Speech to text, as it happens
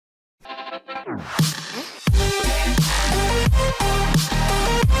Welcome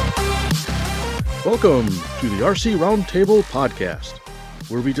to the RC Roundtable Podcast,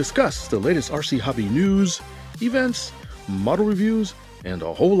 where we discuss the latest RC hobby news, events, model reviews, and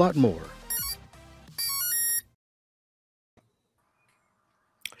a whole lot more.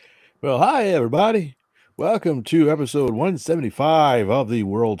 Well, hi, everybody. Welcome to episode 175 of the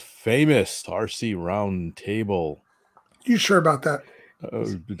world famous RC Roundtable. You sure about that?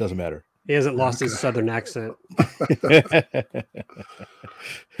 It doesn't matter. He hasn't lost his southern accent.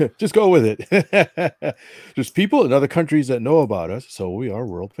 Just go with it. There's people in other countries that know about us, so we are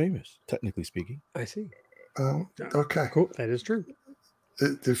world famous, technically speaking. I see. Okay. Cool. That is true.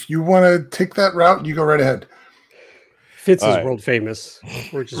 If you want to take that route, you go right ahead. Fitz is world famous.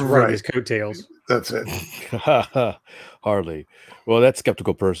 We're just riding his coattails. That's it. Hardly. Well, that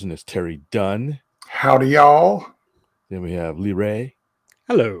skeptical person is Terry Dunn. Howdy, y'all. Then we have Lee Ray.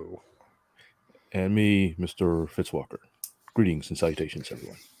 Hello. And me, Mr. Fitzwalker. Greetings and salutations,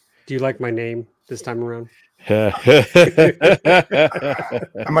 everyone. Do you like my name this time around? Am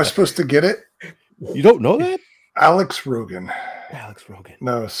I supposed to get it? You don't know that? Alex Rogan. Alex Rogan.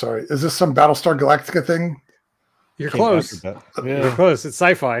 No, sorry. Is this some Battlestar Galactica thing? You're close. Yeah. You're close. It's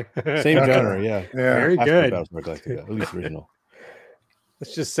sci-fi. Same genre, yeah. Very good. Battlestar Galactica, at least original.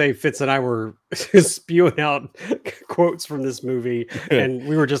 Let's just say Fitz and I were spewing out quotes from this movie, and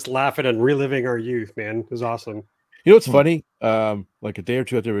we were just laughing and reliving our youth, man. It was awesome. You know what's funny? Like a day or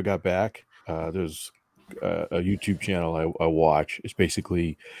two after we got back, there's a YouTube channel I watch. It's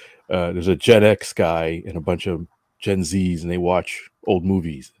basically there's a Gen X guy and a bunch of Gen Zs, and they watch old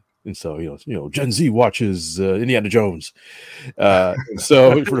movies. And so, you know, Gen Z watches Indiana Jones. So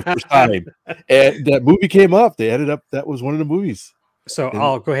for the first time, and that movie came up. They ended up that was one of the movies. So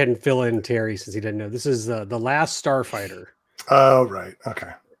I'll go ahead and fill in Terry since he didn't know. This is The Last Starfighter. Oh, right.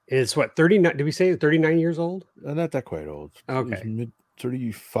 Okay. It's what, 39? Did we say 39 years old? Not that quite old. Okay. Mid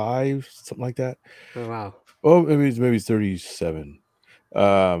 35, something like that. Oh, wow. Oh, maybe 37.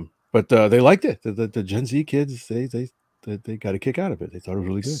 But they liked it. The Gen Z kids, they got a kick out of it. They thought it was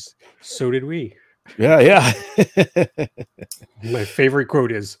really good. So did we. Yeah. My favorite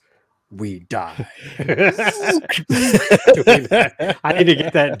quote is, "We die." I need to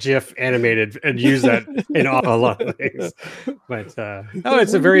get that GIF animated and use that in a lot of things. But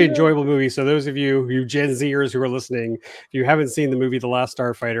it's a very enjoyable movie. So those of you Gen Zers who are listening, if you haven't seen the movie The Last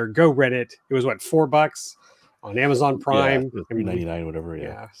Starfighter, go rent it. It was what, $4 on Amazon Prime, $3.99, whatever.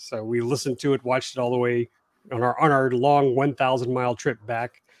 Yeah. So we listened to it, watched it all the way on our long 1,000-mile trip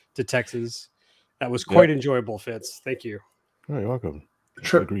back to Texas. That was quite enjoyable, Fitz. Thank you. Oh, you're welcome.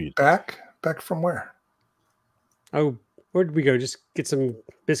 Trip Agreed. back from where? Oh, where did we go? Just get some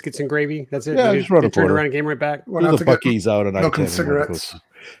biscuits and gravy. That's it. Yeah, just run a turn corner. around and came right back. Well, The Buc-ee's out and milk and cigarettes.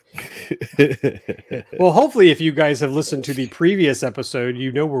 Well, hopefully, if you guys have listened to the previous episode,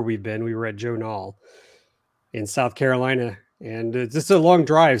 you know where we've been. We were at Joe Nall in South Carolina, and it's just a long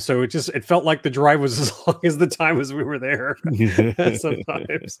drive. So it felt like the drive was as long as the time as we were there.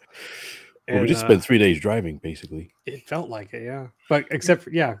 Sometimes. Well, we just spent 3 days driving, basically. It felt like it, yeah. But except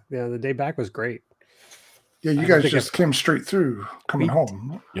for the day back was great. Yeah, you guys just came straight through coming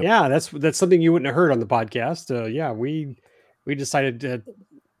home. Yep. Yeah, that's something you wouldn't have heard on the podcast. We decided to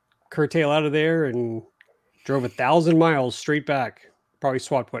curtail out of there and drove 1,000 miles straight back. Probably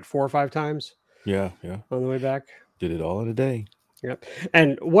swapped 4 or 5 times. Yeah. On the way back. Did it all in a day. Yep.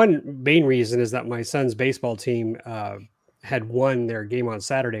 And one main reason is that my son's baseball team had won their game on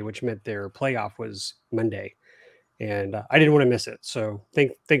Saturday, which meant their playoff was Monday. And I didn't want to miss it. So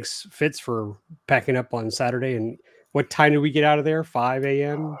thanks, Fitz, for packing up on Saturday. And what time did we get out of there? 5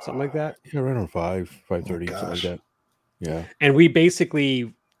 a.m., something like that? Yeah, right on 5:30, something like that. Yeah. And we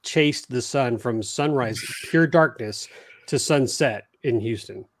basically chased the sun from sunrise, pure darkness, to sunset in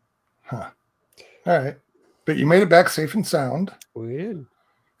Houston. Huh. All right. But you made it back safe and sound. We did.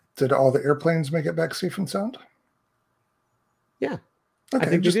 Did all the airplanes make it back safe and sound? Yeah. Okay, I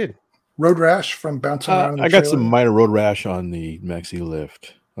think we did. Road rash from bouncing around. I got some minor road rash on the maxi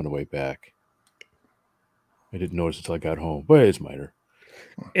lift on the way back. I didn't notice until I got home, but it's minor.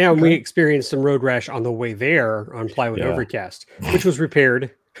 And we experienced some road rash on the way there on Plywood Overcast, which was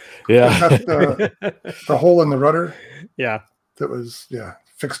repaired. Yeah. The hole in the rudder. Yeah. That was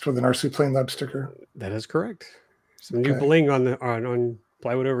fixed with an RC Plane Lab sticker. That is correct. Some new bling on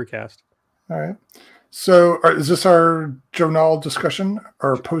Plywood Overcast. All right. So is this our Joe Nall discussion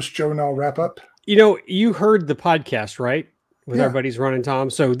or post Joe Nall wrap up? You heard the podcast, right? With our buddies Ron and Tom.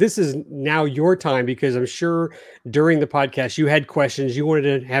 So this is now your time, because I'm sure during the podcast you had questions. You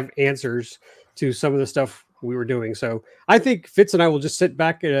wanted to have answers to some of the stuff we were doing. So I think Fitz and I will just sit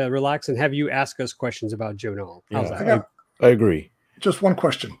back, relax, and have you ask us questions about Joe Nall. How's that? I agree. Just one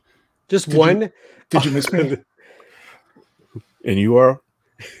question. Just one? Did you miss me? And you are?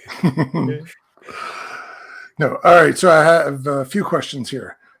 No. All right. So I have a few questions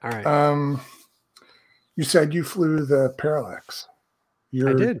here. All right. You said you flew the Parallax.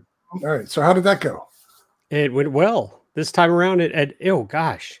 I did. All right. So how did that go? It went well this time around. Oh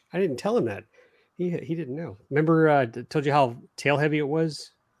gosh, I didn't tell him that. He didn't know. Remember, I told you how tail heavy it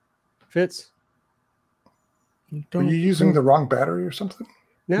was, Fitz? Were you using the wrong battery or something?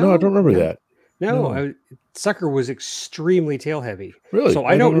 No, I don't remember that. No, sucker was extremely tail heavy. Really? So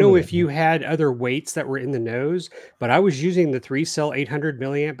I don't know if you had other weights that were in the nose, but I was using the 3-cell 800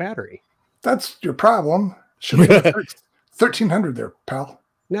 milliamp battery. That's your problem. Should be 1300 there, pal.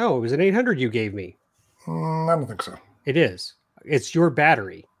 No, it was an 800 you gave me. I don't think so. It is. It's your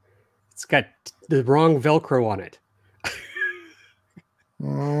battery. It's got the wrong Velcro on it.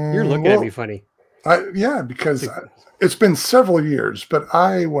 You're looking at me funny. Yeah, because it's been several years, but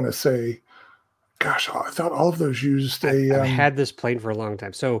I want to say, gosh, I thought all of those used I've had this plane for a long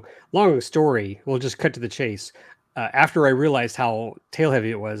time. So long story, we'll just cut to the chase. After I realized how tail heavy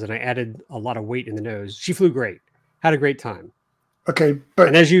it was and I added a lot of weight in the nose, she flew great. Had a great time. Okay,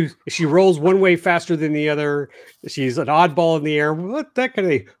 but and she rolls one way faster than the other. She's an oddball in the air. What that kind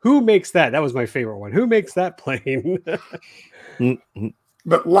of thing? Who makes that? That was my favorite one. Who makes that plane?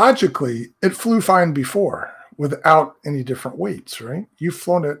 But logically, it flew fine before without any different weights, right? You've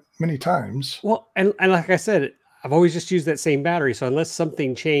flown it many times. Well, and like I said, I've always just used that same battery. So unless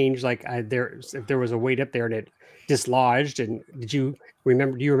something changed, like if there was a weight up there and it dislodged, and do you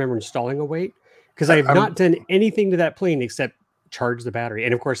remember installing a weight? Because I have not done anything to that plane except charge the battery.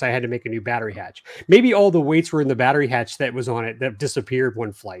 And of course I had to make a new battery hatch. Maybe all the weights were in the battery hatch that was on it that disappeared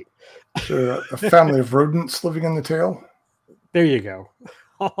one flight. So a family of rodents living in the tail. There you go.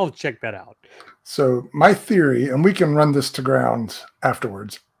 I'll check that out. So my theory, and we can run this to ground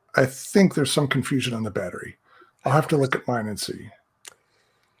afterwards, I think there's some confusion on the battery. I'll have to look at mine and see.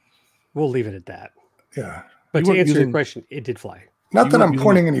 We'll leave it at that. Yeah. But to answer your question, it did fly. Not that I'm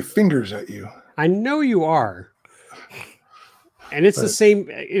pointing any fingers at you. I know you are. And it's the same,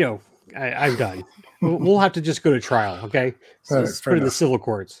 I'm done. We'll have to just go to trial, okay? So let's put it in the civil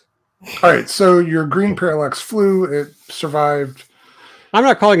courts. All right, so your green Parallax flew. It survived. I'm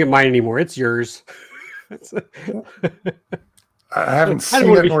not calling it mine anymore. It's yours. I haven't seen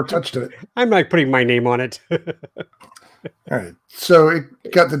it nor touched it. I'm not putting my name on it. All right, so it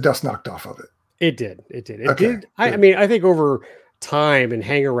got the dust knocked off of it. It did. It did. I mean, I think over time and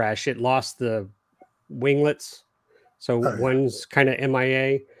hangar rash, it lost the winglets. So one's kind of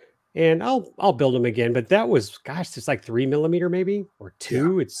MIA, and I'll build them again. But that was, gosh, it's like 3 millimeter maybe or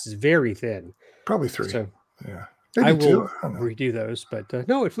 2. Yeah. It's very thin. Probably 3. So yeah, maybe I will redo those. But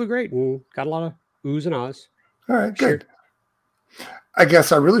no, it flew great and got a lot of oohs and ahs. All right, good. I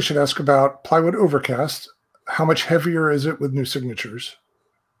guess I really should ask about Plywood Overcast. How much heavier is it with new signatures?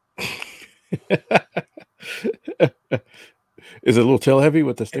 Is it a little tail heavy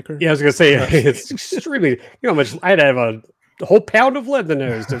with the sticker? Yeah, I was going to say it's extremely. You know how much I had to have a whole pound of lead in the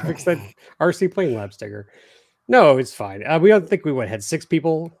nose to fix that RC Plane Lab sticker. No, it's fine. We don't think we had 6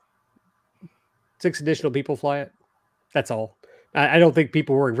 additional people fly it. That's all. I don't think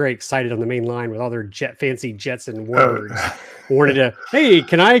people were very excited on the main line with all their fancy jets and words. Wanted to, hey,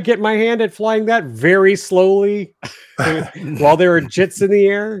 can I get my hand at flying that very slowly while there are jets in the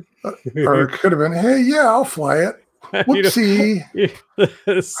air? Or it could have been, hey, yeah, I'll fly it. Whoopsie.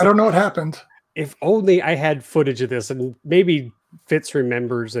 I don't know what happened. If only I had footage of this, and maybe Fitz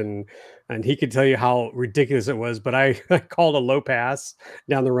remembers and he could tell you how ridiculous it was, but I called a low pass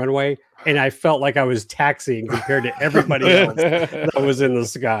down the runway and I felt like I was taxiing compared to everybody else that was in the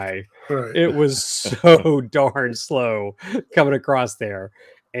sky. Right. It was so darn slow coming across there.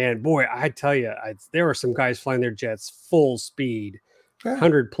 And boy, I tell you, there were some guys flying their jets full speed,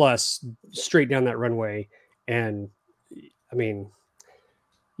 100 plus straight down that runway. And I mean,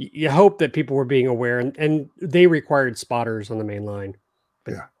 you hope that people were being aware, and they required spotters on the main line.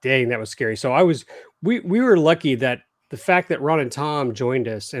 But dang, that was scary. So we were lucky that the fact that Ron and Tom joined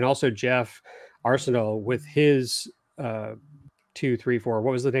us, and also Jeff Arsenault with his 2, 3, 4.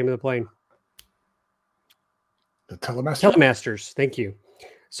 What was the name of the plane? The Telemaster. Telemasters. Thank you.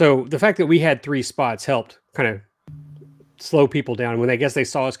 So the fact that we had 3 spots helped kind of slow people down. When they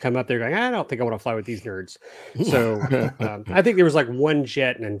saw us come up, they're going, I don't think I want to fly with these nerds. So I think there was like 1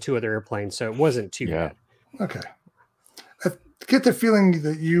 jet and then 2 other airplanes. So it wasn't too bad. Okay. I get the feeling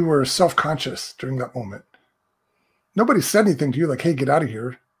that you were self-conscious during that moment. Nobody said anything to you like, hey, get out of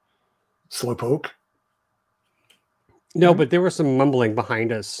here, slowpoke. No, but there was some mumbling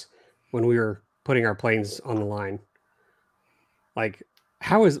behind us when we were putting our planes on the line. Like,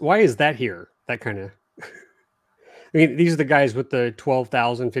 why is that here? That kind of. I mean, these are the guys with the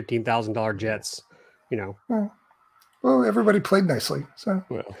 $12,000, $15,000 jets. Well, everybody played nicely, so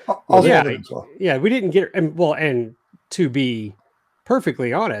Well, all's yeah, well that ends well. yeah, we didn't get and to be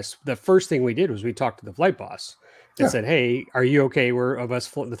perfectly honest, the first thing we did was we talked to the flight boss and Yeah. said, "Hey, are you okay? We're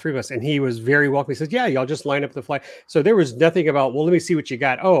the three of us," and he was very welcome. He said, "Yeah, y'all just line up the flight." So there was nothing about, well, let me see what you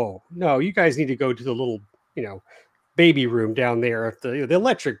got. Oh no, you guys need to go to the little, baby room down there at the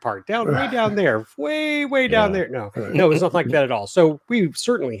electric part way down there, way down Yeah. there. No, Right. no, it's not like that at all. So we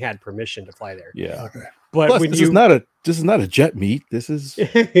certainly had permission to fly there. Yeah. Okay. But Plus, when this is not a jet meet. This is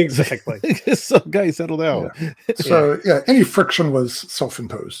exactly. some guy settle down. So any friction was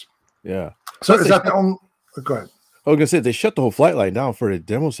self-imposed. Yeah. So Plus is that the only? Go ahead. I was gonna say they shut the whole flight line down for the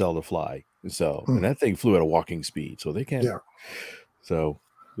demo cell to fly. So and that thing flew at a walking speed. So they can't. Yeah. So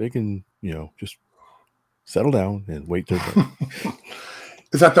they can, just settle down and wait their turn.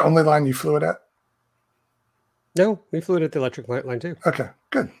 Is that the only line you flew it at? No, we flew it at the electric line too. Okay,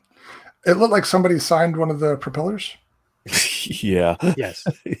 good. It looked like somebody signed one of the propellers. Yeah. Yes.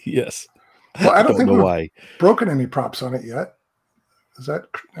 Yes. Well, I don't think know we've why. broken any props on it yet. Is that?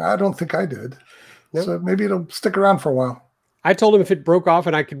 I don't think I did. Nope. So maybe it'll stick around for a while. I told him if it broke off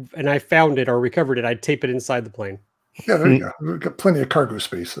and I found it or recovered it, I'd tape it inside the plane. Yeah, there you go. We've got plenty of cargo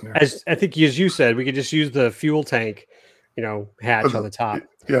space in there. As I think, as you said, we could just use the fuel tank, hatch on the top.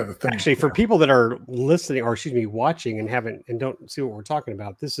 Yeah, the thing. Actually, for people that are listening, or excuse me, watching and don't see what we're talking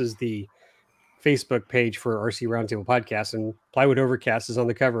about, this is the Facebook page for RC Roundtable Podcast, and Plywood Overcast is on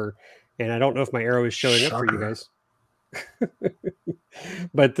the cover. And I don't know if my arrow is showing up for you guys.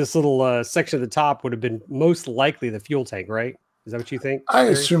 But this little section at the top would have been most likely the fuel tank, right? Is that what you think? I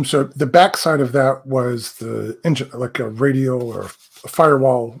Larry? assume so. The backside of that was the engine, like a radial or a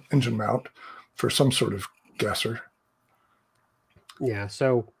firewall engine mount for some sort of gasser. Yeah,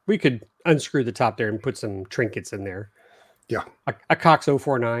 so we could unscrew the top there and put some trinkets in there. Yeah. A Cox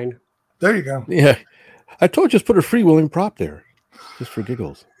 049. There you go. Yeah. I told you just put a freewheeling prop there. Just for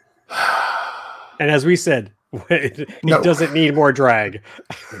giggles. And as we said, it No. doesn't need more drag.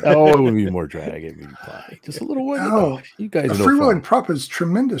 Oh, it would be more drag. It would be fine. Just a little one. No. Oh, you guys A are no freewheeling fun. prop is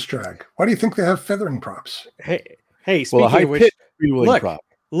tremendous drag. Why do you think they have feathering props? Hey, Well, speaking a high of which, pitch freewheeling prop.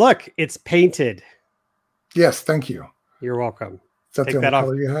 look, it's painted. Yes, thank you. You're welcome. Is that Take the only that off.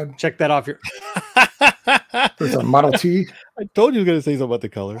 color you had? Check that off your. There's a Model T. I told you I was going to say something about the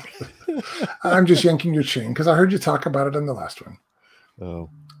color. I'm just yanking your chain because I heard you talk about it in the last one. Oh.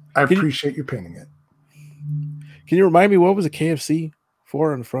 I Can you- appreciate you painting it. Can you remind me what was a KFC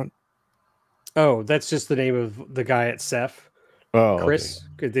for on the front? Oh, that's just the name of the guy at Ceph, Oh, Chris.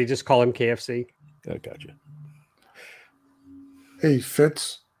 Could they just call him KFC? Okay. I gotcha. Hey,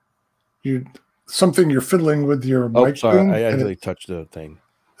 Fitz, something you're fiddling with your Oh, mic sorry. boom, I and actually touched the thing.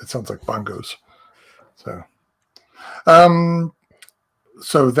 it sounds like bongos.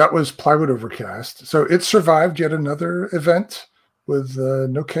 So that was Plywood Overcast. So it survived yet another event with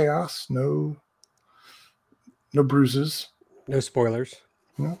no chaos, no bruises, No spoilers.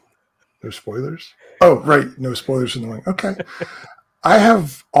 no spoilers. Oh, right, no spoilers in the wing. Okay, I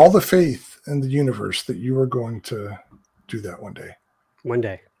have all the faith in the universe that you are going to do that one day. One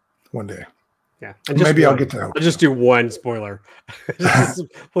day. One day, Yeah. maybe I'll get to help. I'll just do one spoiler.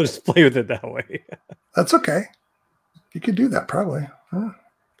 We'll just play with it that way. That's okay. You could do that probably. Huh.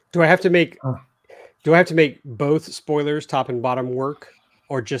 Do I have to make? Huh. Do I have to make both spoilers, top and bottom, work,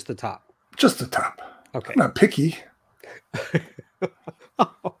 or just the top? Just the top. Okay. I'm not picky.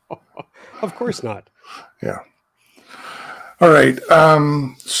 Of course not. Yeah. All right.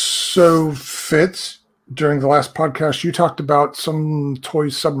 So Fitz, during the last podcast, you talked about some toy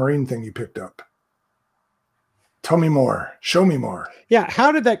submarine thing you picked up. Tell me more. Show me more. Yeah.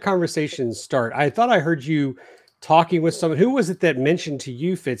 How did that conversation start? I thought I heard you talking with someone. Who was it that mentioned to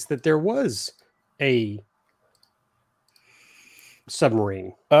you, Fitz, that there was a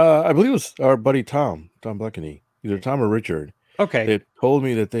submarine? I believe it was our buddy Tom Buckany, either Tom or Richard. Okay. They told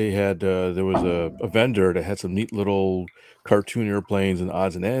me that they had there was a vendor that had some neat little cartoon airplanes and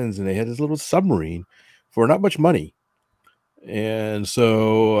odds and ends, and they had this little submarine for not much money. And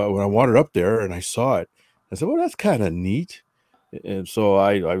so when I wandered up there and I saw it, I said, "Well, that's kind of neat." And so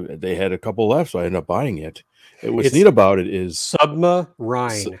they had a couple left, so I ended up buying it. What's It's neat about it is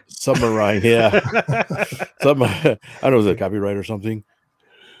submarine. submarine, yeah. I don't know, is it copyright or something?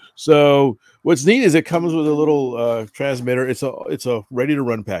 So what's neat is it comes with a little transmitter. It's a ready to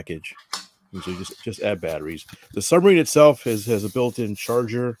run package. And so you just add batteries. The submarine itself has a built-in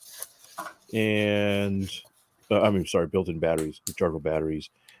charger and built-in batteries, rechargeable batteries,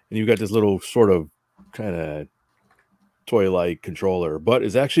 and you've got this little sort of kind of toy-like controller, but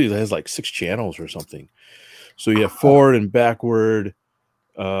it has like 6 channels or something. So you have forward and backward,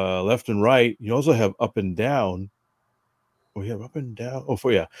 left and right. You also have up and down. We have up and down.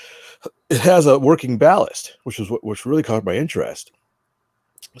 Yeah, it has a working ballast, which really caught my interest.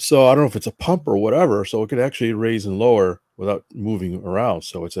 So I don't know if it's a pump or whatever. So it can actually raise and lower without moving around.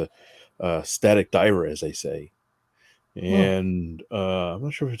 So it's a static diver, as they say. And I'm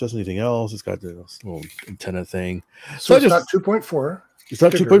not sure if it does anything else. It's got this little antenna thing. So it's not 2.4. It's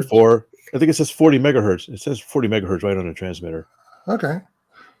not 2.4. I think it says 40 megahertz. It says 40 megahertz right on the transmitter. Okay.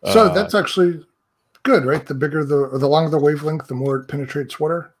 So that's actually good, right? The bigger the longer the wavelength, the more it penetrates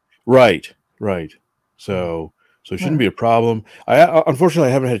water. Right. So it shouldn't be a problem. Unfortunately,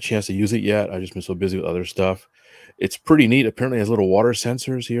 I haven't had a chance to use it yet. I've just been so busy with other stuff. It's pretty neat. Apparently, it has little water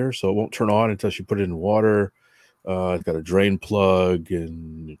sensors here, so it won't turn on until you put it in water. It's got a drain plug,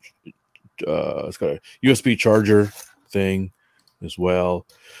 and it's got a USB charger thing as well.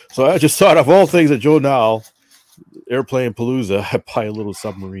 So I just thought of all things at Joe Nall, Airplane Palooza, I buy a little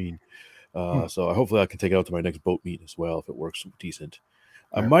submarine. So hopefully I can take it out to my next boat meet as well if it works decent.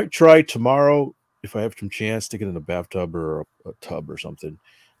 I might try tomorrow if I have some chance, stick it in a bathtub or a tub or something,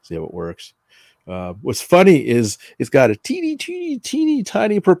 see how it works. What's funny is it's got a teeny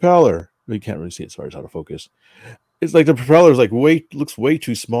tiny propeller. You can't really see it, sorry, it's out of focus. It's like the propeller is like looks way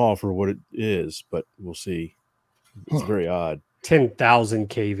too small for what it is, but we'll see. It's very odd. 10,000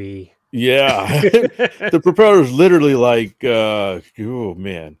 kV. Yeah. The propeller is literally like, oh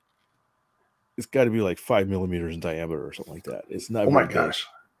man, it's got to be like 5 millimeters in diameter or something like that. It's not. Oh my gosh.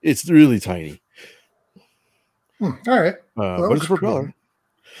 It's really tiny. All right. But it's a propeller.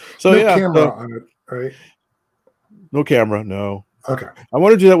 So no camera on it, right? No camera, no. Okay. I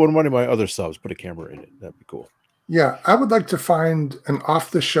want to do that with one of my other subs, put a camera in it. That'd be cool. Yeah, I would like to find an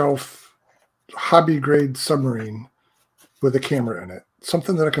off-the-shelf hobby grade submarine with a camera in it.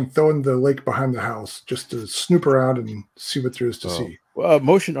 Something that I can throw in the lake behind the house just to snoop around and see what there is to see. Well,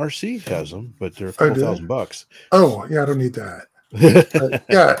 Motion RC has them, but they're $4,000. Oh, yeah, I don't need that.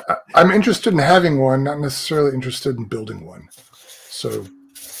 Yeah, I'm interested in having one, not necessarily interested in building one. So,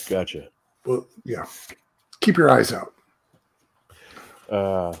 gotcha. Well, yeah, keep your eyes out.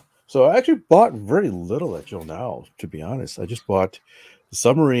 So I actually bought very little at Joe Nall, to be honest. I just bought the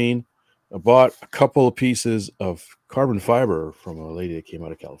submarine. I bought a couple of pieces of carbon fiber from a lady that came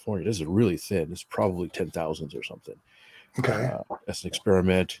out of California. This is really thin. It's probably 10,000s or something. Okay. As an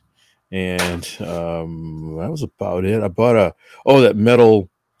experiment. And that was about it. I bought that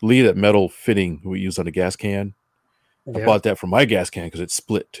metal fitting we use on a gas can. Yeah. I bought that for my gas can because it's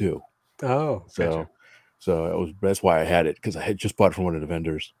split too. Oh, gotcha. So that's why I had it, because I had just bought it from one of the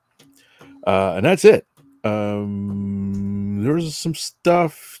vendors. And that's it. There was some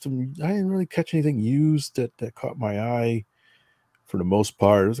stuff. I didn't really catch anything used that caught my eye for the most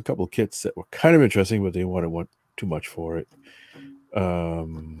part. There's a couple of kits that were kind of interesting, but they want too much for it.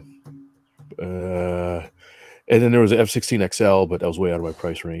 And then there was an F-16 XL, but that was way out of my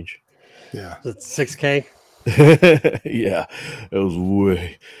price range. Yeah. It's $6K. Yeah, it was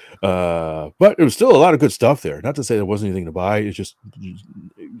way. But there was still a lot of good stuff there. Not to say there wasn't anything to buy. It just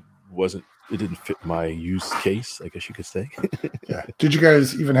it didn't fit my use case, I guess you could say. Yeah. Did you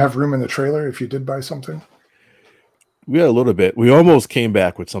guys even have room in the trailer if you did buy something? We had a little bit. We almost came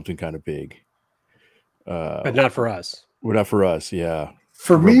back with something kind of big. But not for us. Well, not for us, yeah.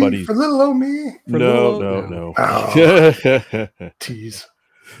 For me? Buddies. For little old me? No. Oh. Tease.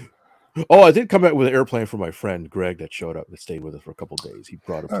 Oh, I did come back with an airplane for my friend Greg that showed up, that stayed with us for a couple of days. He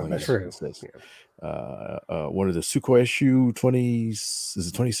brought a plane. That's true. One of the Sukhoi Su-20, is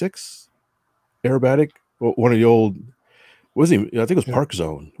it 26? Aerobatic? Well, one of the old, I think it was Park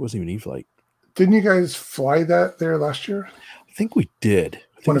Zone. It wasn't even E-Flight. Didn't you guys fly that there last year? I think we did.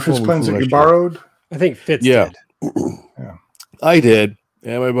 One of his planes that you borrowed? I think Fitz did. Yeah. I did.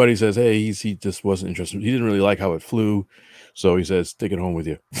 And my buddy says, hey, he just wasn't interested. He didn't really like how it flew. So he says, take it home with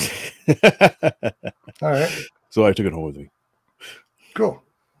you. All right. So I took it home with me. Cool.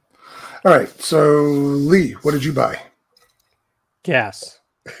 All right. So, Lee, what did you buy? Gas.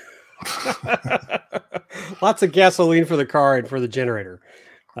 Lots of gasoline for the car and for the generator.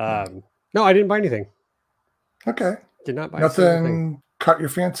 No, I didn't buy anything. Okay. Did not buy nothing. Caught your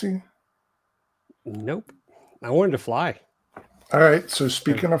fancy? Nope. I wanted to fly. All right. So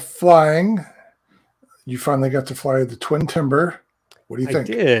speaking of flying, you finally got to fly the Twin Timber. What do you think?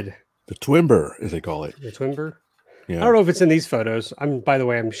 I did. The Twimber, as they call it. The Twimber? Yeah. I don't know if it's in these photos. By the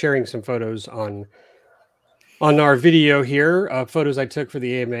way, I'm sharing some photos on on our video here, photos I took for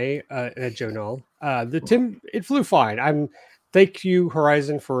the AMA at Joe Nall. It flew fine. Thank you,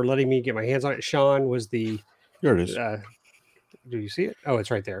 Horizon, for letting me get my hands on it. Sean was the. Here it is. Do you see it? Oh,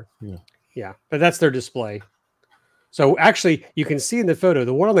 it's right there. Yeah. Yeah, but that's their display. So actually, you can see in the photo,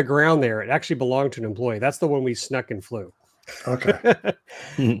 the one on the ground there, it actually belonged to an employee. That's the one we snuck and flew. Okay.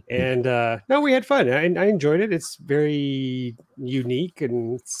 And no, we had fun. I enjoyed it. It's very unique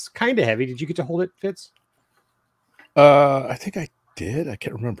and it's kind of heavy. Did you get to hold it, Fitz? I think I did. I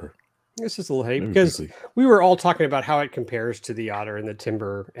can't remember. It's just a little heavy Maybe because quickly. we were all talking about how it compares to the Otter and the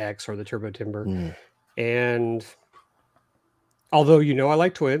Timber X or the Turbo Timber. And although I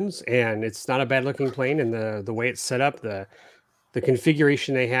like twins and it's not a bad looking plane, and the way it's set up, the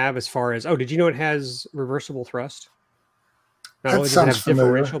configuration they have as far as did you know it has reversible thrust? Not That only does it sounds have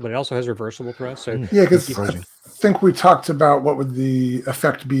familiar. differential, but it also has reversible thrust. So Yeah, because I Surprising. think we talked about what would the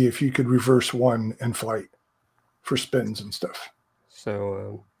effect be if you could reverse one in flight for spins and stuff.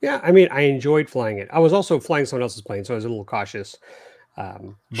 So yeah, I mean, I enjoyed flying it. I was also flying someone else's plane, so I was a little cautious.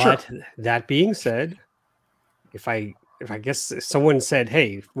 But that being said, if I guess someone said,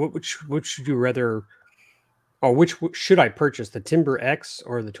 "Hey, which should you rather, or which should I purchase, the Timber X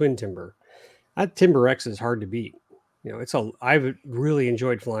or the Twin Timber?" That Timber X is hard to beat. I've really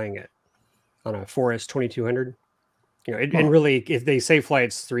enjoyed flying it on a 4S 2200. And really, if they say fly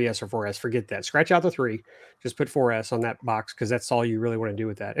it's 3S or 4S, forget that. Scratch out the 3, just put 4S on that box because that's all you really want to do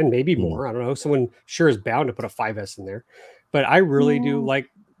with that, and maybe more. I don't know. Someone sure is bound to put a 5S in there, but I really do like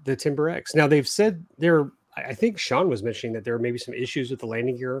the Timber X. Now they've said I think Sean was mentioning that there may be some issues with the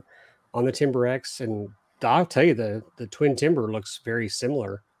landing gear on the Timber X, and I'll tell you the Twin Timber looks very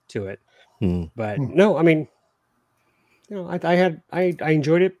similar to it. But no, I mean, I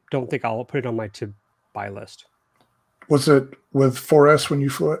enjoyed it. Don't think I'll put it on my to buy list. Was it with 4S when you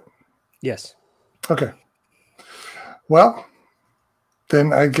flew it? Yes. Okay. Well,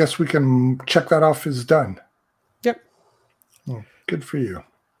 then I guess we can check that off as done. Yep. Well, good for you.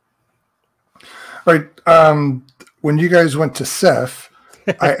 All right. When you guys went to Seth,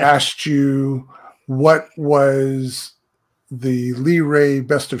 I asked you what was the Lee Ray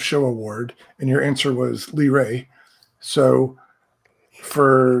Best of Show Award, and your answer was Lee Ray. So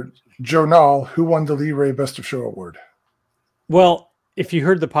for Joe Nall, who won the Lee Ray Best of Show Award? Well, if you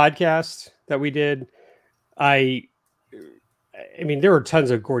heard the podcast that we did, I mean, there were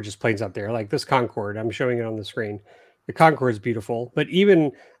tons of gorgeous planes out there, like this Concorde. I'm showing it on the screen. The Concorde is beautiful, but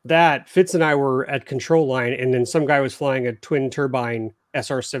even that, Fitz and I were at control line, and then some guy was flying a twin turbine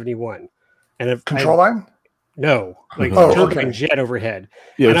SR-71. And Control line? No, like turbine jet overhead.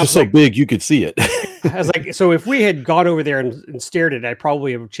 Yeah, and it's just so big you could see it. I was like, so if we had gone over there and stared at it, I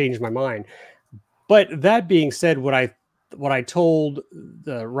probably have changed my mind. But that being said, what I told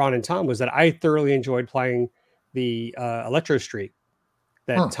Ron and Tom was that I thoroughly enjoyed flying the Electro Streak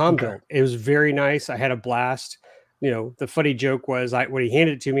that Tom built. It was very nice. I had a blast. The funny joke was when he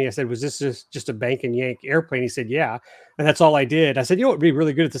handed it to me, I said, "Was this just a bank and yank airplane?" He said, "Yeah." And that's all I did. I said, "What would be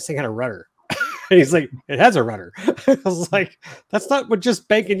really good if this thing had a rudder?" And he's like, "It has a rudder." I was like, "That's not what just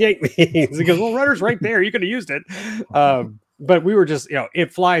bank and yank means." He goes, "Well, rudder's right there. You could have used it." But we were just,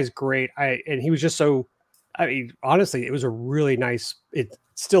 it flies great. And he was just so, I mean, honestly, it was a really nice, it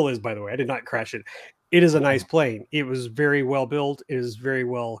still is, by the way. I did not crash it. It is a nice plane. It was very well built. It is very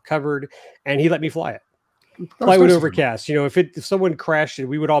well covered. And he let me fly it. Fly with overcast. If someone crashed it,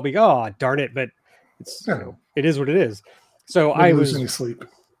 we would all be, "Oh, darn it." But it's, it is what it is. So I was any sleep.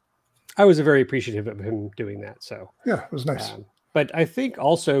 I was very appreciative of him doing that. So yeah, it was nice. But I think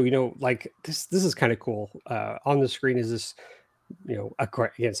also, like this is kind of cool. On the screen is this,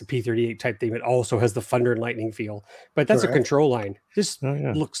 against a P-38 type thing. It also has the thunder and lightning feel, but that's a control line. Just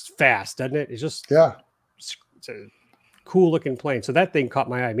looks fast, doesn't it? It's just it's a cool looking plane. So that thing caught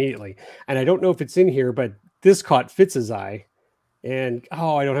my eye immediately. And I don't know if it's in here, but this caught Fitz's eye. And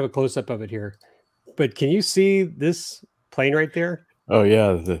I don't have a close up of it here. But can you see this plane right there? Oh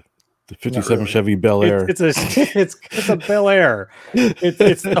yeah, the 57 Chevy Bel Air. It's a Bel Air.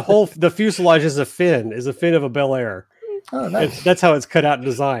 It's the fuselage is a fin of a Bel Air. Oh, nice. That's how it's cut out and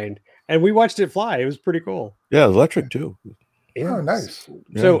designed. And we watched it fly. It was pretty cool. Yeah, electric too. Yeah. Oh, nice.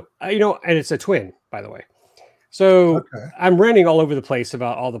 So and it's a twin, by the way. So I'm ranting all over the place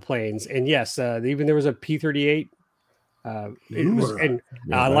about all the planes. And yes, even there was a P-38.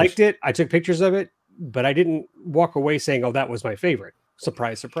 I liked it. I took pictures of it, but I didn't walk away saying, "Oh, that was my favorite."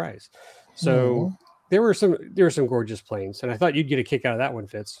 Surprise, surprise. So there were some gorgeous planes, and I thought you'd get a kick out of that one,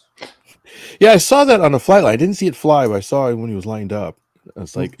 Fitz. Yeah, I saw that on the flight line. I didn't see it fly, but I saw it when he was lined up.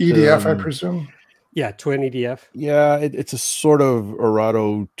 It's like EDF, I presume. Yeah, twin EDF. Yeah, it's a sort of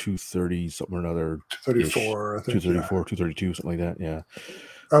Arado 230 something or another. 234, I think. 234, 232, something like that. Yeah.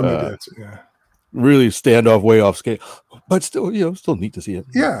 Oh, maybe that's it. Yeah. Really standoff, way off scale, but still, still neat to see it.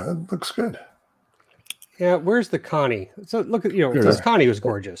 Yeah, it looks good. Yeah, where's the Connie? So look at Here, this Connie was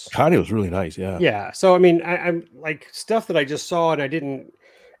gorgeous. Connie was really nice. Yeah. Yeah. So I mean, I'm like stuff that I just saw and I didn't.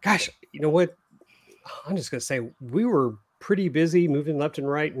 Gosh, you know what? I'm just gonna say we were pretty busy moving left and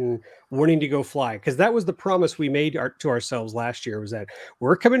right and wanting to go fly because that was the promise we made to ourselves last year was that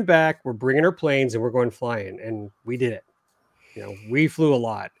we're coming back, we're bringing our planes and we're going flying, and we did it. We flew a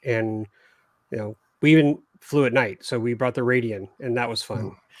lot, and we even flew at night, so we brought the Radian, and that was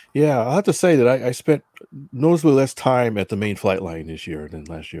fun. Yeah, I'll have to say that I spent noticeably less time at the main flight line this year than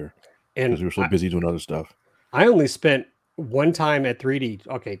last year because we were so busy doing other stuff. I only spent one time at 3D.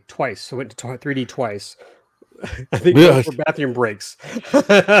 Okay, twice. So went to 3D twice. I think those were bathroom breaks.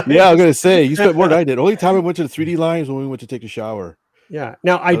 Yeah, I was gonna say you spent more than I did. Only time I went to the 3D lines when we went to take a shower. Yeah.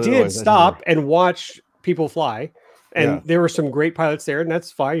 Now I did stop and watch people fly, and there were some great pilots there, and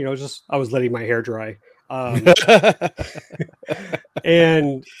that's fine. I was letting my hair dry. But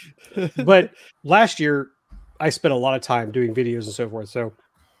last year I spent a lot of time doing videos and so forth. So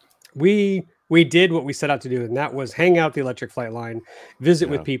we did what we set out to do, and that was hang out the electric flight line, visit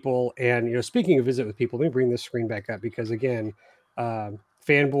with people. And speaking of visit with people, let me bring this screen back up because again,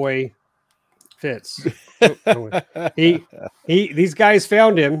 fanboy Fitz, these guys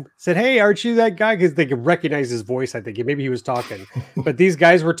found him, said, "Hey, aren't you that guy?" Because they could recognize his voice. I think maybe he was talking, but these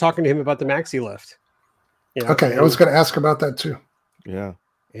guys were talking to him about the maxi lift. Okay, I was going to ask about that too. Yeah,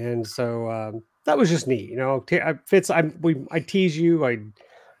 and so that was just neat. Fitz, I tease you. I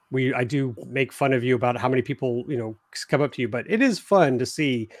do make fun of you about how many people, come up to you, but it is fun to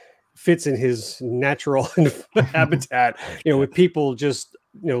see Fitz in his natural habitat, with people just,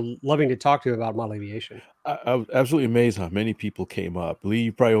 loving to talk to him about model aviation. I was absolutely amazed how many people came up. Lee,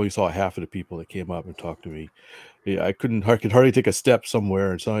 you probably only saw half of the people that came up and talked to me. Yeah, I could hardly take a step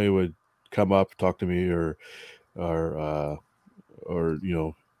somewhere and somebody would come up, talk to me or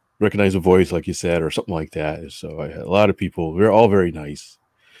recognize a voice, like you said, or something like that. So I had a lot of people. We were all very nice.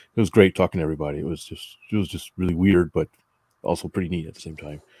 It was great talking to everybody. It was just really weird, but also pretty neat at the same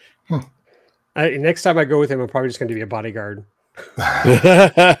time. Next time I go with him, I'm probably just going to be a bodyguard.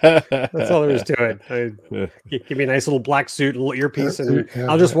 That's all there is to it. Give me a nice little black suit, a little earpiece, and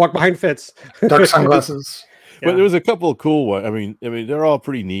I'll just walk behind Fitz. Dark sunglasses. But there was a couple of cool ones. I mean, they're all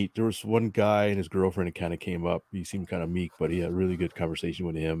pretty neat. There was one guy and his girlfriend that kind of came up. He seemed kind of meek, but he had a really good conversation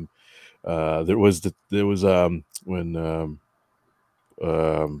with him. There was when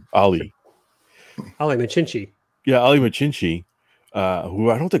Ali Machinchi. Yeah, Ali Machinchi, who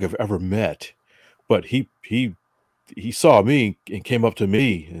I don't think I've ever met, but he saw me and came up to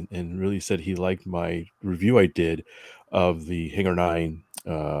me and really said he liked my review I did of the Hangar 9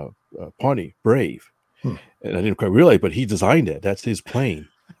 Pawnee Brave. And I didn't quite realize, but he designed it. That's his plane.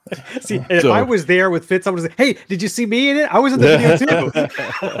 See, if I was there with Fitz, I would say, "Hey, did you see me in it? I was in the video too.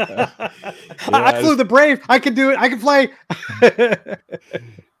 I flew the Brave. I can do it. I can fly."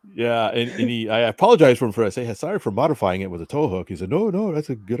 Yeah, and I apologized for him for I say sorry for modifying it with a tow hook. He said, "No,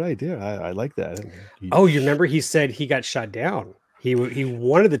 that's a good idea. I like that." You remember he said he got shot down. He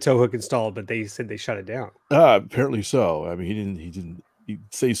wanted the tow hook installed, but they said they shut it down. Apparently so. I mean, he didn't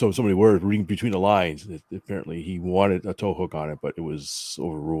say so many words reading between the lines. Apparently he wanted a tow hook on it, but it was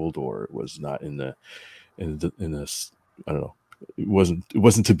overruled or it was not in the I don't know. It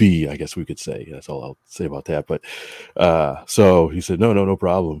wasn't to be, I guess we could say. That's all I'll say about that. But so he said, no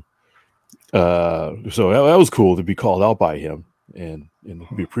problem. So that was cool to be called out by him and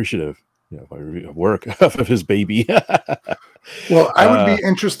be appreciative, of work of his baby. Well, I would be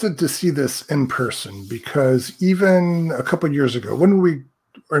interested to see this in person because even a couple of years ago, when we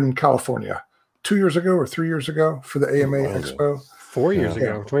were in California, 2 years ago or 3 years ago for the AMA Expo. 4 years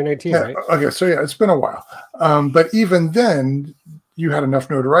ago, 2019, right? Okay, so it's been a while. But even then, you had enough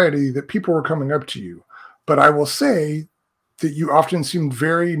notoriety that people were coming up to you. But I will say that you often seemed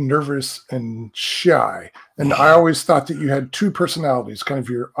very nervous and shy. And I always thought that you had two personalities, kind of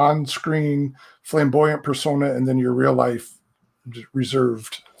your on-screen flamboyant persona and then your real-life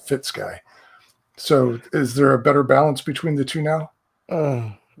reserved Fitz guy. So is there a better balance between the two now? I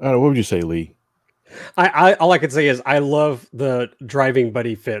don't know. What would you say, Lee? I all I can say is I love the driving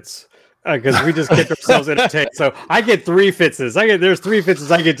buddy Fitz because we just get ourselves entertained. So I get three Fitzes. There's three Fitzes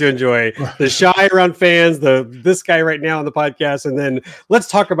I get to enjoy. The shy around fans, this guy right now on the podcast, and then let's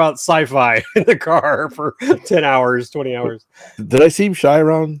talk about sci-fi in the car for 10 hours, 20 hours. Did I seem shy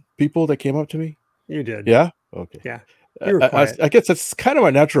around people that came up to me? You did. Yeah. Okay. Yeah. You were quiet. I guess that's kind of my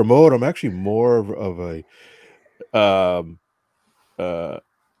natural mode. I'm actually more of a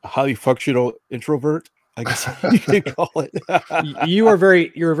highly functional introvert, I guess you could call it. You're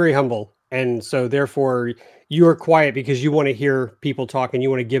very humble, and so therefore you are quiet because you want to hear people talk and you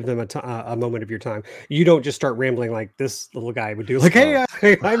want to give them a moment of your time. You don't just start rambling like this little guy would do. Like, hey,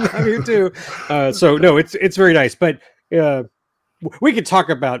 I'm here too. So no, it's very nice, but. We could talk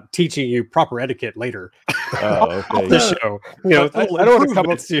about teaching you proper etiquette later. Oh, okay. Off the show. I don't want to come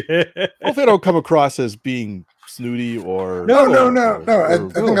up. Hopefully, I don't come across as being snooty or No. or- I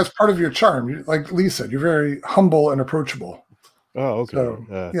think that's part of your charm. Like Lee said, you're very humble and approachable. Oh, okay.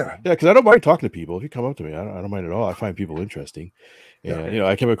 So, yeah. Because I don't mind talking to people. If you come up to me, I don't mind at all. I find people interesting. And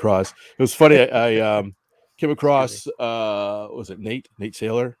I came across. It was funny. I came across. Was it Nate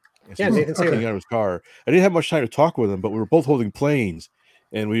Saylor? Yeah, Nathan Saylor. Out of his car. I didn't have much time to talk with him, but we were both holding planes,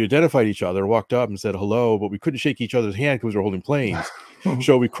 and we identified each other. Walked up and said hello, but we couldn't shake each other's hand because we were holding planes.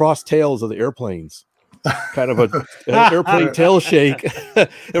 So we crossed tails of the airplanes. Kind of an airplane tail shake. And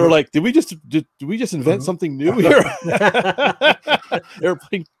we're like, did we just invent something new here?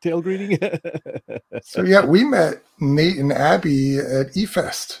 Airplane tail greeting. So yeah, we met Nate and Abby at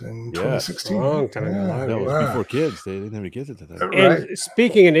eFest in 2016. Long time ago. That was before kids. They didn't have any kids at the time. And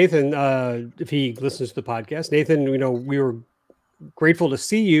speaking of Nathan, if he listens to the podcast, Nathan, we were grateful to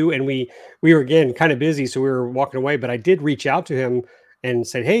see you, and we were again kind of busy, so we were walking away. But I did reach out to him and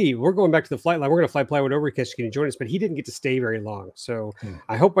said, hey, we're going back to the flight line. We're going to fly plywood over. Can you join us? But he didn't get to stay very long. So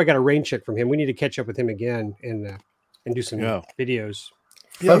I hope I got a rain check from him. We need to catch up with him again and do some videos.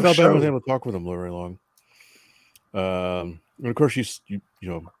 Yeah, I felt bad with him to talk with him very long. And of course,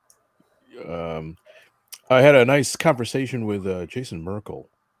 I had a nice conversation with Jason Merkel.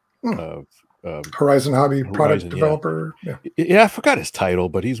 Horizon Hobby product developer. Yeah, I forgot his title,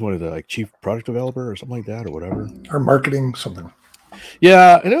 but he's one of the chief product developer or something like that or whatever. Or marketing something.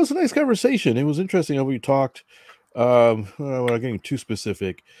 Yeah, and it was a nice conversation. It was interesting how we talked. Without getting too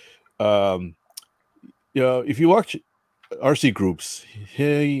specific, if you watch RC groups,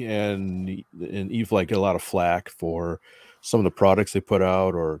 he and Eve get a lot of flack for some of the products they put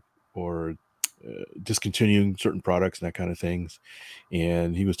out or discontinuing certain products and that kind of things.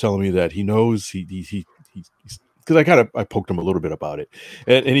 And he was telling me that he knows he because I poked him a little bit about it,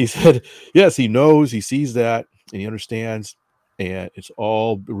 and he said yes, he knows, he sees that, and he understands. And it's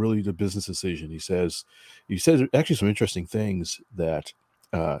all really the business decision. He says actually some interesting things that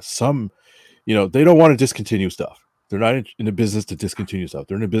some, they don't want to discontinue stuff. They're not in the business to discontinue stuff.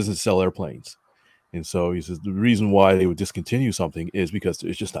 They're in the business to sell airplanes. And so he says the reason why they would discontinue something is because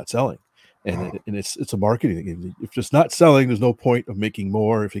it's just not selling. And it's a marketing thing. If it's not selling, there's no point of making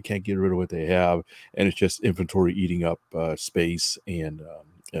more if they can't get rid of what they have. And it's just inventory eating up space and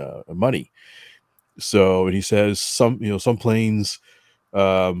money. So, and he says some planes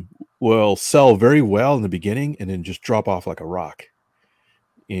will sell very well in the beginning and then just drop off like a rock.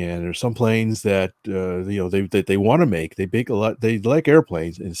 And there's some planes that they want to make. They make a lot. They like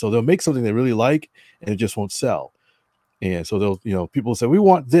airplanes, and so they'll make something they really like, and it just won't sell. And so they'll people will say we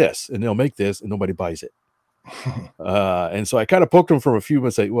want this, and they'll make this, and nobody buys it. And so I kind of poked him from a few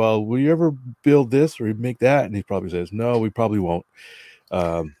months. Say, well, will you ever build this or make that? And he probably says, no, we probably won't,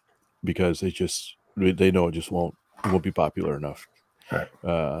 because they know it won't be popular enough. Right.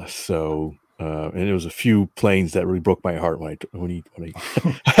 And there was a few planes that really broke my heart when he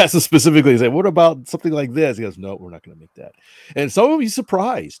asked him specifically. He said, what about something like this? He goes, no, we're not going to make that. And some of them he's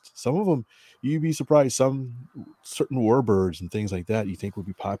surprised. Some of them you'd be surprised. Some certain warbirds and things like that you think would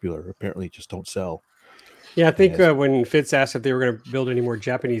be popular apparently just don't sell. Yeah, I think when Fitz asked if they were going to build any more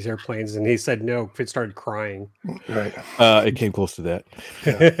Japanese airplanes, and he said no, Fitz started crying. Right. It came close to that.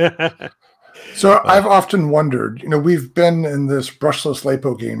 Yeah. So I've often wondered, we've been in this brushless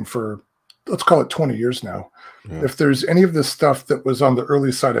LiPo game for, let's call it 20 years now. Yeah. If there's any of the stuff that was on the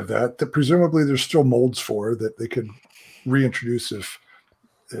early side of that presumably there's still molds for that they could reintroduce if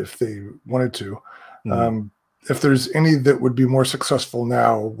they wanted to. Mm-hmm. If there's any that would be more successful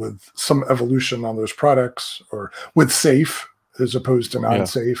now with some evolution on those products or with safe as opposed to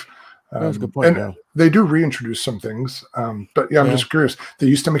non-safe. That's a good point. And they do reintroduce some things. But I'm just curious. They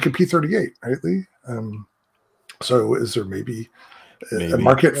used to make a P-38, right, Lee? So is there maybe a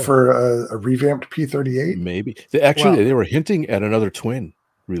market for a revamped P-38? Maybe. They were hinting at another twin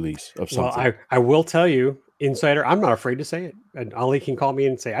release of something. Well, I will tell you, Insider, I'm not afraid to say it. And Ollie can call me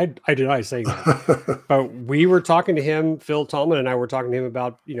and say, I deny saying that. But we were talking to him, Phil Tallman and I were talking to him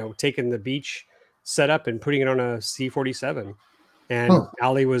about, taking the beach setup and putting it on a C-47. And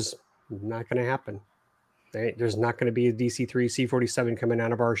Ollie was not going to happen. There's not going to be a DC-3 C-47 coming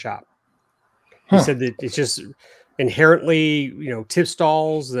out of our shop. He said that inherently, tip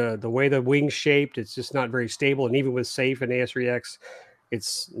stalls, the way the wing's shaped, it's just not very stable. And even with safe and AS3X,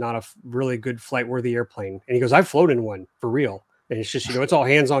 it's not a really good flight worthy airplane. And he goes, I've flown in one for real. And it's just, it's all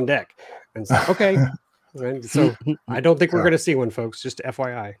hands on deck. And it's like, okay. And so I don't think we're going to see one, folks. Just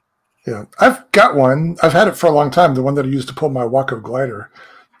FYI. Yeah, I've got one. I've had it for a long time. The one that I used to pull my Waco glider,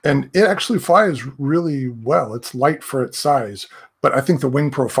 and it actually flies really well. It's light for its size, but I think the wing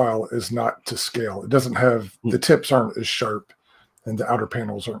profile is not to scale. It doesn't have the tips aren't as sharp, and the outer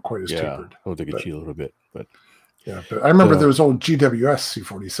panels aren't quite as tapered. I think it's a little bit, but yeah. But I remember those old GWS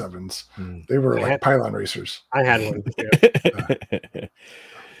C-47s. They were like pylon racers. I had one.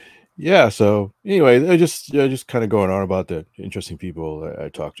 Yeah. So anyway, I just kind of going on about the interesting people I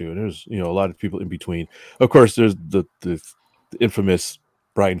talked to, and there's a lot of people in between. Of course, there's the infamous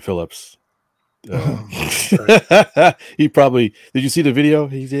Brian Phillips. He probably did. You see the video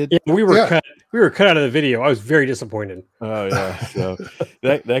he did? Yeah, we were cut out of the video. I was very disappointed. Oh yeah. So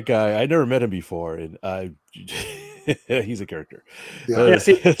that guy, I never met him before, and he's a character. Yeah.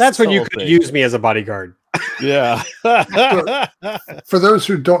 See, that's when you could use me as a bodyguard. Yeah. For those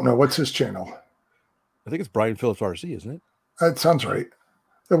who don't know, what's his channel? I think it's Brian Phillips RC, isn't it? That sounds right.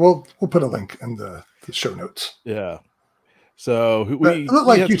 We'll put a link in the show notes. Yeah. So it looked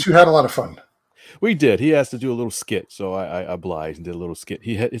like you two had a lot of fun. We did. He asked to do a little skit, so I obliged and did a little skit.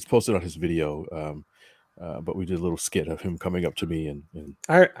 It's posted on his video, but we did a little skit of him coming up to me and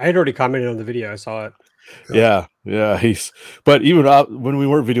I had already commented on the video. I saw it. Yeah. But even when we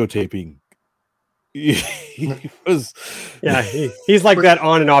weren't videotaping, he was. Yeah, he's like that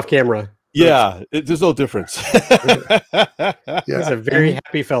on and off camera. Yeah, there's no difference. He's a very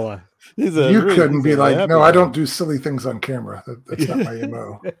happy fella. You couldn't be like, no, I don't do silly things on camera. That's not my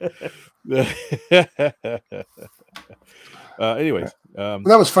MO. Anyways, that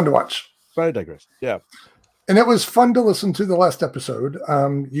was fun to watch. But I digress. Yeah. And it was fun to listen to the last episode.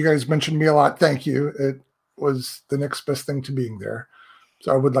 You guys mentioned me a lot. Thank you. It was the next best thing to being there.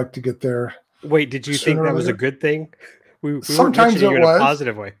 So I would like to get there. Wait, did you think that was a good thing? We sometimes it you in was a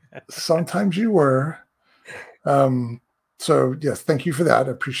positive way. Sometimes you were. So yes, thank you for that.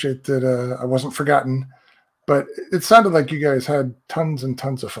 I appreciate that. I wasn't forgotten, but it sounded like you guys had tons and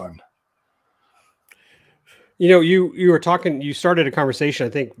tons of fun. You were talking. You started a conversation.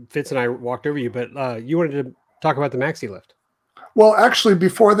 I think Fitz and I walked over you, but you wanted to talk about the maxi lift. Well, actually,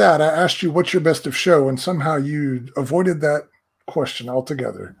 before that, I asked you what's your best of show, and somehow you avoided that question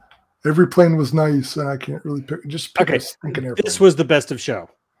altogether. Every plane was nice, and I can't really pick. Just pick a stinking airplane. This was the best of show.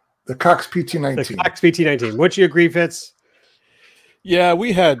 The Cox PT-19. The Cox PT-19. Would you agree, Fitz? Yeah,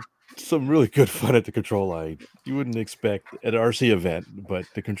 we had some really good fun at the control line. You wouldn't expect at an RC event, but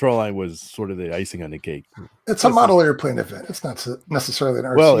the control line was sort of the icing on the cake. It's a model airplane event. It's not necessarily an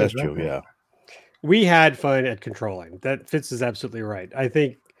RC event. Well, that's true, yeah. We had fun at control line. That Fitz is absolutely right. I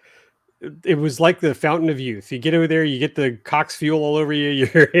think it was like the fountain of youth. You get over there, you get the Cox fuel all over you.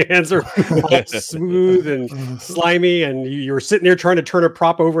 Your hands are all smooth and slimy, and you were sitting there trying to turn a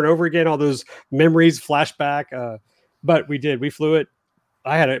prop over and over again. All those memories flash back. But we flew it.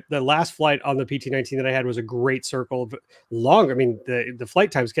 I had the last flight on the PT-19 that I had was a great circle, but long. I mean, the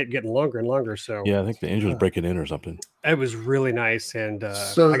flight times kept getting longer and longer. So yeah, I think the engine was breaking in or something. It was really nice, and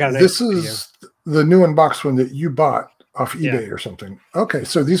so I got a nice this is the new unboxed one that you bought off eBay or something. Okay,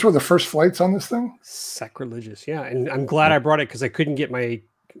 so these were the first flights on this thing. Sacrilegious, yeah, and I'm glad I brought it because I couldn't get my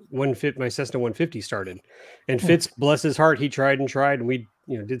Cessna 150 started, and Fitz, bless his heart, he tried, and we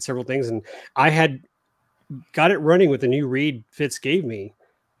did several things, and I had got it running with the new reed Fitz gave me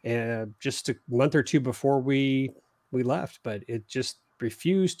just a month or two before we left, but it just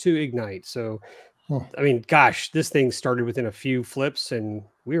refused to ignite. So, I mean, gosh, this thing started within a few flips and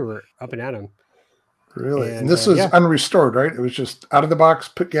we were up and at them. Really? And this was unrestored, right? It was just out of the box,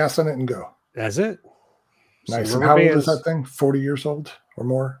 put gas in it and go. That's it. Nice. And how old is that thing? 40 years old or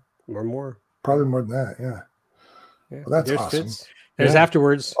more? Or more. Probably more than that, yeah. Well, that's awesome. There's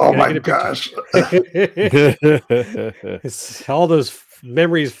afterwards. Oh my gosh. It's all those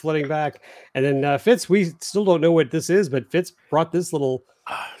memories flooding back. And then Fitz, we still don't know what this is, but Fitz brought this little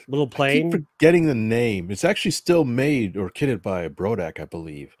plane. I keep forgetting the name. It's actually still made or kitted by Brodak, I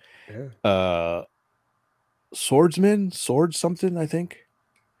believe. Yeah. Sword something, I think.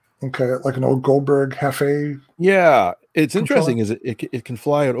 Okay, like an old Goldberg Hefe. Yeah, it's interesting. Is it can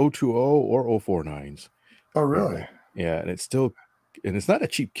fly at 020 or 049s. Oh, really? Yeah, and it's not a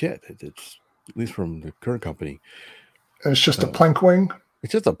cheap kit. It's at least from the current company. And it's just a plank wing.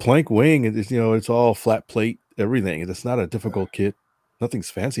 It's just a plank wing. It's all flat plate, everything. It's not a difficult kit. Nothing's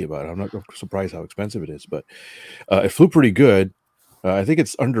fancy about it. I'm not surprised how expensive it is, but it flew pretty good. I think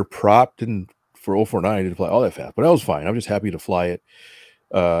it's under prop. Didn't for 049, I didn't fly all that fast, but I was fine. I'm just happy to fly it.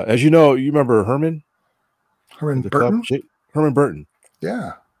 As you know, you remember Herman? Herman The club? Burton? Herman Burton.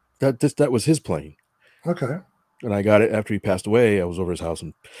 Yeah. That was his plane. Okay. And I got it after he passed away. I was over his house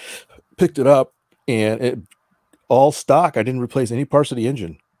and picked it up, and it all stock. I didn't replace any parts of the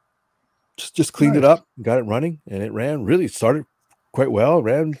engine. Just cleaned it up, got it running, and it ran. Really started quite well.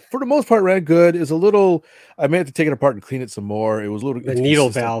 Ran for the most part, ran good. Is a little. I may have to take it apart and clean it some more. It was a little. The needle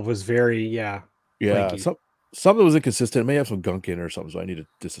valve was very yeah. Something was inconsistent. It may have some gunk in it or something, so I need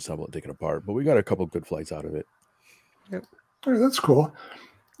to disassemble it, take it apart. But we got a couple of good flights out of it. Yep. All right, that's cool.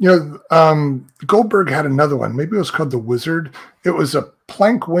 Goldberg had another one. Maybe it was called the Wizard. It was a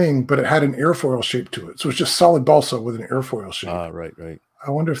plank wing, but it had an airfoil shape to it. So it's just solid balsa with an airfoil shape. Right. I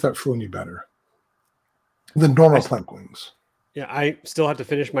wonder if that flew any better than normal plank wings. Yeah, I still have to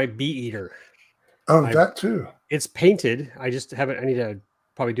finish my Bee Eater. Oh, that too. It's painted. I just haven't. I need to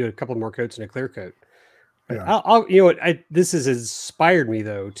probably do a couple more coats and a clear coat. But Yeah. I'll this has inspired me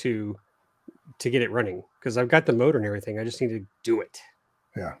though to get it running because I've got the motor and everything. I just need to do it.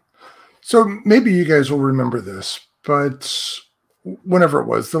 Yeah. So maybe you guys will remember this, but whenever it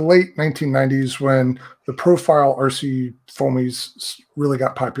was, the late 1990s, when the profile RC foamies really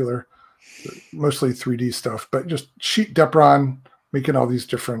got popular, mostly 3D stuff, but just sheet Depron making all these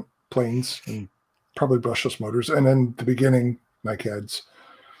different planes and probably brushless motors. And then the beginning, Nike heads.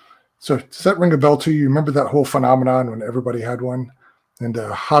 So does that ring a bell to you? You remember that whole phenomenon when everybody had one? And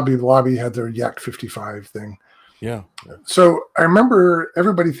Hobby Lobby had their Yak 55 thing. Yeah. So I remember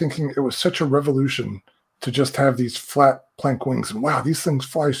everybody thinking it was such a revolution to just have these flat plank wings. And wow, these things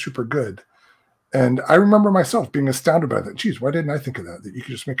fly super good. And I remember myself being astounded by that. Geez, why didn't I think of that? That you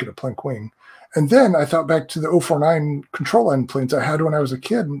could just make it a plank wing. And then I thought back to the 049 control end planes I had when I was a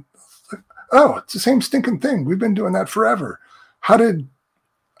kid. And oh, it's the same stinking thing. We've been doing that forever. How did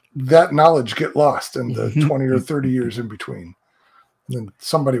that knowledge get lost in the 20 or 30 years in between? And then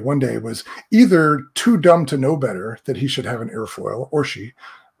somebody one day was either too dumb to know better that he should have an airfoil, or she,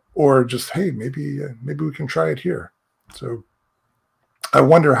 or just, hey, maybe we can try it here. So I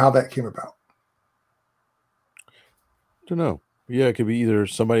wonder how that came about. Don't know. Yeah, it could be either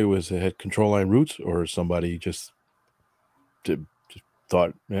somebody had control line roots, or somebody just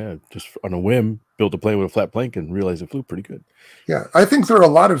thought, just on a whim, built a plane with a flat plank and realized it flew pretty good. Yeah, I think there are a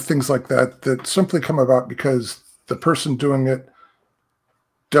lot of things like that simply come about because the person doing it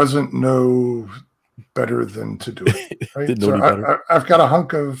doesn't know better than to do it. Right? So I've got a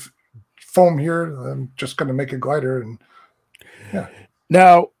hunk of foam here. I'm just going to make a glider, and yeah.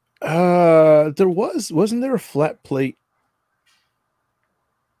 Now, wasn't there a flat plate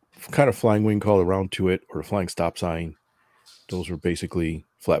kind of flying wing called a round to it, or a flying stop sign? Those were basically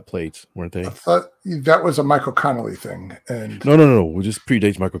flat plates, weren't they? I thought that was a Michael Connolly thing. And no. It just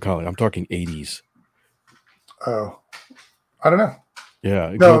predates Michael Connolly. I'm talking 80s. Oh, I don't know.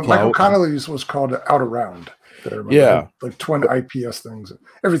 Yeah. No, Michael Connolly's was called Out Around. Yeah. Like twin IPS things.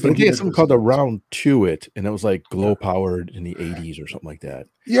 Everything. He had something called a round to it, and it was like glow powered in the 80s or something like that.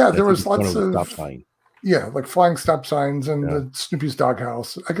 Yeah, there was lots of stop sign. Yeah, like flying stop signs and the Snoopy's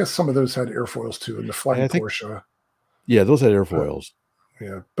Doghouse. I guess some of those had airfoils too, and the flying Porsche. Yeah, those had airfoils.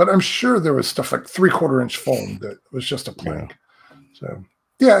 Yeah, but I'm sure there was stuff like 3/4 inch foam that was just a plank. Yeah. So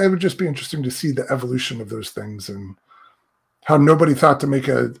yeah, it would just be interesting to see the evolution of those things and how nobody thought to make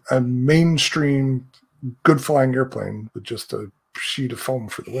a mainstream good flying airplane with just a sheet of foam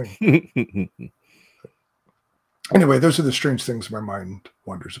for the wing. Anyway, those are the strange things my mind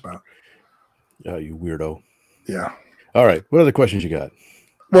wonders about. Yeah, you weirdo. Yeah. All right. What other questions you got?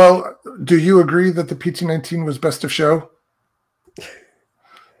 Well, do you agree that the PT-19 was best of show?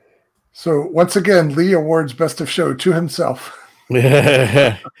 So once again, Lee awards best of show to himself.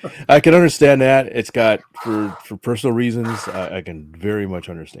 I can understand that. It's got for personal reasons. I can very much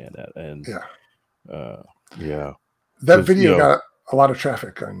understand that. And that video got a lot of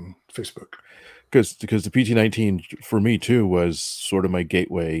traffic on Facebook because the PT-19 for me too was sort of my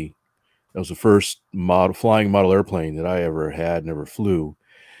gateway. That was the first flying model airplane that I ever had, never flew.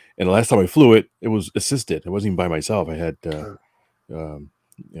 And the last time I flew it, it was assisted. It wasn't even by myself. I had a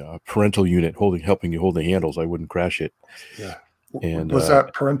parental unit helping you hold the handles. I wouldn't crash it. Yeah. And was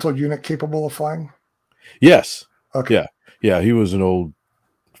that parental unit capable of flying? Yes. Okay. Yeah. He was an old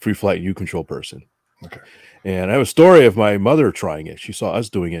free flight U control person. Okay. And I have a story of my mother trying it. She saw us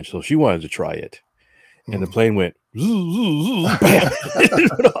doing it, so she wanted to try it. And the plane went bam,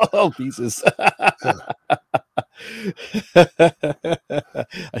 all pieces.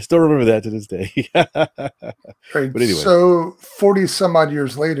 I still remember that to this day. Right. But anyway, so 40 some odd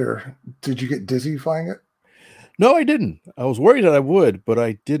years later, did you get dizzy flying it? No, I didn't. I was worried that I would, but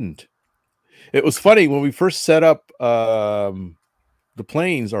I didn't. It was funny when we first set up the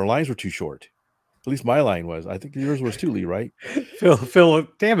planes. Our lines were too short. At least my line was. I think yours was too, Lee, right? Phil,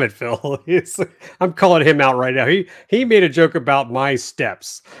 damn it, Phil. I'm calling him out right now. He made a joke about my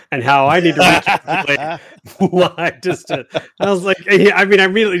steps and how I need to recalculate my distance. I was like, I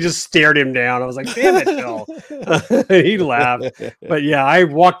immediately just stared him down. I was like, damn it, Phil. He laughed. But yeah, I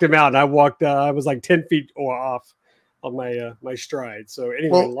walked him out and I was like 10 feet off on my my stride. So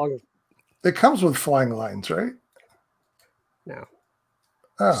anyway, it comes with flying lines, right? No.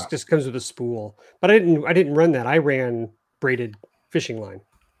 Oh. Just comes with a spool. But I didn't run that. I ran braided fishing line.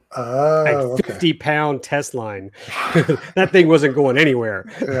 Oh, I had 50-pound test line. That thing wasn't going anywhere.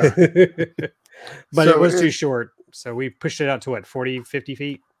 Yeah. But it was too short. So we pushed it out to what, 40, 50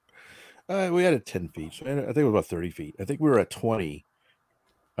 feet? We had it 10 feet. So I think it was about 30 feet. I think we were at 20.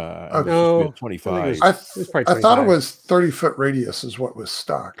 No, 25. I thought it was 30-foot radius is what was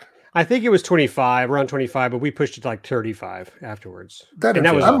stock. I think it was 25, around 25, but we pushed it to like 35 afterwards. That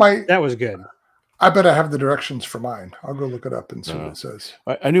was good. I bet I have the directions for mine. I'll go look it up and see what it says.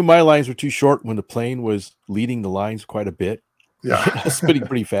 I knew my lines were too short when the plane was leading the lines quite a bit. Yeah. I was spinning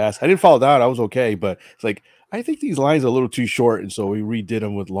pretty fast. I didn't fall down. I was okay, but it's like, I think these lines are a little too short. And so we redid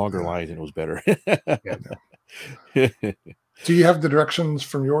them with longer lines and it was better. Do you have the directions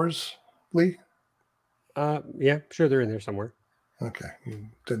from yours, Lee? Yeah, sure. They're in there somewhere. Okay. You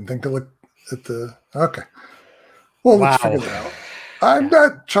didn't think to look at okay. Well, let's figure that out. I'm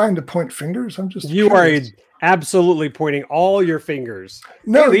not trying to point fingers. I'm just are absolutely pointing all your fingers.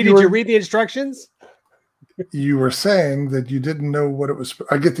 No, hey, Lee, did you read the instructions? You were saying that you didn't know what it was.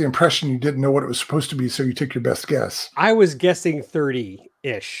 I get the impression you didn't know what it was supposed to be, so you took your best guess. I was guessing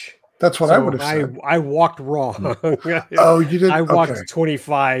 30-ish. That's what I would have said. I walked wrong. Oh, you did? I walked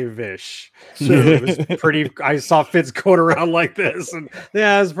 25-ish. So it was pretty. I saw Fitz going around like this, and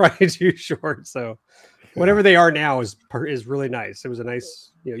yeah, it's probably too short. So whatever they are now is really nice. It was a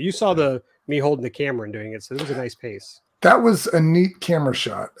nice. You saw me holding the camera and doing it, so it was a nice pace. That was a neat camera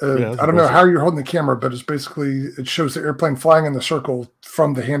shot. I don't know how you're holding the camera, but it shows the airplane flying in the circle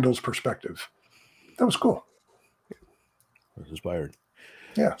from the handle's perspective. That was cool. I was inspired.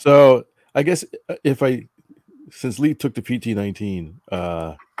 Yeah. So I guess since Lee took the PT-19,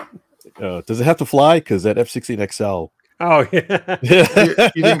 does it have to fly? Because that F-16XL. Oh yeah.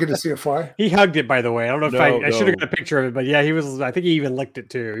 You didn't get to see it fly? He hugged it, by the way. I don't know if I should have got a picture of it, but yeah, he was. I think he even licked it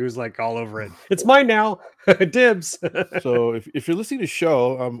too. He was like all over it. It's mine now. Dibs. So if you're listening to the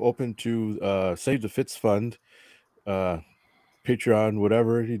show, I'm open to Save the Fitz Fund, Patreon,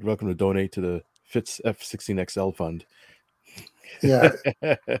 whatever. You're welcome to donate to the Fitz F-16XL fund. Yeah.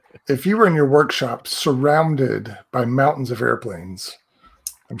 If you were in your workshop surrounded by mountains of airplanes,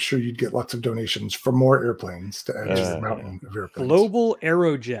 I'm sure you'd get lots of donations for more airplanes to add to the mountain of airplanes. Global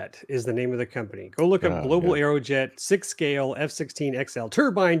Aerojet is the name of the company. Go look up Global Aerojet 6-scale F-16XL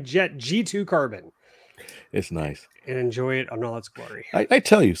turbine jet G2 carbon. It's nice. And enjoy it on all its glory. I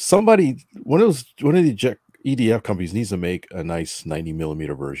tell you, one of the EDF companies needs to make a nice 90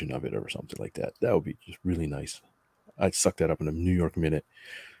 millimeter version of it or something like that. That would be just really nice. I'd suck that up in a New York minute.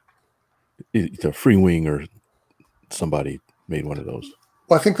 It's a Free Wing or somebody made one of those.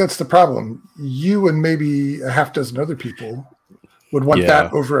 Well, I think that's the problem. You and maybe a half dozen other people would want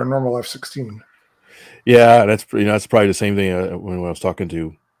that over a normal F-16. Yeah, that's probably the same thing when I was talking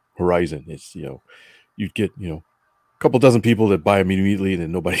to Horizon. It's you'd get a couple dozen people that buy them immediately, and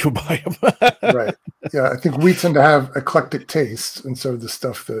then nobody will buy them. Right. Yeah, I think we tend to have eclectic tastes, and so the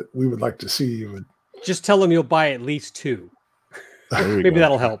stuff that we would like to see would. Just tell them you'll buy at least 2. Maybe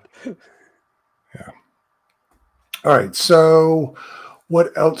that'll help. Yeah. All right. So,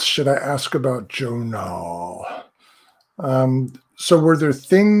 what else should I ask about Joe Nall? So, were there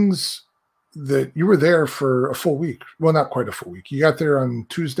things that you were there for a full week? Well, not quite a full week. You got there on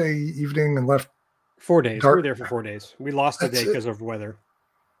Tuesday evening and left 4 days. We were there for 4 days. We lost a day because of weather.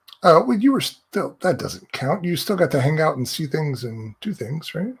 Oh, well, you were still. That doesn't count. You still got to hang out and see things and do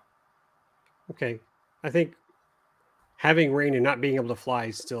things, right? Okay. I think having rain and not being able to fly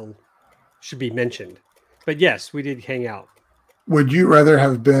still should be mentioned. But yes, we did hang out. Would you rather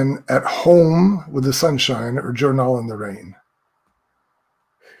have been at home with the sunshine or Joe Nall in the rain?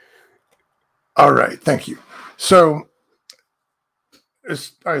 All right. Thank you. So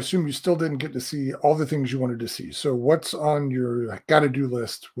I assume you still didn't get to see all the things you wanted to see. So what's on your got-to-do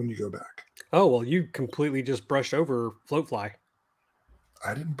list when you go back? Oh, well, you completely just brushed over float fly.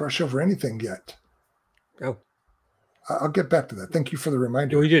 I didn't brush over anything yet. Oh, I'll get back to that. Thank you for the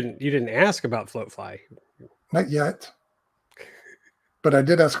reminder. Well, you didn't ask about float fly. Not yet. But I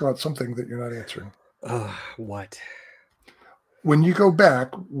did ask about something that you're not answering. What? When you go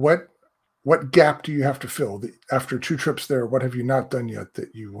back, what what gap do you have to fill after 2 trips there? What have you not done yet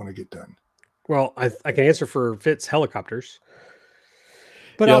that you want to get done? Well, I can answer for Fitz helicopters.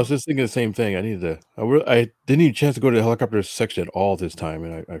 But Yeah, I I'll, was just thinking the same thing. I needed to. I didn't even chance to go to the helicopter section at all this time,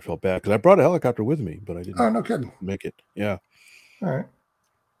 and I felt bad because I brought a helicopter with me, but I Oh, didn't no kidding. make it. Yeah. All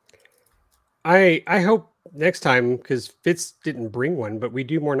right. I hope next time, because Fitz didn't bring one, but we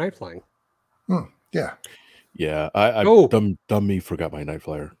do more night flying. Yeah. Yeah. I Oh. dumb me forgot my night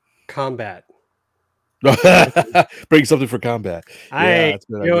flyer. Combat. Bring something for combat. Yeah, that's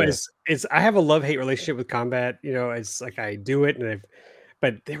a good idea. It's I have a love-hate relationship with combat. It's like I do it,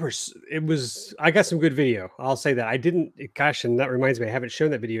 but I got some good video. I'll say that. I didn't, gosh, and that reminds me, I haven't shown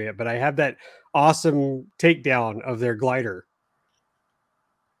that video yet, but I have that awesome takedown of their glider.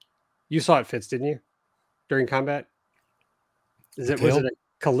 You saw it, Fitz, didn't you? During combat? Was it a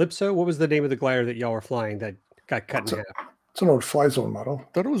Calypso? What was the name of the glider that y'all were flying that got cut in half? It's an old Fly Zone model.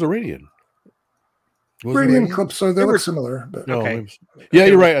 I thought it was a Radian. Radian Calypso, they were similar. But... No, okay. Yeah,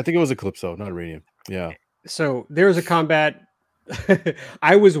 you're right. I think it was a Calypso, not a Radian. Yeah. So there was a combat.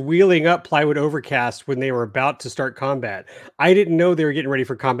 I was wheeling up Plywood Overcast when they were about to start combat. I didn't know they were getting ready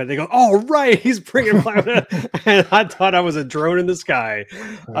for combat. They go, "Oh, right, he's bringing Plywood up." And I thought I was a drone in the sky.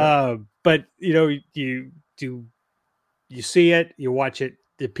 But you see it, you watch it.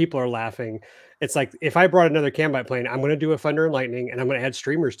 The people are laughing. It's like if I brought another combat plane, I'm going to do a Thunder and Lightning, and I'm going to add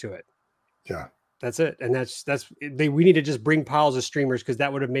streamers to it. Yeah. That's it. And we need to just bring piles of streamers because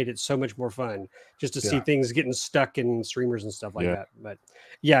that would have made it so much more fun just to see things getting stuck in streamers and stuff like that. But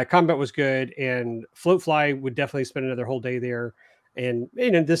yeah, combat was good. And Float Fly would definitely spend another whole day there. And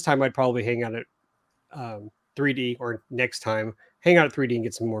this time I'd probably hang out at 3D, or next time hang out at 3D and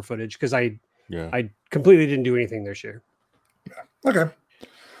get some more footage because I completely didn't do anything this year. Yeah. Okay.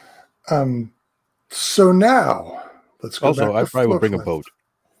 So now let's go back to I probably would bring a boat.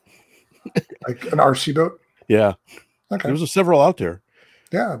 Like an RC boat? Yeah. Okay. There's several out there.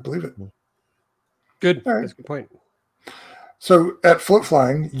 Yeah, I believe it. Good. Right. That's a good point. So at Float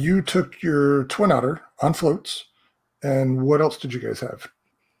Flying, you took your Twin Otter on floats. And what else did you guys have?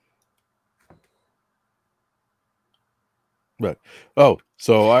 Right. Oh,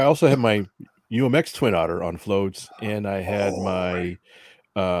 so I also had my UMX Twin Otter on floats, and I had my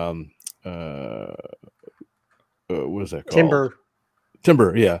what is that called?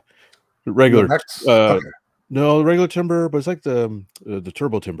 Timber, yeah. Regular okay. No, the regular timber, but it's like the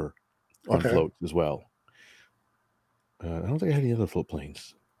turbo timber on float as well. I don't think I had any other float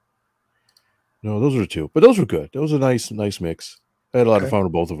planes. No, those were 2, but those were good. That was a nice mix. I had a lot of fun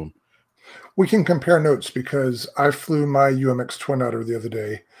with both of them. We can compare notes because I flew my UMX Twin Otter the other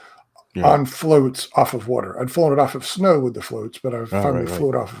day on floats off of water. I'd flown it off of snow with the floats, but I finally flew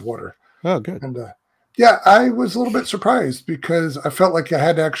it off of water. Oh, good. And I was a little bit surprised because I felt like I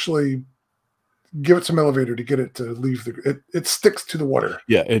had to actually give it some elevator to get it to leave it sticks to the water.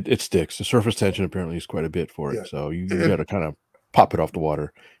 Yeah, it sticks. The surface tension apparently is quite a bit for it. So you got to kind of pop it off the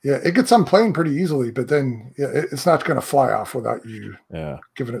water. Yeah, it gets on plane pretty easily, but then it's not going to fly off without you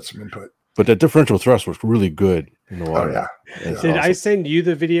giving it some input. But that differential thrust was really good in the water. Oh, yeah. Did I send you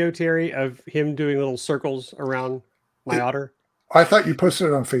the video, Terry, of him doing little circles around my otter? I thought you posted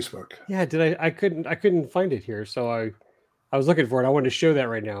it on Facebook. Yeah, did I? I couldn't find it here, so I was looking for it. I wanted to show that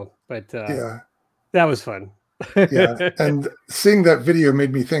right now, but that was fun. And seeing that video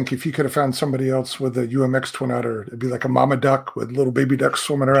made me think if you could have found somebody else with a UMX Twin Otter, it'd be like a mama duck with little baby ducks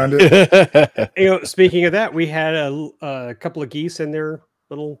swimming around it. Speaking of that, we had a couple of geese in their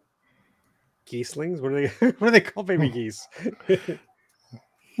little geeslings. What are they called, baby geese?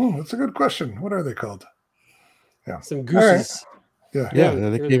 That's a good question. What are they called? Yeah, some gooses. Right. Yeah,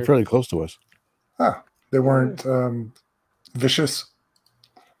 they came fairly close to us. They weren't vicious.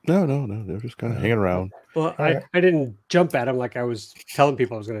 No, they were just kind of hanging around. Well, I didn't jump at them like I was telling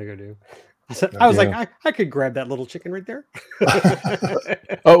people I was going to go do. I was like, I could grab that little chicken right there.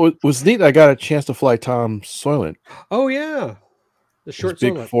 Oh, it was neat. I got a chance to fly Tom Soylent. Oh yeah, the short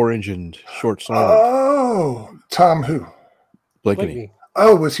big Soylent. 4-engined short Soylent. Oh, Tom who? Blakeney.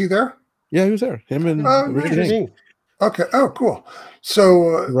 Oh, was he there? Yeah, he was there. Him and Richard King. Okay. Oh, cool.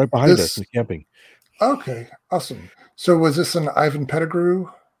 So right behind us in camping. Okay, awesome. So was this an Ivan Pettigrew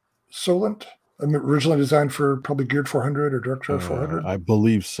Solent? Originally designed for probably Geared 400 or Direct Drive 400? I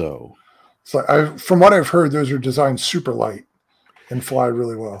believe so. So from what I've heard, those are designed super light and fly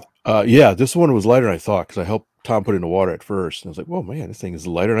really well. Yeah, this one was lighter than I thought because I helped Tom put it in the water at first. And I was like, "Whoa, man, this thing is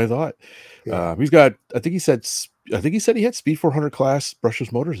lighter than I thought." Yeah. He's got, I think he said he had Speed 400 class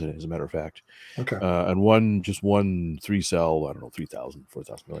brushless motors in it, as a matter of fact. Okay. And one 3-cell, I don't know, 3,000,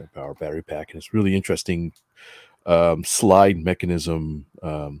 4,000 milliamp hour battery pack, and it's really interesting slide mechanism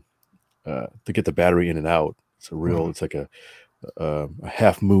to get the battery in and out. It's a real, it's like a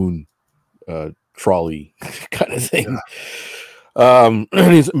half moon trolley kind of thing.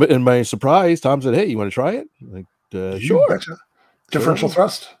 And my surprise, Tom said, "Hey, you want to try it?" Like, You sure. betcha. Differential Sure.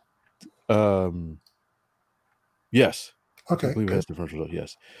 thrust? Yes. Okay. I believe it good. has differential thrust,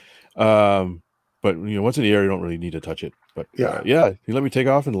 yes. But once in the air, you don't really need to touch it. But Yeah. he let me take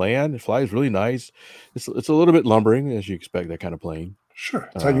off and land. It flies really nice. It's a little bit lumbering, as you expect that kind of plane. Sure.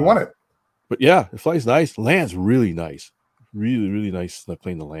 That's how you want it. But yeah, it flies nice. Lands really nice. Really, really nice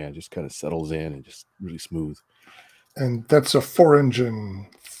plane to land. Just kind of settles in and just really smooth. And that's a 4-engine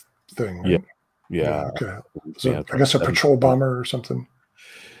thing, right? Yeah. Okay. So I guess a patrol bomber or something.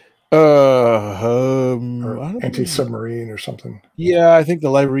 Or anti-submarine or something. Yeah, I think the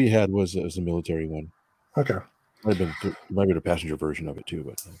library he had was a military one. Okay. Might have been a passenger version of it too,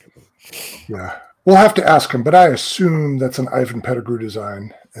 but yeah, we'll have to ask him. But I assume that's an Ivan Pettigrew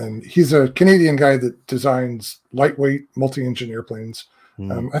design, and he's a Canadian guy that designs lightweight multi-engine airplanes.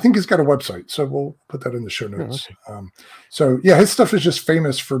 I think he's got a website, so we'll put that in the show notes. Okay. So yeah, his stuff is just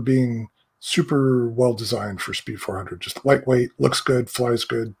famous for being super well designed for Speed 400. Just lightweight, looks good, flies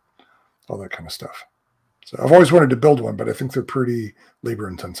good, all that kind of stuff. So I've always wanted to build one, but I think they're pretty labor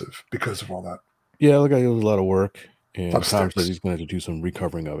intensive because of all that. Yeah, look, it was a lot of work, and Tom sticks. said he's going to have to do some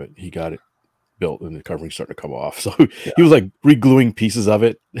recovering of it. He got it built, and the covering's starting to come off. So he was like re-gluing pieces of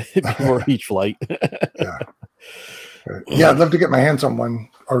it before each flight. Yeah. Yeah, I'd love to get my hands on one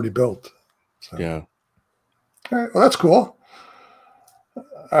already built. So. Yeah. All right, well, that's cool.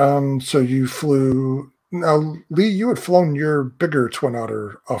 So you flew. Now, Lee, you had flown your bigger Twin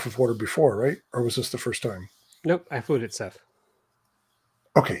Otter off of water before, right? Or was this the first time? Nope, I flew it, Seth.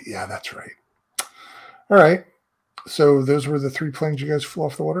 Okay, yeah, that's right. All right. So those were the 3 planes you guys flew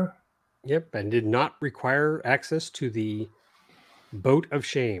off the water? Yep, and did not require access to the boat of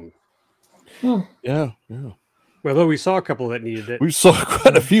shame. Yeah. Although we saw a couple that needed it. We saw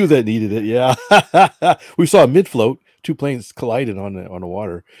quite a few that needed it. Yeah. We saw a mid-float. 2 planes collided on the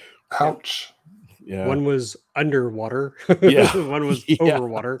water. Ouch. Yeah. One was underwater. Yeah. One was over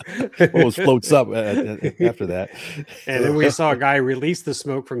water. One was floats up after that. And then we saw a guy release the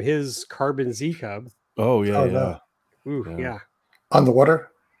smoke from his carbon Z Cub. Oh, yeah. No. Ooh, yeah. On the water?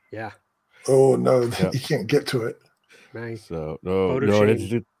 Yeah. Oh, no. You can't get to it. Nice. So, no,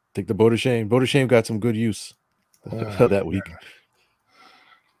 take the boat of shame. Boat of shame got some good use that week.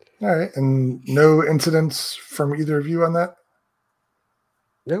 All right. And no incidents from either of you on that?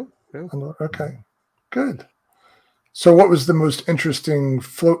 No. Okay. Good. So what was the most interesting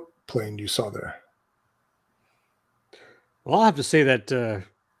float plane you saw there? Well, I'll have to say that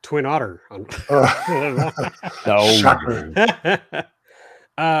Twin Otter. No. Shocker.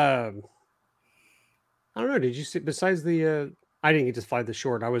 I don't know. Did you see, besides the, I didn't get to fly the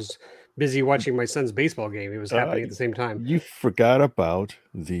short. I was busy watching my son's baseball game. It was happening at the same time. You forgot about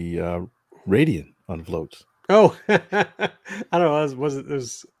the Radian on floats. Oh, I don't know. It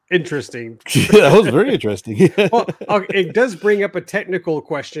was interesting. That was very interesting. Well, it does bring up a technical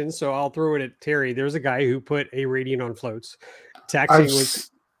question, so I'll throw it at Terry. There's a guy who put a Radian on floats.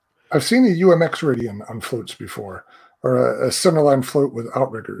 I've seen a UMX Radian on floats before, or a centerline float with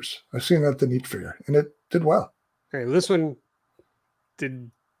outriggers. I've seen that at the Neat Fair, and it did well. Okay, well, this one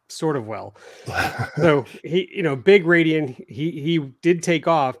did sort of well. So he, big Radian, he did take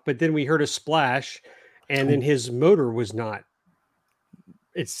off, but then we heard a splash, and then his motor was not.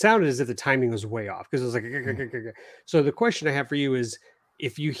 It sounded as if the timing was way off because it was like. So the question I have for you is,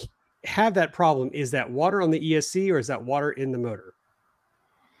 if you have that problem, is that water on the ESC or is that water in the motor?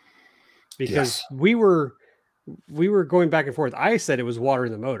 Because we were going back and forth. I said it was water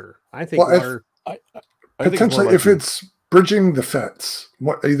in the motor. I think water. Potentially, if it's bridging the FETs,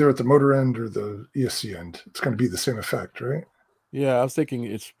 either at the motor end or the ESC end, it's going to be the same effect, right? Yeah, I was thinking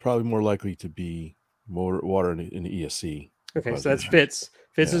it's probably more likely to be water in the ESC. Okay, so that's Fitz.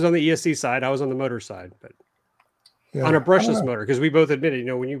 Fitz is on the ESC side. I was on the motor side, but on a brushless motor, because we both admitted,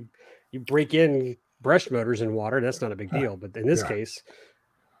 when you break in brushed motors in water, that's not a big deal. But in this case,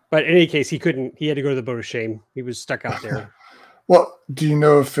 but in any case, he couldn't. He had to go to the boat of shame. He was stuck out there. Well, do you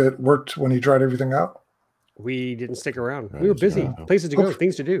know if it worked when he dried everything out? We didn't stick around. We were busy. Places to go,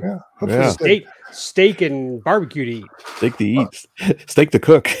 things to do. Steak and barbecue to eat. Steak to eat. Steak to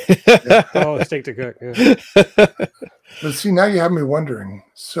cook. Oh, steak to cook. Yeah. But see, now you have me wondering.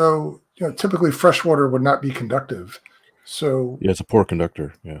 So, typically freshwater would not be conductive. So yeah, it's a poor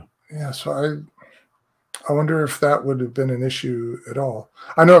conductor. Yeah. Yeah. So I wonder if that would have been an issue at all.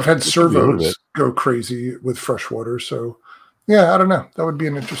 I know I've had servos go crazy with freshwater. So yeah, I don't know. That would be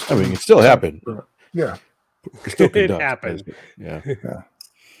an interesting. I mean, it still happened. Yeah. It happened. Yeah.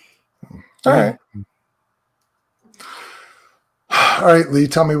 All right. All right, Lee,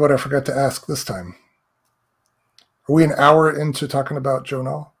 tell me what I forgot to ask this time. Are we an hour into talking about Joe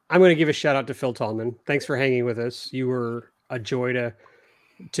Nall? I'm going to give a shout out to Phil Tallman. Thanks for hanging with us. You were a joy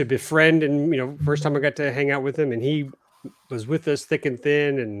to befriend, and first time I got to hang out with him, and he was with us thick and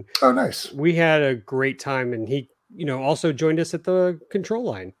thin, and Oh, nice. we had a great time. And he, also joined us at the control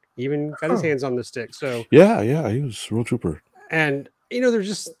line. He even got his hands on the stick. So yeah, he was a real trooper. And there's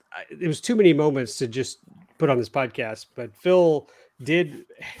just it was too many moments to just put on this podcast. But Phil did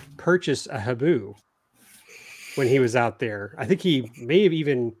purchase a Habu when he was out there. I think he may have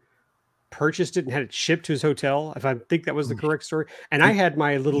even purchased it and had it shipped to his hotel, if I think that was the correct story. And I had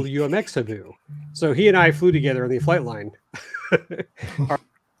my little UMX Habu. So he and I flew together on the flight line.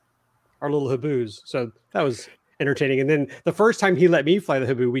 our little Habus. So that was entertaining. And then the first time he let me fly the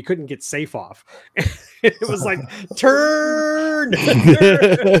Habu, we couldn't get safe off. It was like, turn.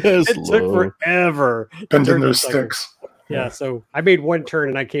 It took forever. Bending those sticks. Yeah. So I made one turn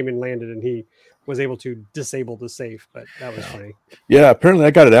and I came and landed, and he was able to disable the safe, but that was funny. Yeah, apparently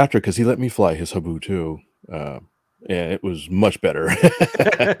I got it after because he let me fly his Habu too. And it was much better.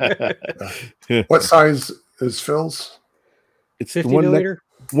 What size is Phil's? It's 50 the one millimeter?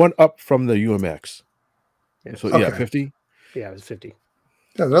 One up from the UMX. Yeah. So yeah, 50. Yeah, it was 50.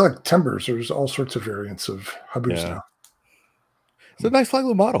 Yeah, they're like timbers. There's all sorts of variants of Habus now. It's a nice flight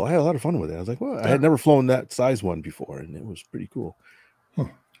little model. I had a lot of fun with it. I was like, well, I had never flown that size one before, and it was pretty cool.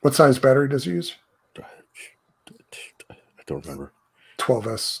 What size battery does he use? I don't remember.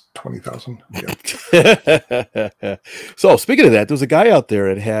 12S 20,000. Yeah. So speaking of that, there was a guy out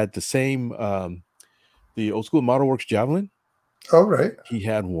there that had the same, the old school Model Works Javelin. Oh, right. He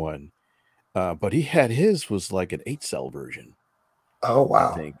had one, but he had his was like an 8-cell version. Oh,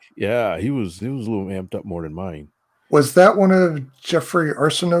 wow. I think. Yeah, he was a little amped up more than mine. Was that one of Jeffrey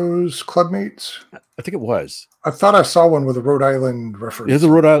Arsenault's clubmates? I think it was. I thought I saw one with a Rhode Island reference. It was a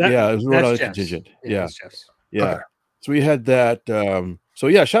Rhode Island. That- it was a Rhode Island Jeff's. contingent. Yeah. Yeah. Okay. So we had that. So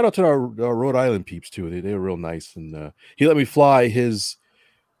yeah, shout out to our Rhode Island peeps too. They were real nice, and he let me fly his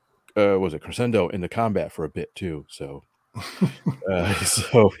was it Crescendo in the combat for a bit too. So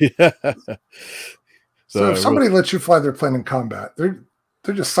so yeah. So if somebody lets you fly their plane in combat, they're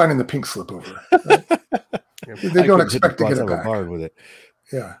just signing the pink slip over. Right? They don't expect to get it back. With it.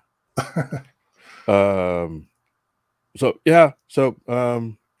 Yeah. So yeah. So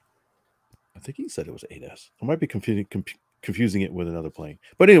I think he said it was 8S. I might be confusing it with another plane.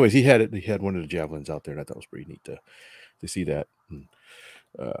 But anyways, he had it. He had one of the Javelins out there, and I thought it was pretty neat to see that. And,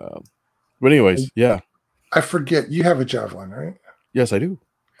 but anyways, yeah. I forget. You have a Javelin, right? Yes, I do.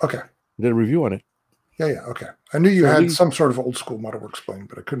 Okay. I did a review on it. Yeah. Okay. I knew you had some sort of old school Model Works plane,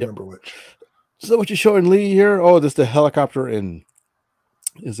 but I couldn't remember which. So what you're showing Lee here? Oh, this is the helicopter in.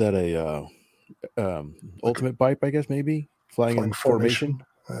 Is that a ultimate bike? I guess maybe flying in formation.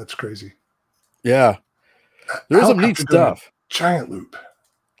 That's crazy. Yeah, there's some neat stuff. Giant loop.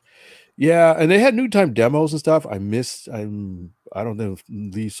 Yeah, and they had new time demos and stuff. I don't know if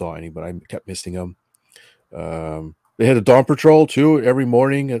Lee saw any, but I kept missing them. They had a dawn patrol too. Every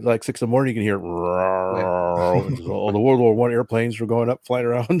morning at like 6 a.m, you can hear all the World War I airplanes were going up, flying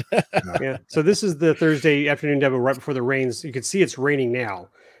around. Yeah. So this is the Thursday afternoon demo right before the rains. You can see it's raining now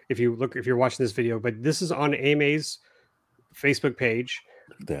if you're watching this video, but this is on AMA's Facebook page.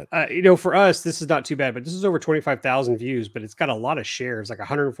 That for us, this is not too bad, but this is over 25,000 views, but it's got a lot of shares, like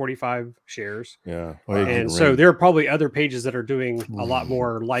 145 shares. Yeah. And so there are probably other pages that are doing a lot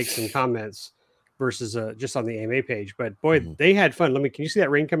more likes and comments versus just on the AMA page. But boy, they had fun. Can you see that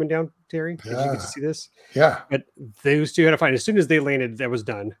rain coming down, Terry? Did you get to see this? Yeah. But those two had to find. As soon as they landed, that was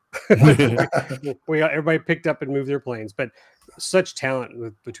done. Everybody picked up and moved their planes. But such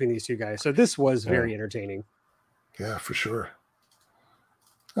talent between these two guys. So this was very entertaining. Yeah, for sure.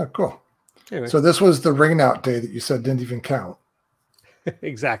 Oh, cool. Anyway. So this was the rain out day that you said didn't even count.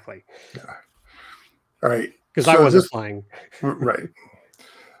 Exactly. Yeah. All right. Because I wasn't flying. Right.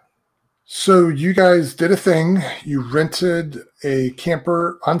 So you guys did a thing. You rented a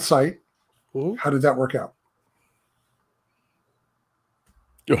camper on site. Mm-hmm. How did that work out?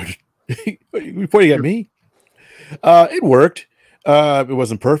 You pointing at me? It worked. It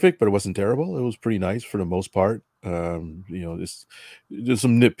wasn't perfect, but it wasn't terrible. It was pretty nice for the most part. There's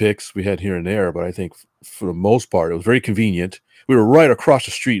some nitpicks we had here and there, but I think for the most part, it was very convenient. We were right across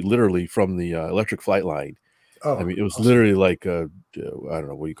the street, literally from the electric flight line. Oh, I mean, it was literally like I don't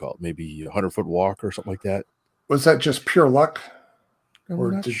know what you call it, maybe 100-foot walk or something like that. Was that just pure luck?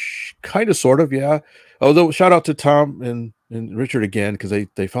 Or kind of, sort of, yeah. Although, shout out to Tom and Richard again, because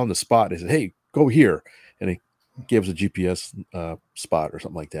they found the spot. They said, "Hey, go here," and gave us a GPS spot or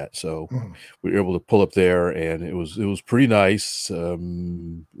something like that. So Mhm. we were able to pull up there, and it was pretty nice,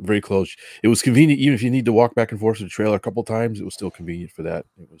 very close. It was convenient, even if you need to walk back and forth to the trailer a couple times. It was still convenient for that.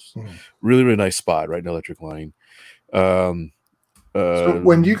 It was Mhm. really, really nice spot, right in the electric line. So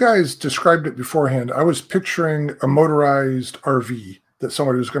when you guys described it beforehand, I was picturing a motorized RV that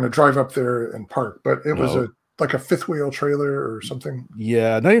somebody was going to drive up there and park, but it was No. like a fifth wheel trailer or something.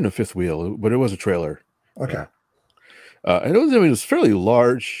 Yeah, not even a fifth wheel, but it was a trailer. Okay. Yeah. And it was fairly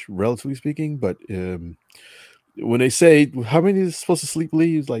large, relatively speaking, but when they say how many is supposed to sleep,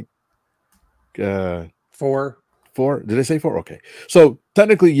 Lee, is like 4. 4. Did they say 4? Okay. So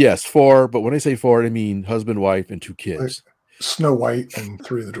technically, yes, 4, but when they say 4, they mean husband, wife, and 2 Like kids. Snow White and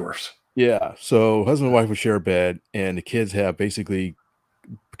Three of the Dwarfs. Yeah. So husband and wife would share a bed, and the kids have basically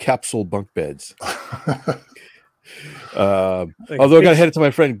capsule bunk beds. Although I got to hand it to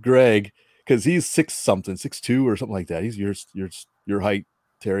my friend Greg, because he's 6'2" or something like that. He's your height,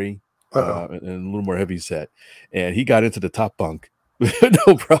 Terry, and a little more heavy set, and he got into the top bunk.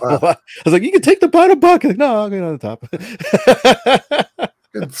 No problem. Wow. I was like, "You can take the bottom bunk." Like, no, I'll get on the top.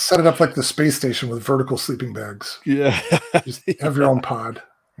 You'd set it up like the space station with vertical sleeping bags. Yeah, Just have your own pod.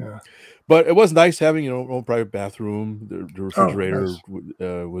 Yeah. But it was nice having own private bathroom. The refrigerator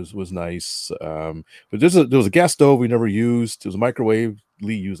nice. was nice. But there was a gas stove we never used. There was a microwave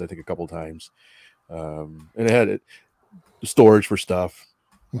Lee used, I think, a couple times, and it had storage for stuff.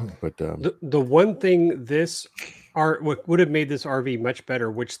 Mhm. But The one thing what would have made this RV much better,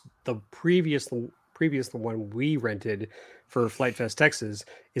 which the previous one we rented for Flight Fest Texas,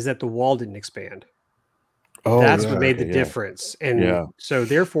 is that the wall didn't expand. That's what made the difference. And so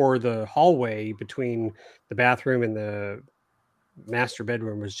therefore the hallway between the bathroom and the master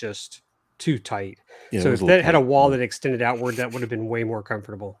bedroom was just too tight. Yeah, so if that had a wall that extended outward, that would have been way more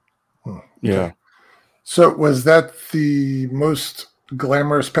comfortable. Yeah. Okay. So was that the most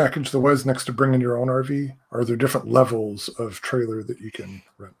glamorous package there was next to bringing your own RV? Are there different levels of trailer that you can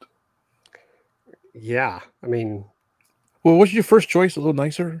rent? Yeah. I mean, well, was your first choice a little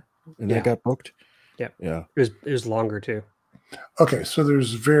nicer and that got booked? Yep. Yeah. It was longer too. Okay, so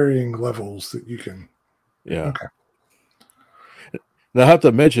there's varying levels that you can. Yeah. Okay. Now I have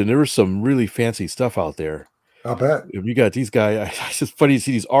to mention there was some really fancy stuff out there. I'll bet. If you got these guys, it's just funny to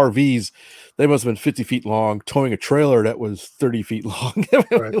see these RVs. They must have been 50 feet long, towing a trailer that was 30 feet long.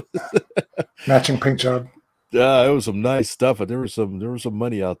 Right. Matching paint job. It was some nice stuff, but there was some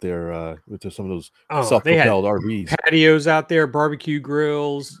money out there with some of those self-propelled RVs. Patios out there, barbecue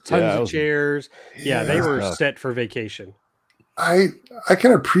grills, tons of chairs. Yeah, they were set for vacation. I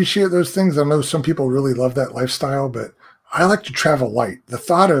can appreciate those things. I know some people really love that lifestyle, but I like to travel light. The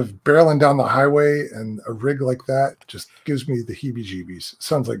thought of barreling down the highway and a rig like that just gives me the heebie-jeebies. It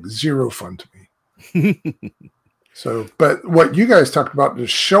sounds like zero fun to me. So, but what you guys talked about is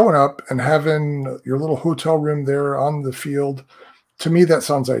showing up and having your little hotel room there on the field. To me, that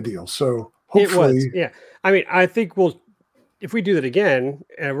sounds ideal. So hopefully, yeah. I mean, I think if we do that again,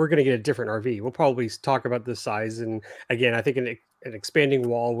 we're going to get a different RV. We'll probably talk about the size. And again, I think an expanding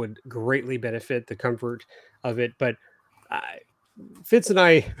wall would greatly benefit the comfort of it. But Fitz and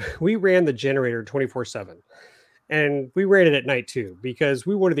I, we ran the generator 24/7, and we ran it at night too because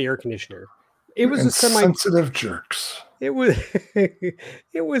we wanted the air conditioner. It was a sensitive jerks. It was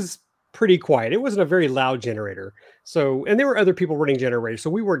it was pretty quiet. It wasn't a very loud generator. So, and there were other people running generators. So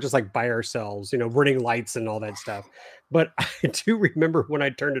we weren't just like by ourselves, running lights and all that stuff. But I do remember when I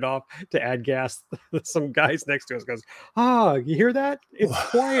turned it off to add gas, some guys next to us goes, you hear that? It's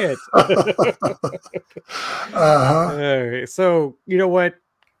quiet. Uh-huh. So you know what?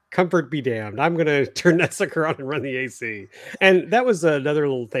 Comfort be damned. I'm going to turn that sucker on and run the AC. And that was another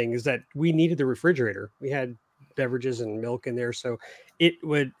little thing, is that we needed the refrigerator. We had beverages and milk in there. So it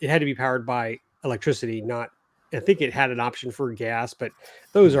had to be powered by electricity, I think it had an option for gas, but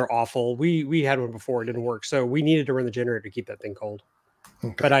those are awful. We had one before, it didn't work. So we needed to run the generator to keep that thing cold.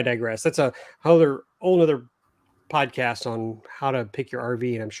 Okay. But I digress. That's a whole other podcast on how to pick your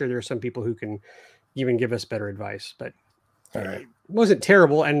RV. And I'm sure there are some people who can even give us better advice, but all right. It wasn't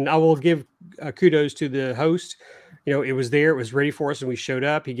terrible. And I will give kudos to the host. It was there, it was ready for us, and we showed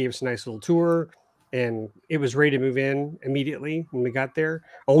up. He gave us a nice little tour, and it was ready to move in immediately when we got there.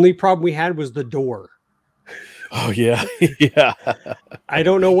 Only problem we had was the door. Oh yeah. Yeah. I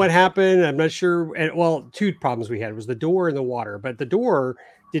don't know what happened. I'm not sure. And well, two problems we had was the door and the water, but the door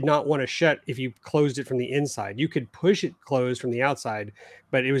did not want to shut if you closed it from the inside. You could push it closed from the outside,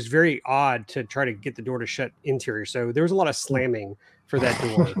 but it was very odd to try to get the door to shut interior. So there was a lot of slamming for that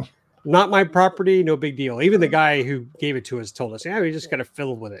door. Not my property, no big deal. Even the guy who gave it to us told us, we just got to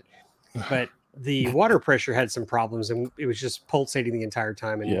fiddle with it. But the water pressure had some problems, and it was just pulsating the entire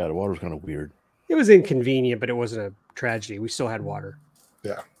time. And Yeah, the water was kind of weird. it was inconvenient, but it wasn't a tragedy. We still had water.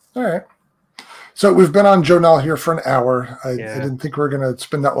 Yeah. All right. So we've been on Joe Nall here for an hour. I didn't think we were going to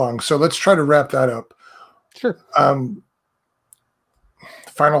spend that long. So let's try to wrap that up. Sure.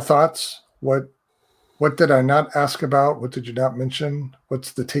 Final thoughts. What did I not ask about? What did you not mention?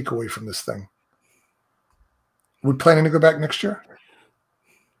 What's the takeaway from this thing? We planning to go back next year?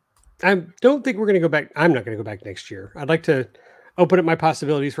 I don't think we're going to go back. I'm not going to go back next year. I'd like to open up my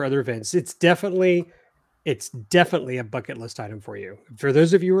possibilities for other events. It's definitely a bucket list item for you. For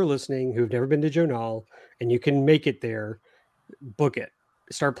those of you who are listening who've never been to Joe Nall and you can make it there, book it.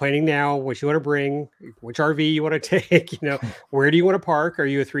 Start planning now what you want to bring, which RV you want to take, where do you want to park? Are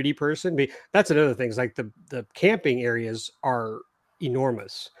you a 3D person? That's another thing. Is like the camping areas are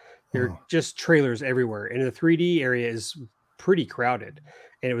enormous. They're just trailers everywhere. And the 3D area is pretty crowded.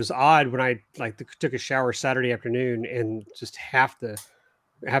 And it was odd when I took a shower Saturday afternoon and just half the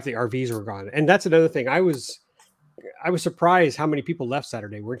RVs were gone. And that's another thing. I was surprised how many people left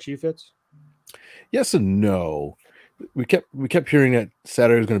Saturday. Weren't you, Fitz? Yes and no. We kept hearing that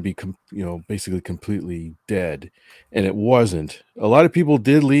Saturday was going to be basically completely dead, and it wasn't. A lot of people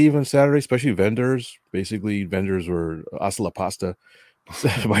did leave on Saturday, especially vendors. Basically, vendors were hasta la pasta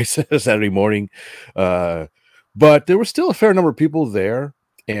by Saturday morning, but there was still a fair number of people there,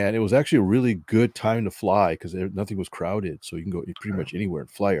 and it was actually a really good time to fly because nothing was crowded, so you can go pretty much anywhere and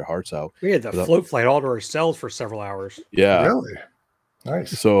fly your hearts out. We had the float flight all to ourselves for several hours. Yeah, really.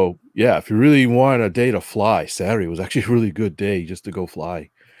 Nice. So, yeah, if you really want a day to fly, Saturday was actually a really good day just to go fly.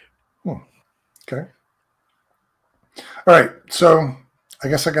 Okay. All right. So I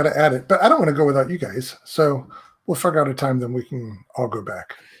guess I got to add it, but I don't want to go without you guys. So we'll figure out a time then we can all go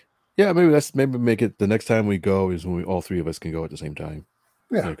back. Yeah, maybe make it the next time we go is when all three of us can go at the same time.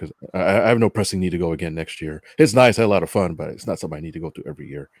 Yeah. Because I have no pressing need to go again next year. It's nice. I had a lot of fun, but it's not something I need to go to every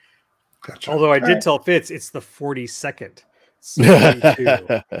year. Gotcha. Although I did tell Fitz it's the 42nd. It's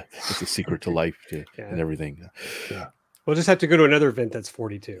a secret to life and everything. Yeah. We'll just have to go to another event that's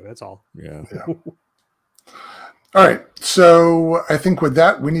 42. That's all. Yeah. All right. So I think with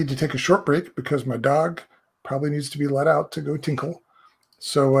that, we need to take a short break because my dog probably needs to be let out to go tinkle.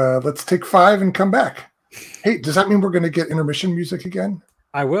 So let's take 5 and come back. Hey, does that mean we're going to get intermission music again?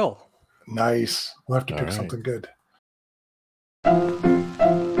 I will. Nice. We'll have to pick something good.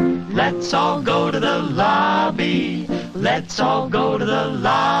 Let's all go to the lobby. Let's all go to the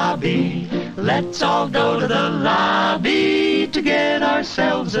lobby. Let's all go to the lobby to get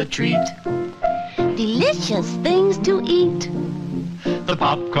ourselves a treat. Delicious things to eat. The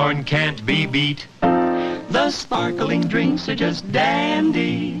popcorn can't be beat. The sparkling drinks are just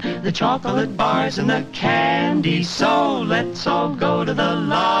dandy. The chocolate bars and the candy. So let's all go to the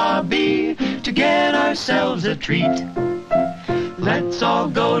lobby to get ourselves a treat. Let's all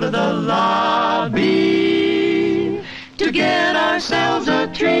go to the lobby to get ourselves a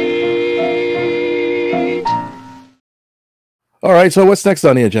treat. All right, so what's next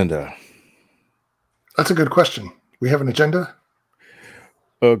on the agenda? That's a good question. We have an agenda?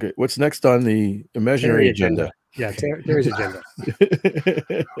 Okay, what's next on the imaginary agenda? Yeah, Terry's agenda.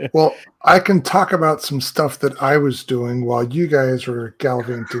 Well, I can talk about some stuff that I was doing while you guys were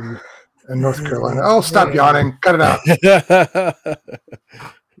gallivanting in North Carolina. Oh, stop yawning. Cut it out.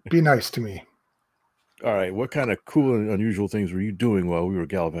 Be nice to me. All right. What kind of cool and unusual things were you doing while we were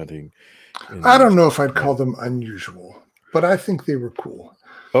gallivanting? I don't know if I'd call them unusual, but I think they were cool.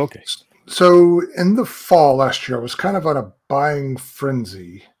 Okay. So in the fall last year, I was kind of on a buying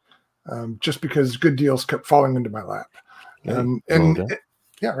frenzy just because good deals kept falling into my lap. In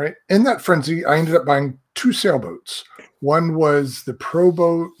that frenzy, I ended up buying 2 sailboats. One was the Pro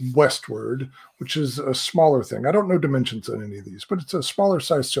Boat Westward, which is a smaller thing. I don't know dimensions on any of these, but it's a smaller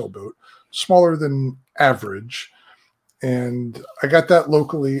size sailboat, smaller than average. And I got that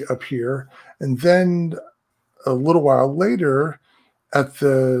locally up here. And then a little while later, at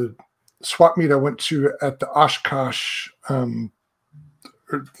the swap meet I went to at the Oshkosh, or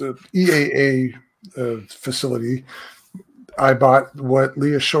the EAA facility, I bought what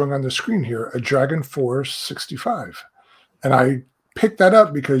Leah's showing on the screen here, a Dragon Force 65. And I picked that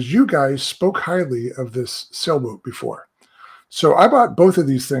up because you guys spoke highly of this sailboat before. So I bought both of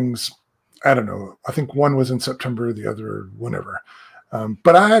these things. I don't know. I think one was in September, the other whenever.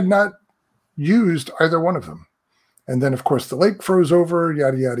 But I had not used either one of them. And then, of course, the lake froze over,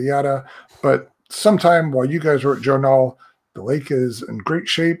 yada, yada, yada. But sometime while you guys were at Joe Nall, the lake is in great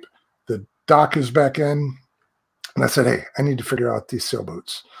shape. The dock is back in. And I said, hey, I need to figure out these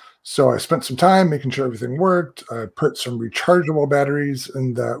sailboats. So I spent some time making sure everything worked. I put some rechargeable batteries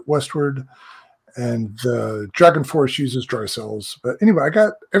in that Westward. and the Dragon Force uses dry cells. But anyway, I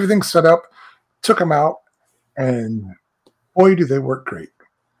got everything set up, took them out, and boy, do they work great.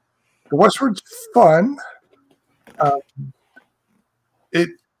 The Westward's fun. It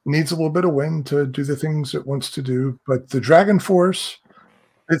needs a little bit of wind to do the things it wants to do, but the Dragon Force,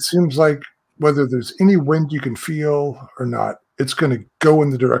 it seems like whether there's any wind you can feel or not, it's going to go in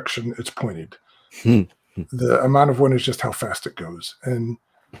the direction it's pointed. The amount of wind is just how fast it goes, and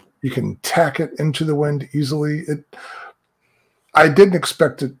you can tack it into the wind easily. I didn't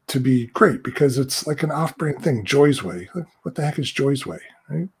expect it to be great because it's like an off-brand thing, Joy's Way. Like, what the heck is Joy's Way?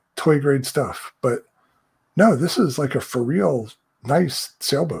 Right? Toy grade stuff. But no, this is like a for real nice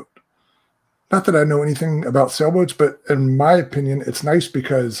sailboat. Not that I know anything about sailboats, but in my opinion, it's nice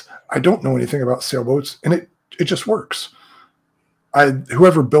because I don't know anything about sailboats, and it just works.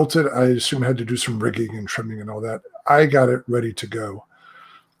 Whoever built it, I assume had to do some rigging and trimming and all that. I got it ready to go.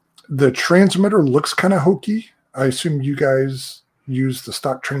 The transmitter looks kind of hokey. I assume you guys use the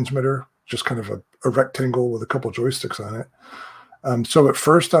stock transmitter, just kind of a rectangle with a couple joysticks on it. So at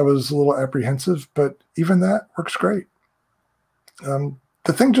first I was a little apprehensive, but even that works great.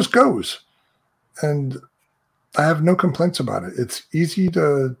 The thing just goes, and I have no complaints about it. It's easy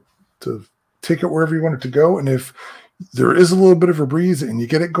to take it wherever you want it to go, and if there is a little bit of a breeze and you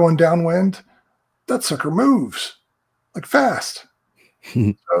get it going downwind, that sucker moves like fast.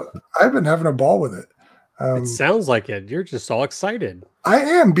 So I've been having a ball with it. It sounds like it. You're just all excited. I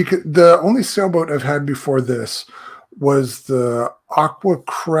am, because the only sailboat I've had before this was the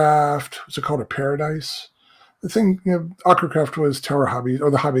Aquacraft. What's it called? A Paradise? The thing, Aquacraft was Tower Hobby,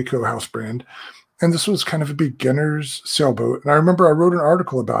 or the Hobbyco house brand. And this was kind of a beginner's sailboat. And I remember I wrote an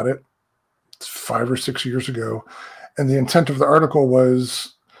article about it 5 or 6 years ago. And the intent of the article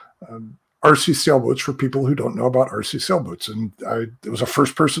was RC sailboats for people who don't know about RC sailboats. And it was a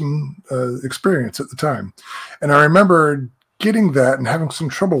first-person experience at the time. And I remember getting that and having some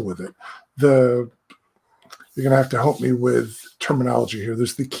trouble with it. You're going to have to help me with terminology here.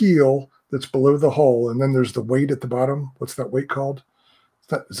 There's the keel that's below the hull, and then there's the weight at the bottom. What's that weight called?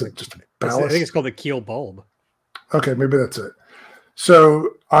 Is it just a ballast? I think it's called the keel bulb. Okay, maybe that's it. So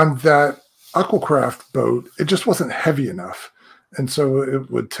on that Aquacraft boat, it just wasn't heavy enough. And so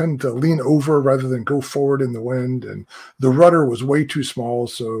it would tend to lean over rather than go forward in the wind. And the rudder was way too small,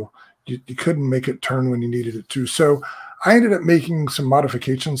 so you couldn't make it turn when you needed it to. So I ended up making some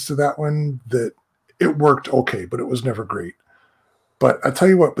modifications to that one that it worked okay, but it was never great. But I tell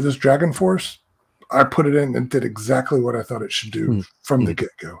you what, with this Dragon Force, I put it in and did exactly what I thought it should do from the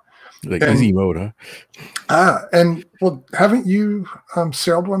get-go. Like easy mode, huh? And well, haven't you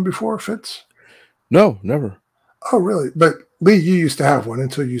sailed one before, Fitz? No, never. Oh, really? But Lee, you used to have one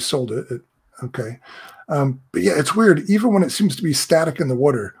until you sold it. Okay. But yeah, it's weird. Even when it seems to be static in the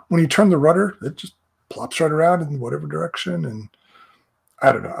water, when you turn the rudder, it just plops right around in whatever direction. And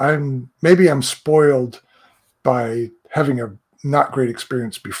I don't know. Maybe I'm spoiled by having a not great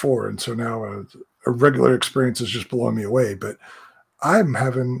experience before. And so now a regular experience is just blowing me away. But I'm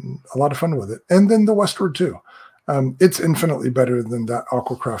having a lot of fun with it. And then the Westward too. It's infinitely better than that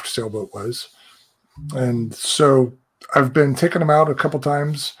Aquacraft sailboat was. And so I've been taking them out a couple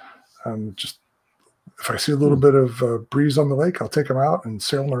times. Just if I see a little bit of breeze on the lake, I'll take them out and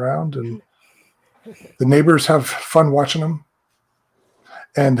sail them around. And the neighbors have fun watching them.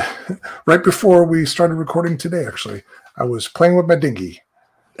 And right before we started recording today, actually, I was playing with my dinghy.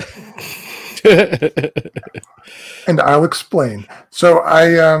 And I'll explain. So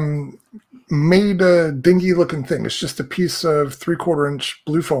I made a dinghy-looking thing. It's just a piece of 3/4-inch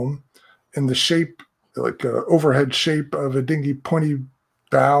blue foam in the shape, like an overhead shape of a dinghy, pointy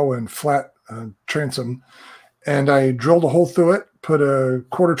bow and flat transom. And I drilled a hole through it, put a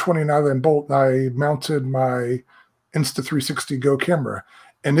 1/4-20 nylon bolt, and I mounted my Insta360 Go camera.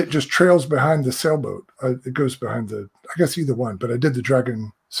 And it just trails behind the sailboat. It goes behind I guess either one, but I did the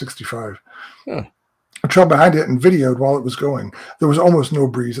Dragon 65. Huh. I trailed behind it and videoed while it was going. There was almost no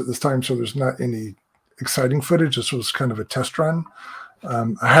breeze at this time, so there's not any exciting footage. This was kind of a test run.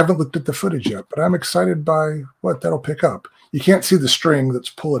 I haven't looked at the footage yet, but I'm excited by what that'll pick up. You can't see the string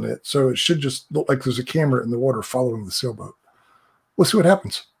that's pulling it, so it should just look like there's a camera in the water following the sailboat. We'll see what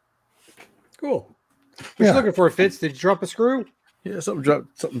happens. Cool. What you looking for, Fitz? Did you drop a screw? Yeah,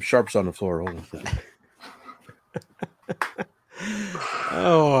 something sharp's on the floor. Hold on.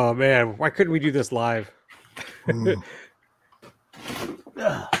 Oh man, why couldn't we do this live?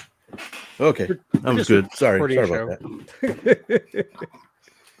 Okay, that was good. Sorry about that.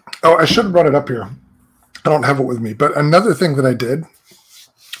 Oh, I should have brought it up here. I don't have it with me. But another thing that I did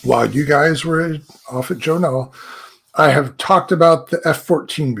while you guys were off at Joe Nall, I have talked about the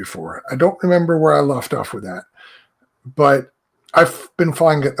F-14 before. I don't remember where I left off with that, but I've been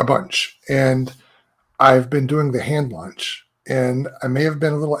flying it a bunch, and I've been doing the hand launch, and I may have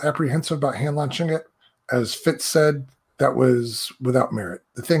been a little apprehensive about hand launching it. As Fitz said, that was without merit.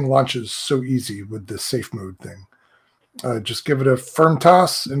 The thing launches so easy with the safe mode thing. Just give it a firm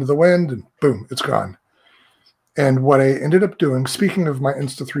toss into the wind, and boom, it's gone. And what I ended up doing, speaking of my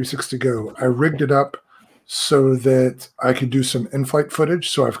Insta360 Go, I rigged it up so that I could do some in-flight footage.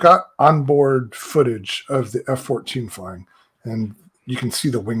 So I've got onboard footage of the F-14 flying, and you can see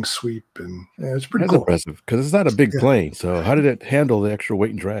the wing sweep, and it's pretty That's cool. impressive because it's not a big plane. So how did it handle the extra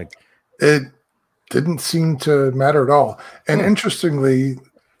weight and drag? It didn't seem to matter at all. And interestingly,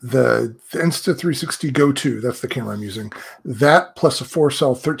 the Insta360 Go 2, that's the camera I'm using, that plus a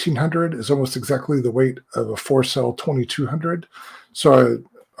 4-cell 1300 is almost exactly the weight of a 4-cell 2200. So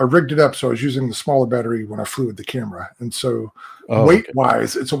I rigged it up so I was using the smaller battery when I flew with the camera. And so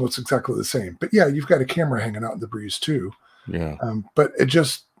weight-wise, it's almost exactly the same. But yeah, you've got a camera hanging out in the breeze too. Yeah. But it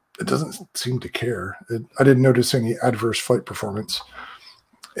doesn't seem to care. I didn't notice any adverse flight performance.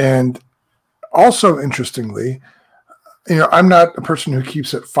 And also, interestingly, I'm not a person who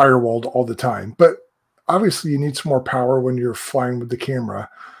keeps it firewalled all the time, but obviously you need some more power when you're flying with the camera.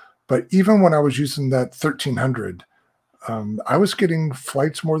 But even when I was using that 1300, I was getting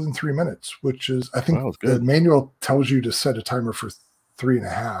flights more than 3 minutes, which is, I think the manual tells you to set a timer for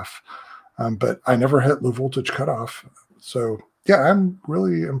 3.5. But I never hit low voltage cutoff. So yeah, I'm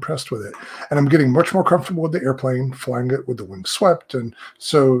really impressed with it. And I'm getting much more comfortable with the airplane, flying it with the wings swept. And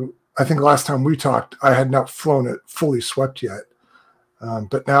so I think last time we talked, I had not flown it fully swept yet.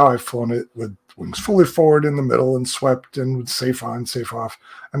 But now I've flown it with wings fully forward in the middle and swept and with safe on, safe off.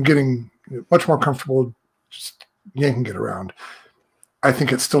 I'm getting much more comfortable just yanking it around. I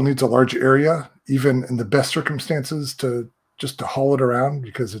think it still needs a large area, even in the best circumstances, to haul it around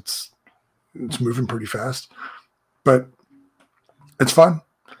because it's moving pretty fast. But it's fun.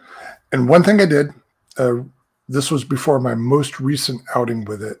 And one thing I did, this was before my most recent outing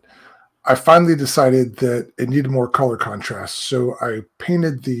with it, I finally decided that it needed more color contrast. So I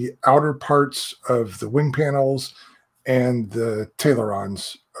painted the outer parts of the wing panels and the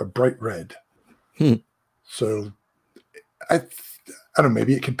ailerons a bright red. So I don't know,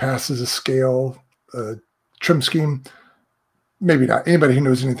 maybe it could pass as a scale trim scheme. Maybe not. Anybody who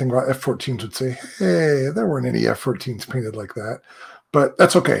knows anything about F-14s would say, hey, there weren't any F-14s painted like that. But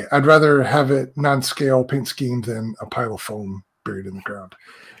that's okay. I'd rather have it non-scale paint scheme than a pile of foam buried in the ground.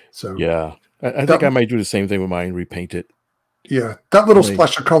 So yeah, I think I might do the same thing with mine, repaint it. Yeah, that little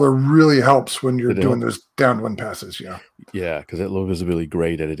splash of color really helps when you're doing those downwind passes. Yeah. Yeah, because that low visibility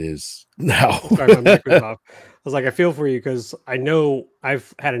gray that it is now. I was like, I feel for you because I know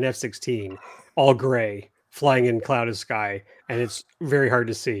I've had an F-16 all gray flying in clouded sky, and it's very hard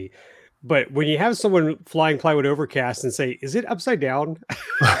to see. But when you have someone flying plywood overcast and say, "Is it upside down?"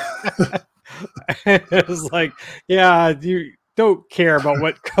 It's like, yeah, you don't care about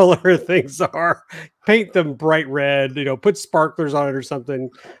what color things are. Paint them bright red, put sparklers on it or something.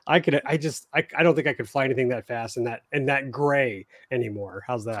 I don't think I could fly anything that fast in that gray anymore.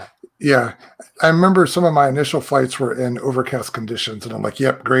 How's that? Yeah. I remember some of my initial flights were in overcast conditions, and I'm like,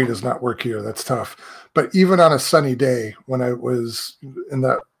 yep, gray does not work here. That's tough. But even on a sunny day, when I was in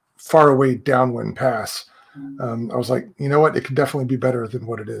that far away downwind pass, I was like, you know what? It could definitely be better than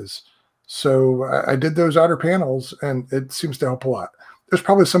what it is. So I did those outer panels, and it seems to help a lot. There's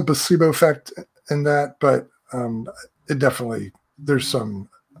probably some placebo effect in that, but there's some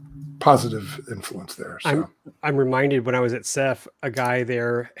positive influence there. So. I'm reminded when I was at CEF, a guy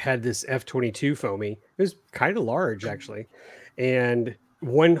there had this F-22 foamy. It was kind of large actually, and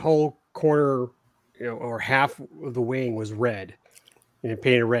one whole corner, or half of the wing was red,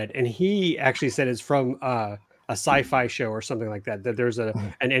 painted red. And he actually said it's from a sci-fi show or something like that. That there's an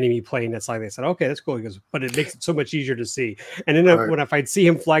enemy plane that's like. They said, okay, that's cool. He goes, but it makes it so much easier to see. And then if I'd see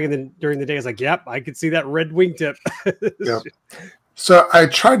him flying during the day, I was like, yep, I could see that red wingtip. Yep. So I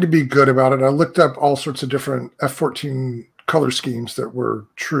tried to be good about it. I looked up all sorts of different F-14 color schemes that were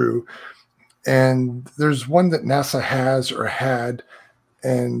true. And there's one that NASA has or had,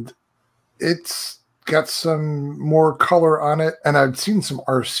 and it's got some more color on it. And I've seen some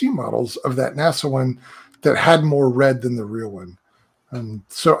RC models of that NASA one that had more red than the real one.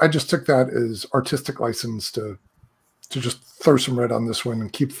 So I just took that as artistic license to just throw some red on this one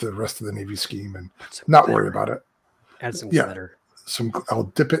and keep the rest of the Navy scheme and not worry about it. Add some glitter.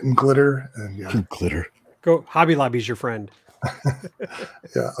 I'll dip it in glitter and glitter. Go Hobby Lobby's your friend.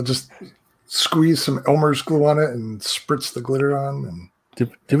 Yeah, I'll just squeeze some Elmer's glue on it and spritz the glitter on, and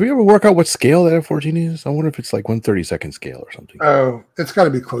Did we ever work out what scale that F-14 is? I wonder if it's like 1/32nd scale or something. Oh, it's got to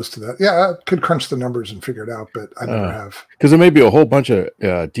be close to that. Yeah, I could crunch the numbers and figure it out, but I never have. Because there may be a whole bunch of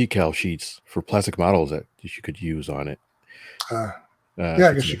decal sheets for plastic models that you could use on it. Yeah,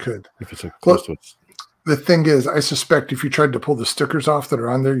 I guess you could. If it's close to it. The thing is, I suspect if you tried to pull the stickers off that are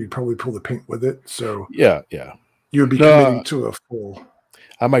on there, you'd probably pull the paint with it. So yeah, you would be committing to a full.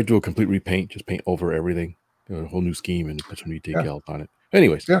 I might do a complete repaint, just paint over everything, a whole new scheme, and put some new decals on it.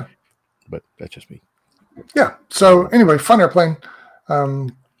 Anyways, yeah, but that's just me. Yeah. So anyway, fun airplane.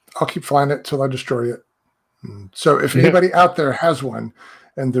 I'll keep flying it till I destroy it. So if anybody out there has one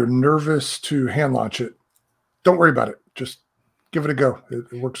and they're nervous to hand launch it, don't worry about it. Just give it a go.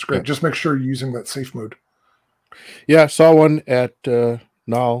 It works great. Yeah. Just make sure you're using that safe mode. Yeah, I saw one at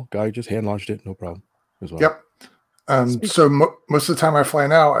Nall. Guy just hand launched it, no problem as well. Yep. So most of the time I fly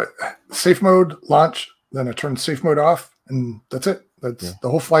now, safe mode, launch, then I turn safe mode off, and that's it. That's the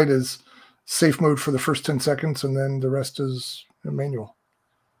whole flight is safe mode for the first 10 seconds, and then the rest is manual.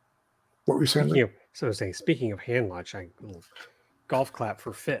 What were you saying? Speaking of hand launch, golf clap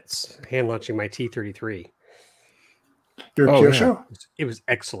for Fitz, hand launching my T-33. Your Kyosho? It was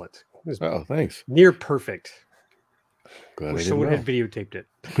excellent. It was thanks. Near perfect. Glad someone had videotaped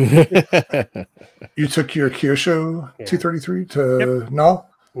it. You took your Kyosho T-33 to Nall?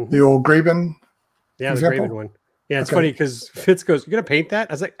 Mm-hmm. The old Graben? Yeah, example? The Graben one. Yeah, it's funny because Fitz goes, "You're gonna paint that?"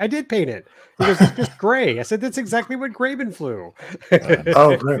 I was like, "I did paint it." He goes, "It's just gray." I said, "That's exactly what Graben flew."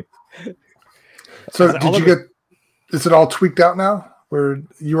 Oh, great! So, is it all tweaked out now? Where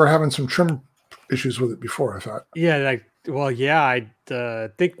you were having some trim issues with it before? I thought. Yeah, I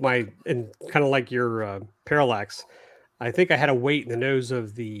think and kind of like your parallax, I think I had a weight in the nose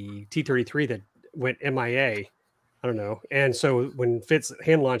of the T-33 that went MIA. I don't know. And so when Fitz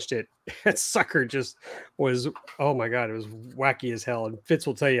hand launched it, that sucker just was, oh my God, it was wacky as hell. And Fitz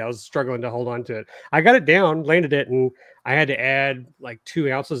will tell you, I was struggling to hold on to it. I got it down, landed it, and I had to add like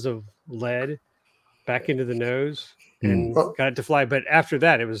 2 ounces of lead back into the nose and got it to fly. But after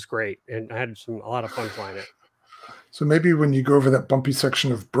that, it was great. And I had a lot of fun flying it. So maybe when you go over that bumpy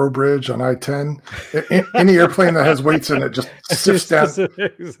section of Bro Bridge on I-10, any airplane that has weights in it just sifts down.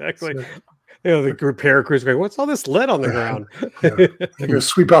 Exactly. So, the repair crew's going, "What's all this lead on the ground?" You're going to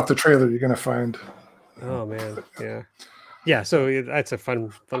sweep out the trailer. You're going to find. Oh man, yeah. So that's a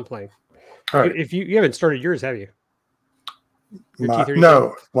fun plane. All right. If you haven't started yours, have you?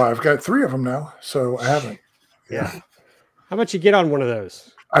 No. Well, I've got 3 of them now, so I haven't. Yeah. How much you get on one of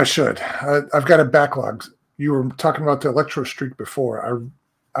those? I should. I've got a backlog. You were talking about the Electro Streak before.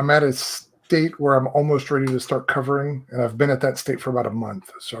 I'm at a state where I'm almost ready to start covering, and I've been at that state for about a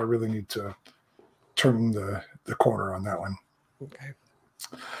month, so I really need to turn the corner on that one. Okay.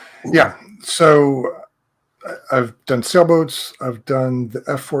 Yeah. So I've done sailboats. I've done the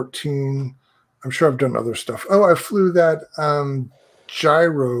F-14. I'm sure I've done other stuff. Oh, I flew that auto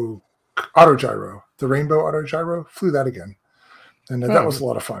gyro, the Rainbow auto gyro. Flew that again, and that was a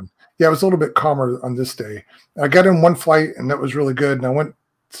lot of fun. Yeah, it was a little bit calmer on this day. I got in one flight, and that was really good. And I went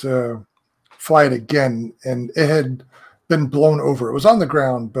to fly it again, and it had been blown over. It was on the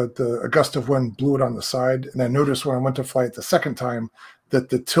ground, but a gust of wind blew it on the side. And I noticed when I went to fly it the second time that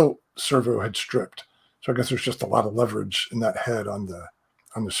the tilt servo had stripped. So I guess there's just a lot of leverage in that head on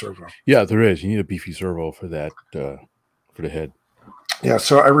the servo. Yeah, there is. You need a beefy servo for that, for the head. Yeah,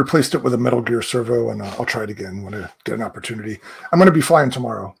 so I replaced it with a Metal Gear servo, and I'll try it again when I get an opportunity. I'm going to be flying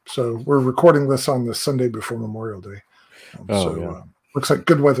tomorrow. So we're recording this on the Sunday before Memorial Day. Looks like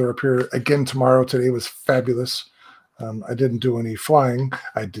good weather up here again tomorrow. Today was fabulous. I didn't do any flying.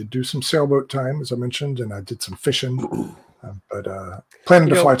 I did do some sailboat time, as I mentioned, and I did some fishing. But planning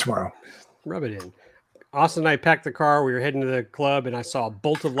to fly tomorrow. Rub it in. Austin and I packed the car. We were heading to the club, and I saw a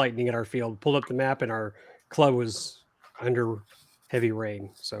bolt of lightning at our field. Pulled up the map, and our club was under heavy rain.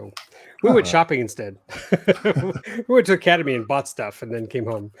 So we went shopping instead. We went to Academy and bought stuff, and then came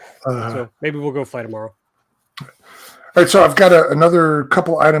home. So maybe we'll go fly tomorrow. All right, so I've got another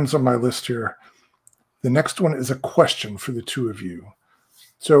couple items on my list here. The next one is a question for the two of you.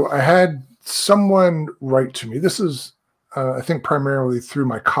 So I had someone write to me. This is, I think, primarily through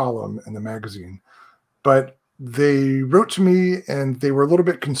my column in the magazine. But they wrote to me, and they were a little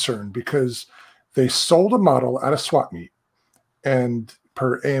bit concerned because they sold a model at a swap meet. And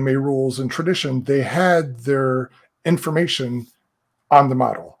per AMA rules and tradition, they had their information on the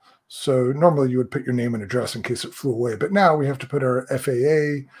model. So normally you would put your name and address in case it flew away. But now we have to put our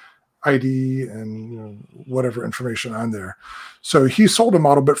FAA ID and whatever information on there. So he sold a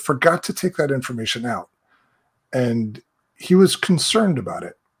model, but forgot to take that information out. And he was concerned about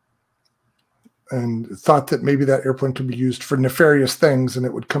it. and thought that maybe that airplane could be used for nefarious things and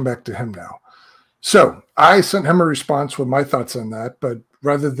it would come back to him now. So I sent him a response with my thoughts on that, but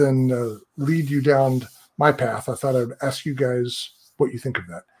rather than lead you down my path, I thought I would ask you guys what you think of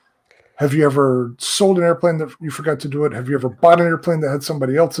that. Have you ever sold an airplane that you forgot to do it? Have you ever bought an airplane that had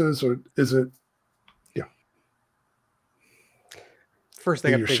somebody else's, or is it? Yeah. First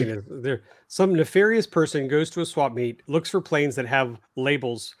thing I'm thinking is there some nefarious person goes to a swap meet, looks for planes that have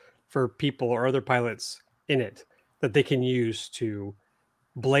labels for people or other pilots in it that they can use to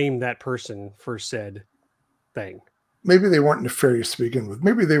blame that person for said thing. Maybe they weren't nefarious to begin with.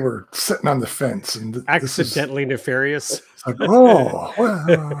 Maybe they were sitting on the fence and accidentally nefarious. It's like, oh,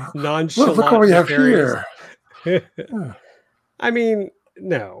 well, nonchalant. Look what we have here. I mean,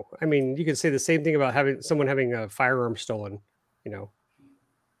 no. I mean, you could say the same thing about someone having a firearm stolen. You know,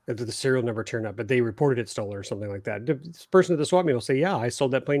 the serial number turned up, but they reported it stolen or something like that. This person at the swap meet will say, "Yeah, I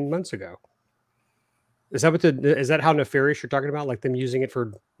sold that plane months ago." Is that how nefarious you're talking about? Like them using it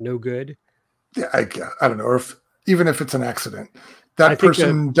for no good? Yeah, I don't know. Or even if it's an accident, that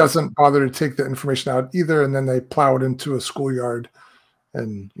person doesn't bother to take the information out either, and then they plow it into a schoolyard,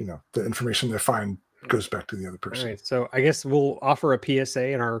 and the information they find goes back to the other person. All right, so I guess we'll offer a PSA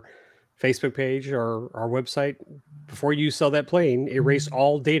in our Facebook page or our website. Before you sell that plane, erase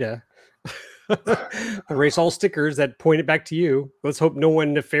all data. Erase all stickers that point it back to you. Let's hope no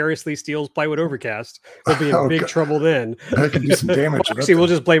one nefariously steals Plywood Overcast. We'll be in big trouble then. That could do some damage. Well, actually, we'll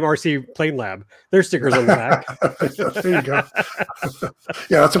just blame RC Plane Lab. Their stickers on the back. There you go.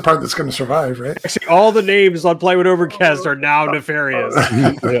 Yeah, that's a part that's going to survive, right? Actually, all the names on Plywood Overcast are now nefarious.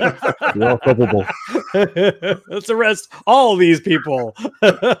 Yeah, they're all culpable. Let's arrest all these people.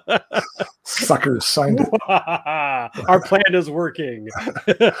 Suckers signed it. Our plan is working.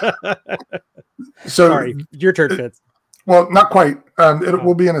 So, sorry, your turn, Fitz. Well, not quite. It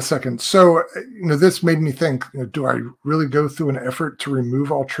will be in a second. So, this made me think, do I really go through an effort to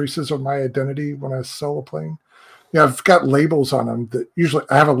remove all traces of my identity when I sell a plane? Yeah, I've got labels on them that usually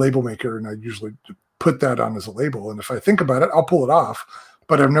I have a label maker and I usually put that on as a label. And if I think about it, I'll pull it off.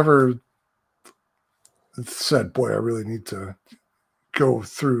 But I've never said, boy, I really need to go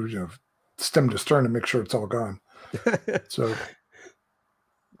through, stem to stern and make sure it's all gone. So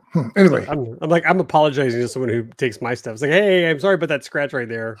anyway, I'm apologizing to someone who takes my stuff. It's like, hey, I'm sorry about that scratch right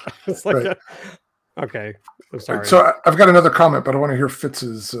there. It's like, right. Okay, I'm sorry. So I've got another comment, but I want to hear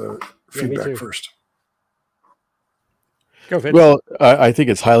Fitz's feedback first. Go, Fitz. Well, I think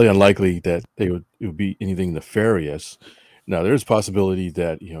it's highly unlikely that it would be anything nefarious. Now, there's a possibility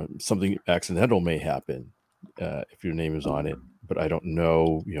that something accidental may happen if your name is on it, but I don't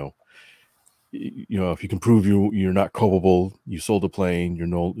know. If you can prove you're not culpable, you sold a plane, you're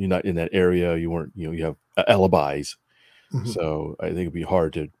not in that area, you weren't, you have alibis. Mm-hmm. So I think it'd be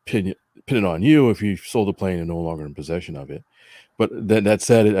hard to pin it on you if you sold a plane and no longer in possession of it. But then that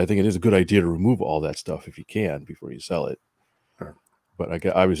said, I think it is a good idea to remove all that stuff if you can before you sell it. Sure. But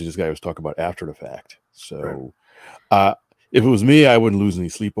obviously this guy was talking about after the fact. So if it was me, I wouldn't lose any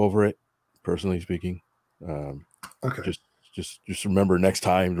sleep over it, personally speaking. Okay. Just remember next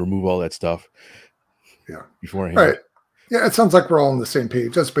time to remove all that stuff. Yeah. Beforehand. All right. Yeah, it sounds like we're all on the same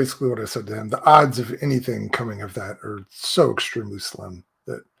page. That's basically what I said to him. The odds of anything coming of that are so extremely slim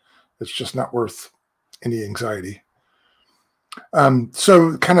that it's just not worth any anxiety.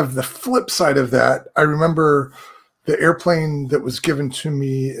 So kind of the flip side of that, I remember the airplane that was given to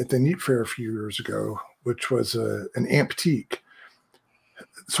me at the Neat Fair a few years ago, which was an Amptique.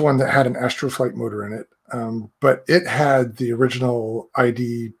 It's one that had an Astroflight motor in it. But it had the original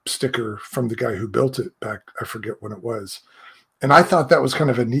ID sticker from the guy who built it back, I forget when it was. And I thought that was kind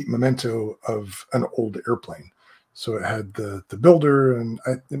of a neat memento of an old airplane. So it had the builder, and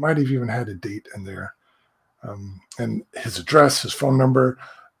it might have even had a date in there. And his address, his phone number.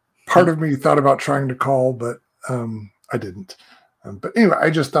 Part of me thought about trying to call, but I didn't. But anyway, I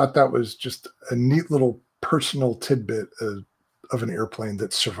just thought that was just a neat little personal tidbit of an airplane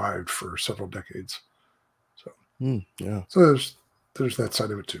that survived for several decades. Yeah. So there's that side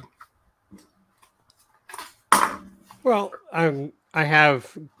of it too. Well, I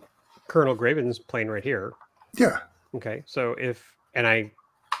have Colonel Graven's plane right here. Yeah. Okay. So I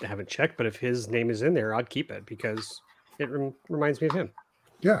haven't checked, but if his name is in there, I'd keep it because it reminds me of him.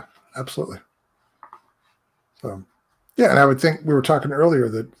 Yeah, absolutely. So, yeah, and I would think we were talking earlier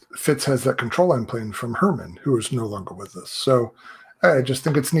that Fitz has that control line plane from Herman, who is no longer with us. So I just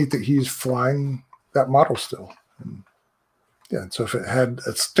think it's neat that he's flying that model still. And yeah, so if it had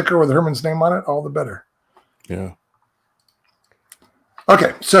a sticker with Herman's name on it, all the better. Yeah.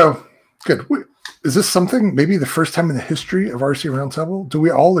 Okay, so good. Is this something maybe the first time in the history of RC Roundtable? Do we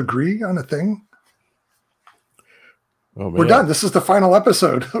all agree on a thing? Oh, man. We're done. This is the final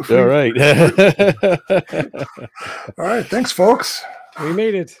episode. All right. All right. Thanks, folks. We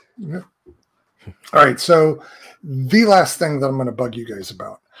made it. All right. So the last thing that I'm going to bug you guys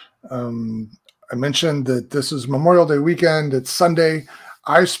about. I mentioned that this is Memorial Day weekend. It's Sunday.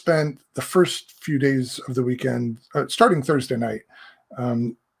 I spent the first few days of the weekend, starting Thursday night,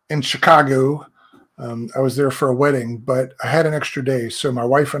 in Chicago. I was there for a wedding, but I had an extra day. So my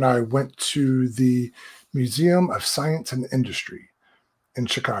wife and I went to the Museum of Science and Industry in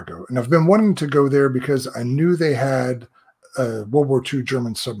Chicago. And I've been wanting to go there because I knew they had a World War II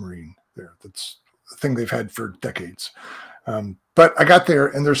German submarine there. That's a thing they've had for decades. But I got there,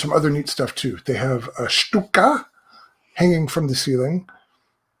 and there's some other neat stuff too. They have a Stuka hanging from the ceiling,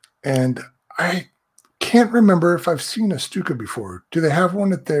 and I can't remember if I've seen a Stuka before. Do they have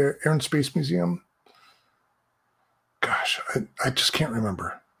one at the Air and Space Museum? Gosh, I just can't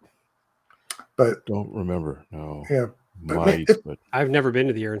remember. But don't remember. No. Yeah. But I've never been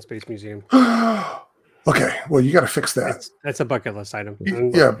to the Air and Space Museum. Okay, well, you got to fix that. That's a bucket list item.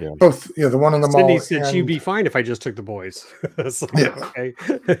 Yeah, both. Yeah, the one on the Cindy mall. said you'd be fine if I just took the boys. So, Yeah. Okay.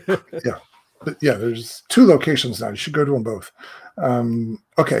 Yeah, but yeah, there's 2 locations now. You should go to them both.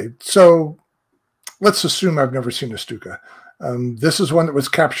 Okay, so let's assume I've never seen a Stuka. This is one that was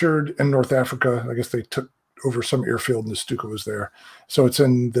captured in North Africa. I guess they took over some airfield and the Stuka was there. So it's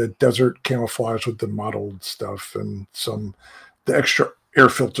in the desert camouflage with the mottled stuff and the extra air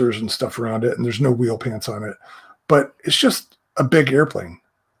filters and stuff around it. And there's no wheel pants on it, but it's just a big airplane.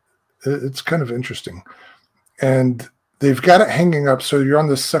 It's kind of interesting. And they've got it hanging up. So you're on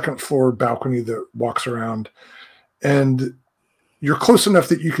the second floor balcony that walks around, and you're close enough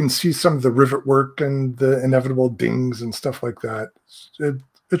that you can see some of the rivet work and the inevitable dings and stuff like that.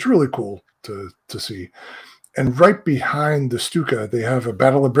 It's really cool to see. And right behind the Stuka, they have a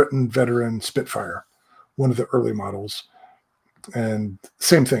Battle of Britain veteran Spitfire, one of the early models. And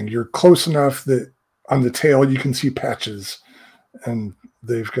same thing, you're close enough that on the tail you can see patches, and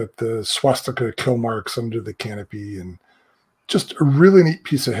they've got the swastika kill marks under the canopy, and just a really neat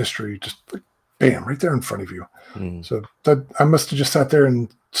piece of history. Just like, bam, right there in front of you. So I must have just sat there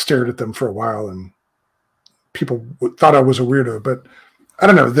and stared at them for a while, and people thought I was a weirdo, but I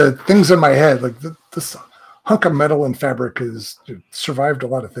don't know, the things in my head, like this hunk of metal and fabric has survived a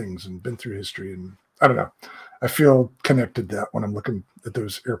lot of things and been through history. And I don't know, I feel connected to that when I'm looking at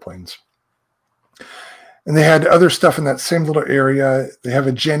those airplanes. And they had other stuff in that same little area. They have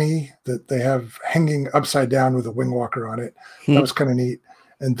a Jenny that they have hanging upside down with a wing walker on it. That was kind of neat.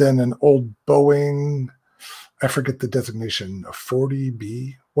 And then an old Boeing, I forget the designation, a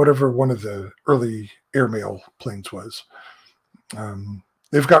 40B, whatever one of the early airmail planes was.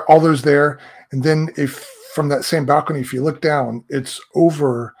 They've got all those there. And then if from that same balcony, if you look down, it's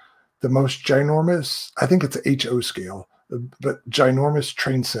over the most ginormous, I think it's a HO scale, but ginormous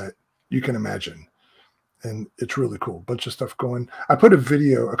train set you can imagine. And it's really cool. Bunch of stuff going. I put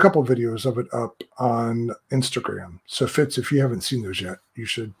a couple of videos of it up on Instagram. So Fitz, if you haven't seen those yet, you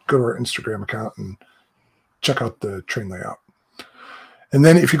should go to our Instagram account and check out the train layout. And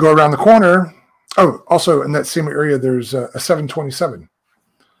then if you go around the corner, also in that same area, there's a 727.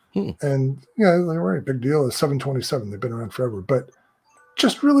 And they were a big deal. A 727, they've been around forever, but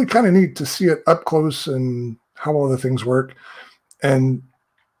just really kind of neat to see it up close and how all the things work. And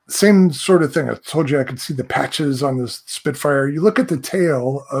same sort of thing. I told you I could see the patches on this Spitfire. You look at the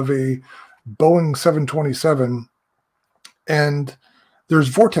tail of a Boeing 727, and there's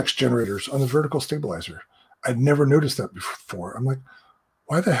vortex generators on the vertical stabilizer. I'd never noticed that before. I'm like,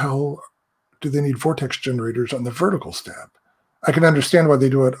 why the hell do they need vortex generators on the vertical stab? I can understand why they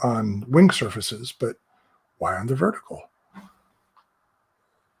do it on wing surfaces, but why on the vertical?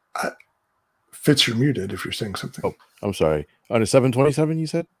 Fitz, you're muted if you're saying something. Oh, I'm sorry. On a 727, you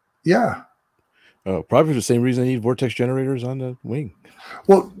said? Yeah. Oh, probably for the same reason they need vortex generators on the wing.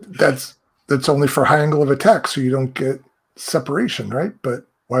 Well, that's only for high angle of attack, so you don't get separation, right? But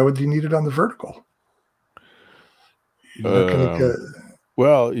why would you need it on the vertical?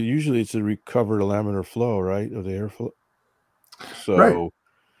 Well, usually it's to recover the laminar flow, right, of the airflow. So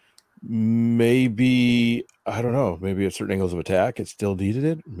maybe, I don't know, maybe at certain angles of attack, it still needed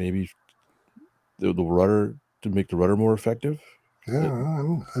it. Maybe the rudder, to make the rudder more effective. Yeah.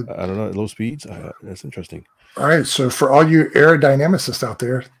 I don't know, at low speeds. That's interesting. All right. So for all you aerodynamicists out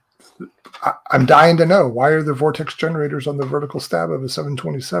there, I'm dying to know, why are the vortex generators on the vertical stab of a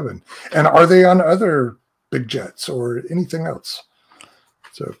 727? And are they on other big jets or anything else?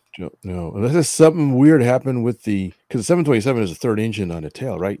 So no, unless something weird happened with because the 727 is a third engine on the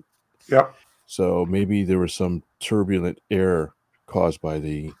tail, right? Yep. So maybe there was some turbulent air caused by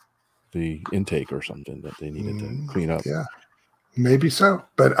the the intake or something that they needed to clean up. Yeah, maybe so.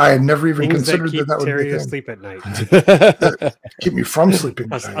 But I had never even Things that considered keep that would Terry be a thing. asleep at night. Keep me from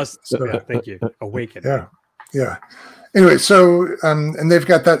sleeping at night. So, Yeah, thank you. Awake at night. Yeah. Anyway, so and they've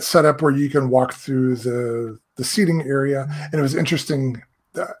got that set up where you can walk through the seating area, and it was interesting.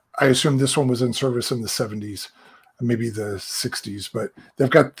 I assume this one was in service in the 70s, maybe the 60s, but they've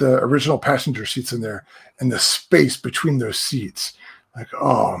got the original passenger seats in there, and the space between those seats. Like,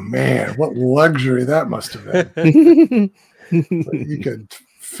 oh man, what luxury that must have been. You could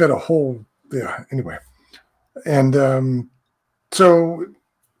fit a whole, anyway. And so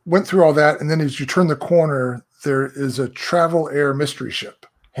went through all that, and then as you turn the corner, there is a Travel Air mystery ship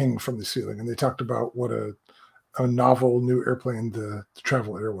hanging from the ceiling, and they talked about what a novel new airplane the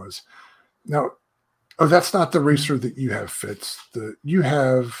Travel Air was. Now, that's not the racer that you have, Fitz. You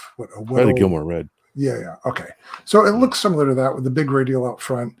have what a I had a Gilmore Red. Yeah. Okay. So it looks similar to that with the big radial out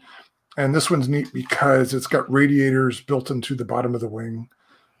front, and this one's neat because it's got radiators built into the bottom of the wing.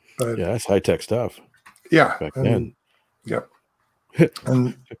 But yeah, that's high tech stuff. Yeah. Back then. Yep.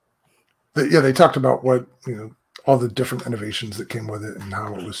 And they talked about what, all the different innovations that came with it and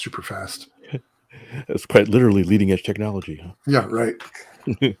how it was super fast. It's quite literally leading edge technology. Huh? Yeah, right.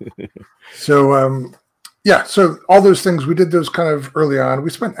 So, so all those things, we did those kind of early on. We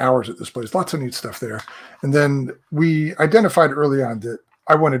spent hours at this place, lots of neat stuff there. And then we identified early on that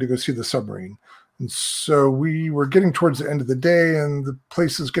I wanted to go see the submarine. And so we were getting towards the end of the day and the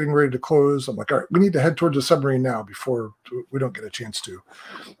place is getting ready to close. I'm like, all right, we need to head towards the submarine now before we don't get a chance to.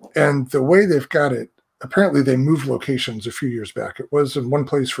 And the way they've got it, apparently they moved locations a few years back. It was in one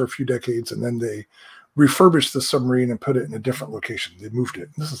place for a few decades, and then they refurbished the submarine and put it in a different location. They moved it.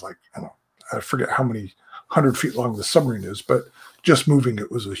 This is like, I forget how many 100 feet long the submarine is, but just moving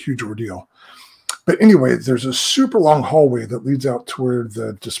it was a huge ordeal. But anyway, there's a super long hallway that leads out to where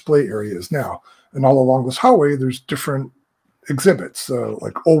the display area is now. And all along this hallway, there's different exhibits,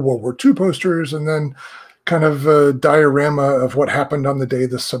 like old World War II posters, and then kind of a diorama of what happened on the day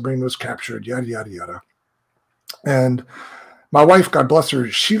the submarine was captured, yada, yada, yada. And my wife, God bless her,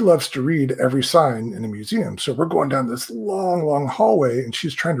 she loves to read every sign in a museum. So we're going down this long, long hallway, and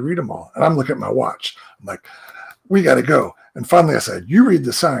she's trying to read them all. And I'm looking at my watch. I'm like, we got to go. And finally I said, you read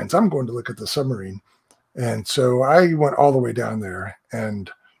the signs. I'm going to look at the submarine. And so I went all the way down there,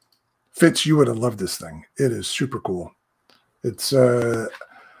 and Fitz, you would have loved this thing. It is super cool. It's,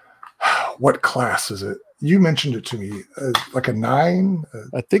 what class is it? You mentioned it to me, like a 9?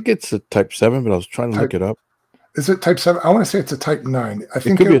 I think it's a Type 7, but I was trying to look it up. Is it Type 7? I want to say it's a Type 9. I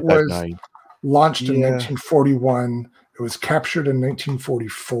think it was Type 9. Launched in 1941. It was captured in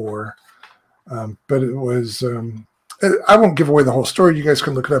 1944. But it was, I won't give away the whole story. You guys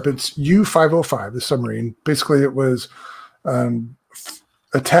can look it up. It's U-505, the submarine. Basically, it was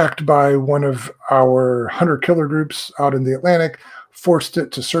attacked by one of our hunter-killer groups out in the Atlantic, forced it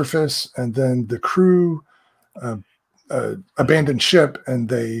to surface, and then the crew abandoned ship, and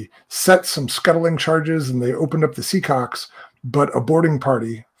they set some scuttling charges, and they opened up the seacocks, but a boarding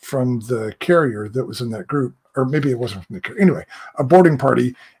party from the carrier that was in that group, or maybe it wasn't from the carrier. Anyway, a boarding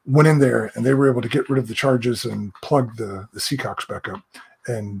party went in there, and they were able to get rid of the charges and plug the seacocks back up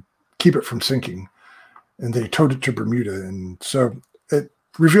and keep it from sinking. And they towed it to Bermuda. And so it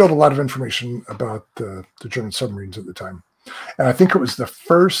revealed a lot of information about the German submarines at the time. And I think it was the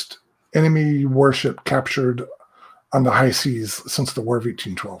first enemy warship captured on the high seas since the War of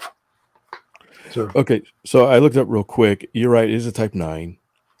 1812. Okay, so I looked up real quick. You're right, it is a Type 9.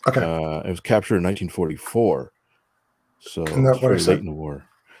 Okay. It was captured in 1944. So Isn't that it's what I very said? late in the war.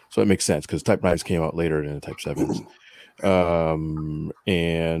 So it makes sense because Type 9s came out later than the Type 7s. I'm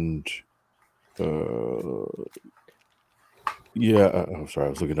sorry, I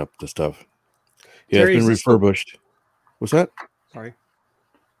was looking up the stuff. Yeah, Terry, it's been refurbished. What's that? Sorry.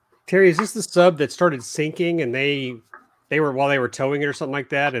 Terry, is this the sub that started sinking and they were, while they were towing it or something like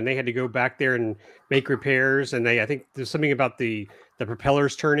that, and they had to go back there and make repairs, and I think there's something about the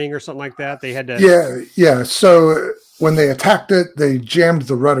propellers turning or something like that. They had to Yeah. So when they attacked it, they jammed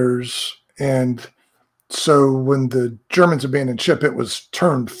the rudders, and so when the Germans abandoned ship, it was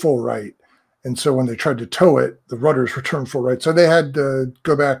turned full right. And so when they tried to tow it, the rudders were turned full right. So they had to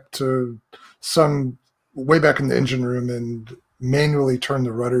go back to some way back in the engine room and manually turn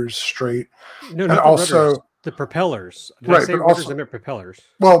the rudders straight. No, and not also the rudders, the propellers. Did I say but rudders? also, I meant propellers.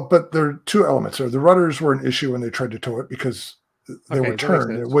 well, but there are two elements there. The rudders were an issue when they tried to tow it because they Okay, were that makes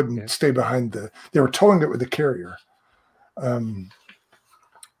turned. It sense. wouldn't stay behind they were towing it with the carrier.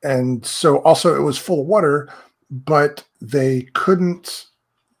 And so also it was full of water, but they couldn't,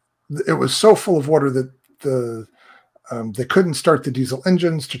 it was so full of water that the they couldn't start the diesel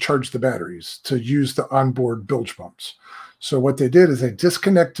engines to charge the batteries to use the onboard bilge pumps. So what they did is they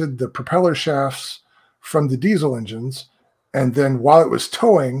disconnected the propeller shafts from the diesel engines, and then while it was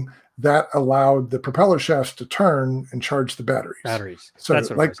towing, that allowed the propeller shafts to turn and charge the batteries. So that's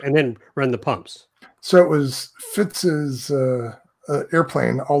what it was. And then run the pumps. So it was Fitz's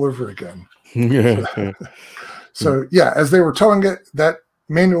airplane all over again. So yeah, as they were towing it, that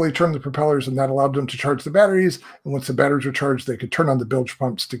manually turned the propellers, and that allowed them to charge the batteries. And once the batteries were charged, they could turn on the bilge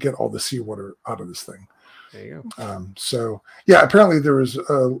pumps to get all the seawater out of this thing. There you go. So yeah, apparently there was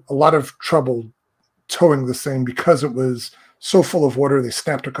a lot of trouble towing this thing because it was so full of water. They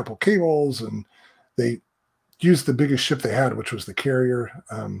snapped a couple cables, and they used the biggest ship they had, which was the carrier.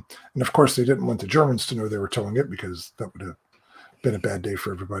 And of course, they didn't want the Germans to know they were towing it, because that would have been a bad day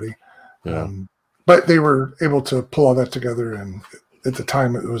for everybody. Yeah. But they were able to pull all that together, and at the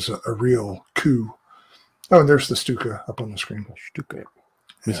time, it was a real coup. Oh, and there's the Stuka up on the screen. Stuka.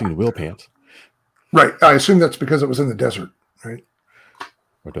 Missing the wheel pants. Right. I assume that's because it was in the desert, right?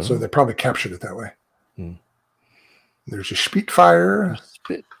 So Know. they probably captured it that way. Hmm. There's a Spitfire.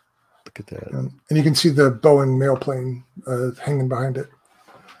 Look at that. And you can see the Boeing mail plane hanging behind it.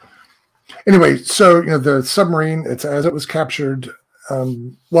 Anyway, so the submarine, it's as it was captured.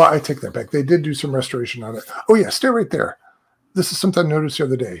 Well, I take that back. They did do some restoration on it. Oh yeah, stay right there. This is something I noticed the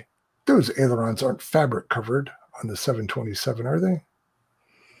other day. Those ailerons aren't fabric covered on the 727, are they? Or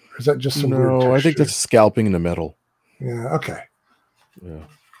is that just some weird texture? No, I think that's scalping in the metal. Yeah, okay. Yeah.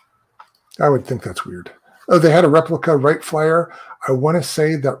 I would think that's weird. Oh, they had a replica Wright Flyer. I want to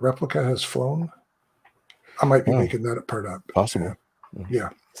say that replica has flown. I might be making that part up. Possible. Yeah.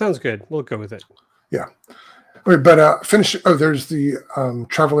 Sounds good. We'll go with it. Yeah. Wait, but finish. Oh, there's the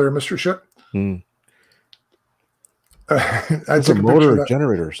Traveler mystery ship. It's a motor or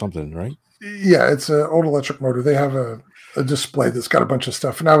generator or something, right? Yeah, it's an old electric motor. They have a display that's got a bunch of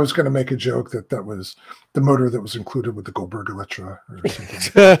stuff. And I was going to make a joke that was the motor that was included with the Goldberg Electra or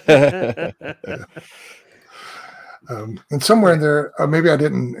something. And somewhere in there, maybe I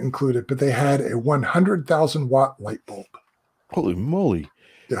didn't include it, but they had a 100,000 watt light bulb. Holy moly.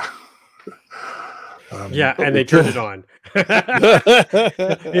 Yeah. Yeah, and they turned it on.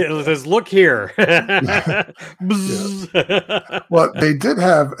 It says, "Look here." Well, they did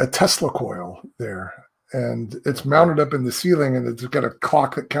have a Tesla coil there, and it's mounted up in the ceiling, and it's got a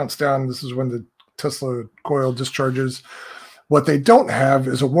clock that counts down. This is when the Tesla coil discharges. What they don't have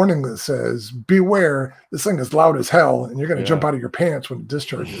is a warning that says, "Beware, this thing is loud as hell, and you're going to jump out of your pants when it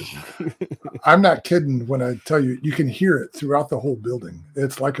discharges." I'm not kidding when I tell you, you can hear it throughout the whole building.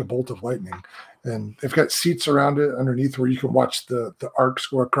 It's like a bolt of lightning. And they've got seats around it underneath where you can watch the arcs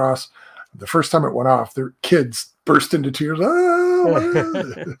go across. The first time it went off, their kids burst into tears.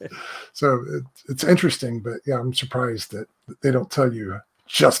 So it's interesting, but yeah, I'm surprised that they don't tell you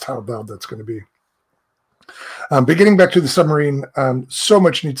just how loud that's going to be. But getting back to the submarine, so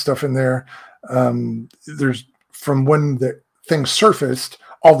much neat stuff in there. There's from when the thing surfaced,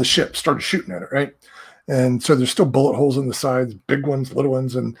 all the ships started shooting at it, right? And so there's still bullet holes in the sides, big ones, little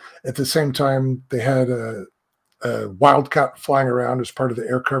ones. And at the same time, they had a Wildcat flying around as part of the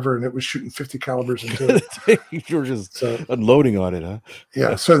air cover, and it was shooting 50 calibers into it. You were just unloading on it, huh?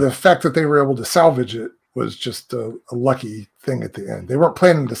 Yeah. So the fact that they were able to salvage it was just a lucky thing at the end. They weren't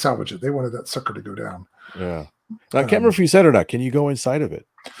planning to salvage it. They wanted that sucker to go down. Yeah. Now, I can't remember if you said or not. Can you go inside of it?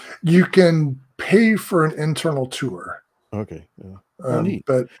 You can pay for an internal tour. Okay. Yeah.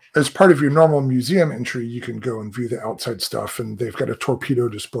 But as part of your normal museum entry, you can go and view the outside stuff, and they've got a torpedo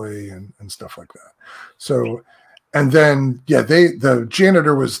display and stuff like that. So, and then, the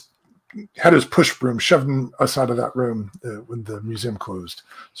janitor had his push broom shoving us out of that room when the museum closed.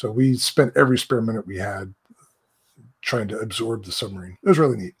 So we spent every spare minute we had trying to absorb the submarine. It was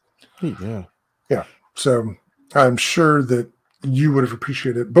really neat. Yeah. Yeah. So I'm sure that you would have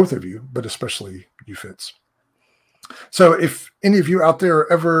appreciated it, both of you, but especially you, Fitz. So if any of you out there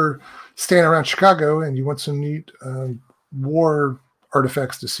are ever staying around Chicago and you want some neat war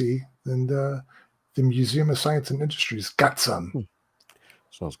artifacts to see, then the Museum of Science and Industry's got some.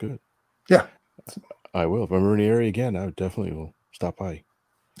 Sounds good. Yeah. I will. If I'm in the area again, I definitely will stop by.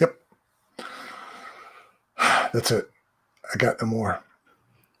 Yep. That's it. I got no more.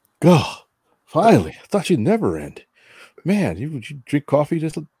 God, finally. I thought you'd never end. Man, would you drink coffee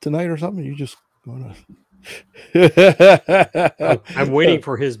just tonight or something? You just going to... I'm waiting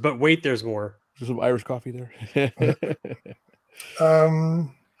for his, but wait, there's more. There's some Irish coffee there.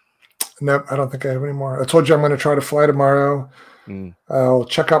 Nope, I don't think I have any more. I told you I'm going to try to fly tomorrow. I'll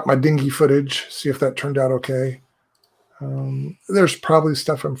check out my dinghy footage, see if that turned out okay. There's probably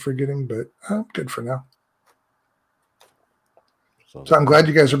stuff I'm forgetting, but I'm good for now. So I'm glad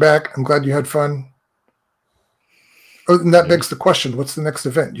you guys are back. I'm glad you had fun. Oh, and that begs the question: what's the next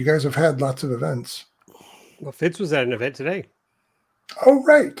event? You guys have had lots of events. Well, Fitz was at an event today. Oh,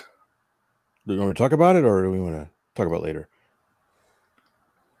 right. Do you want to talk about it, or do we want to talk about it later?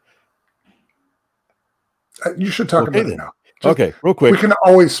 You should talk about it now. Okay, real quick. We can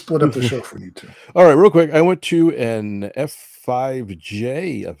always split up the show if we need to. All right, real quick. I went to an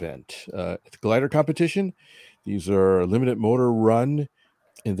F5J event, the glider competition. These are a limited motor run,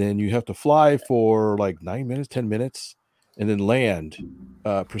 and then you have to fly for like 9 minutes, 10 minutes, and then land.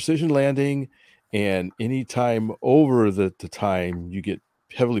 Precision landing, and any time over the time, you get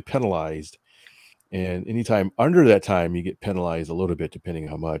heavily penalized. And anytime under that time, you get penalized a little bit, depending on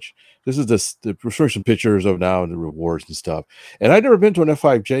how much. This is the some pictures of now and the rewards and stuff. And I've never been to an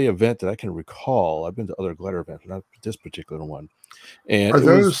F5J event that I can recall. I've been to other glider events, not this particular one. And are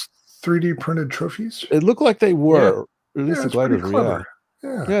those 3D printed trophies? It looked like they were. At least the gliders were.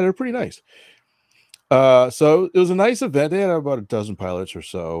 Yeah, they're pretty nice. So it was a nice event. They had about a dozen pilots or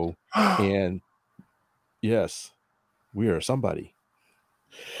so. And yes, we are somebody.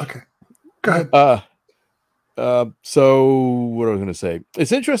 Okay. Go ahead. So what I was going to say,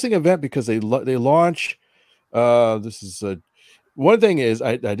 it's an interesting event because they launch. This is one thing is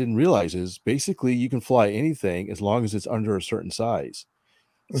I didn't realize is basically you can fly anything as long as it's under a certain size.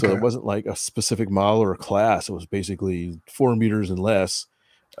 So it wasn't like a specific model or a class. It was basically 4 meters and less.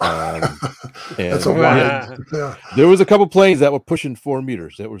 That's a wide. Yeah. There was a couple planes that were pushing 4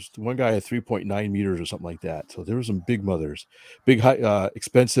 meters. That was one guy had 3.9 meters or something like that. So there were some big mothers, big, high,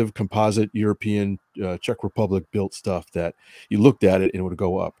 expensive composite European, Czech Republic built stuff that you looked at it and it would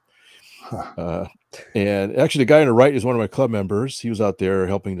go up. And actually, the guy on the right is one of my club members. He was out there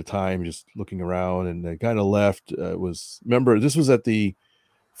helping the time, just looking around. And the guy on the left this was at the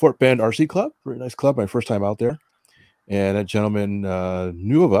Fort Bend RC Club, very nice club. My first time out there. And that gentleman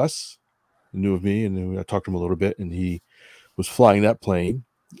knew of us, knew of me, and I talked to him a little bit, and he was flying that plane.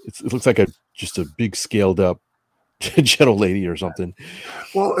 It looks like just a big scaled up gentle lady or something.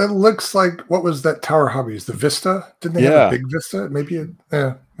 Well, it looks like, what was that Tower Hobbies? The Vista? Didn't they have a big Vista? Maybe I'm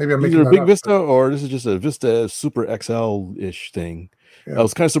making either that a big up, Vista or this is just a Vista Super XL-ish thing. Yeah. I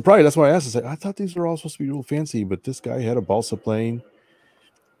was kind of surprised. That's why I asked. I thought these were all supposed to be real fancy, but this guy had a balsa plane.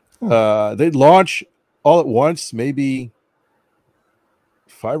 They'd launch all at once, maybe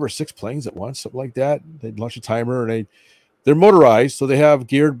 5 or 6 planes at once, something like that. They'd launch a timer, and they're motorized, so they have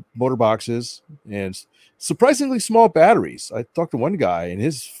geared motor boxes and surprisingly small batteries. I talked to one guy, and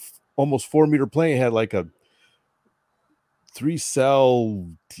his almost 4 meter plane had like a 3-cell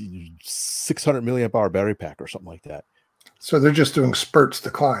 600 milliamp hour battery pack or something like that. So they're just doing spurts to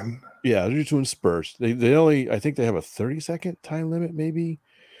climb. Yeah, they're just doing spurts. They only, I think they have a 30-second time limit, maybe.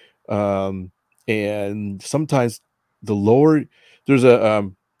 And sometimes the lower there's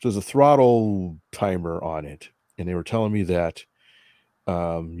a throttle timer on it, and they were telling me that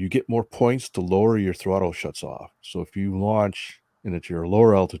you get more points the lower your throttle shuts off. So if you launch and at your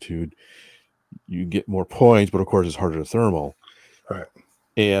lower altitude, you get more points, but of course it's harder to thermal. Right.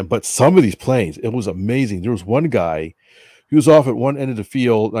 But some of these planes, it was amazing. There was one guy, he was off at one end of the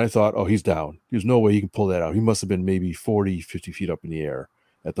field, and I thought, oh, he's down. There's no way he can pull that out. He must have been maybe 40, 50 feet up in the air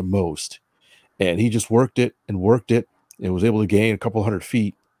at the most. And he just worked it and was able to gain a couple 100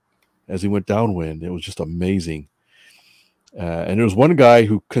 feet as he went downwind. It was just amazing. And there was one guy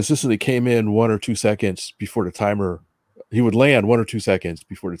who consistently came in 1 or 2 seconds before the timer. He would land 1 or 2 seconds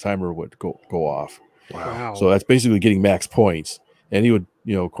before the timer would go off. Wow. So that's basically getting max points. And he would,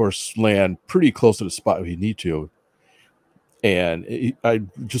 of course, land pretty close to the spot he'd need to. And I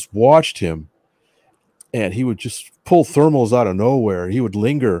just watched him, and he would just pull thermals out of nowhere. He would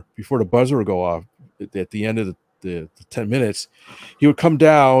linger before the buzzer would go off at the end of the 10 minutes. He would come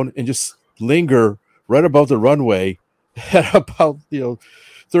down and just linger right above the runway at about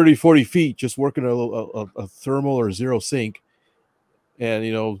 30, 40 feet, just working a thermal or zero sync.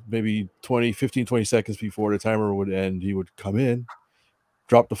 And maybe 15, 20 seconds before the timer would end, he would come in,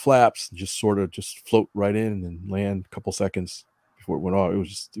 drop the flaps, and just sort of just float right in and land a couple seconds before it went off. It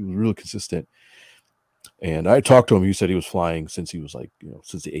was really consistent. And I talked to him. He said he was flying since he was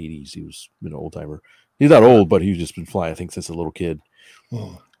since the 80s. He was an old timer. He's not old, but he's just been flying, I think, since a little kid.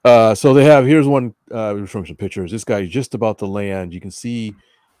 So here's one, we were showing some pictures. This guy just about to land. You can see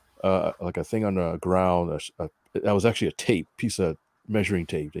like a thing on the ground. That was actually a piece of measuring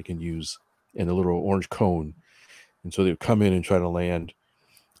tape they can use, and a little orange cone. And so they would come in and try to land.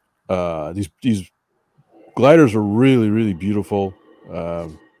 These gliders are really, really beautiful.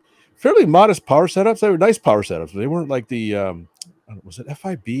 Fairly modest power setups. They were nice power setups. They weren't like the was it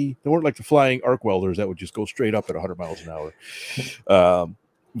FIB? They weren't like the flying arc welders that would just go straight up at 100 miles an hour.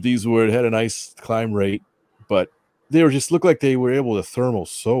 These had a nice climb rate, but they were just looked like they were able to thermal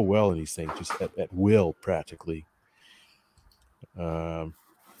so well in these things, just at will practically.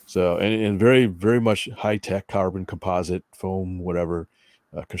 So and very, very much high tech carbon composite foam, whatever,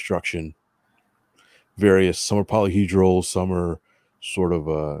 construction. Various, some are polyhedral, some are sort of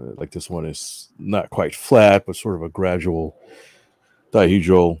like this one is not quite flat, but sort of a gradual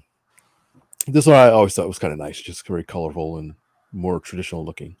dihedral. This one I always thought was kind of nice, just very colorful and more traditional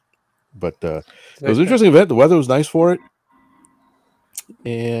looking. But it was an interesting event. The weather was nice for it,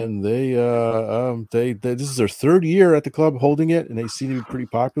 and they this is their third year at the club holding it, and they seem to be pretty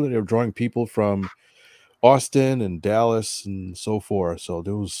popular. They're drawing people from Austin and Dallas and so forth. So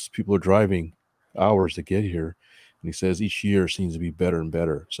those people are driving hours to get here. And he says each year seems to be better and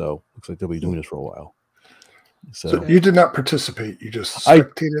better. So looks like they'll be doing this for a while. So you did not participate. You just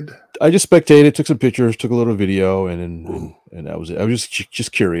spectated. I just spectated, took some pictures, took a little video, and that was it. I was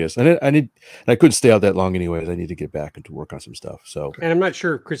just curious, and I couldn't stay out that long anyways. I need to get back and to work on some stuff. So, and I'm not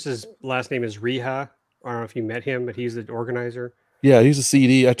sure if Chris's last name is Riha. I don't know if you met him, but he's the organizer. Yeah, he's a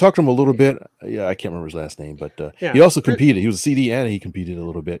CD. I talked to him a little bit. Yeah, I can't remember his last name, but he also competed. He was a CD and he competed a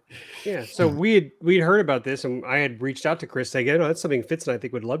little bit. Yeah, so we'd heard about this, and I had reached out to Chris saying, that's something Fitz and I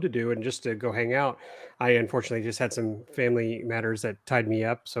think would love to do, and just to go hang out. I unfortunately just had some family matters that tied me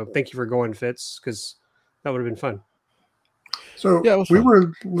up. So thank you for going, Fitz, because that would have been fun. So yeah, we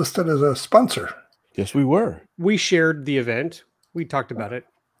were listed as a sponsor. Yes, we were. We shared the event. We talked about it.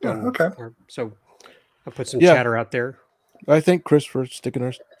 Okay. So I put some chatter out there. I thank Chris for sticking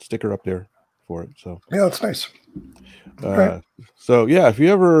our sticker up there for it. So yeah, that's nice. So yeah, if you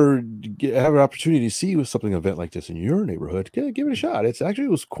ever have an opportunity to see something event like this in your neighborhood, give it a shot. It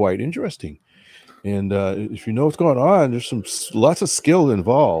was quite interesting, and if you know what's going on, there's lots of skill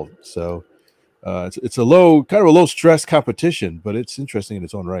involved. So it's a low stress competition, but it's interesting in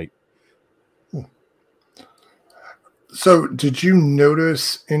its own right. So did you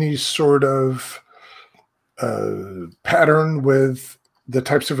notice any sort of pattern with the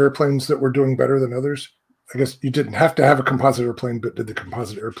types of airplanes that were doing better than others? I guess you didn't have to have a composite airplane, but did the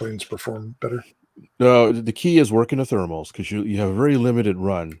composite airplanes perform better? No, the key is working the thermals, because you have a very limited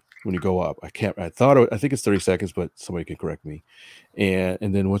run when you go up. I think it's 30 seconds, but somebody can correct me.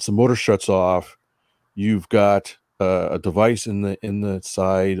 And then once the motor shuts off, you've got a device in the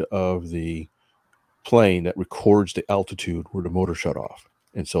side of the plane that records the altitude where the motor shut off.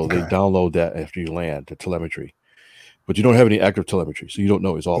 And so they download that after you land, the telemetry. But you don't have any active telemetry, so you don't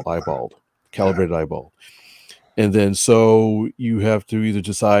know. It's all eyeballed, calibrated eyeball. And then so you have to either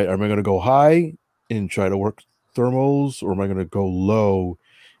decide, am I going to go high and try to work thermals, or am I going to go low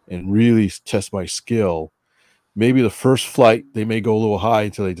and really test my skill? Maybe the first flight, they may go a little high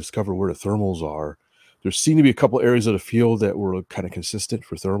until they discover where the thermals are. There seem to be a couple areas of the field that were kind of consistent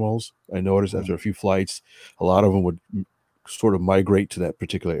for thermals. I noticed after a few flights, a lot of them would sort of migrate to that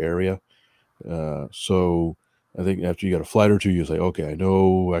particular area. So I think after you got a flight or two, you say, okay, I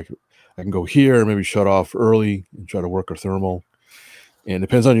know I can go here, maybe shut off early and try to work a thermal. And it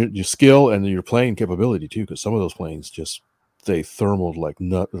depends on your skill and your plane capability too, because some of those planes they thermaled like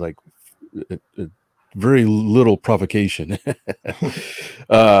very little provocation.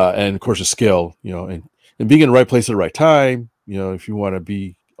 And of course the skill, and being in the right place at the right time, if you want to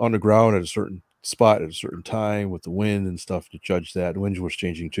be on the ground at a certain spot at a certain time with the wind and stuff to judge that. The wind was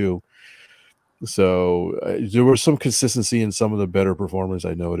changing too. So there was some consistency in some of the better performers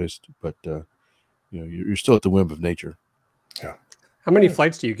I noticed, but you're still at the whim of nature. Yeah. How many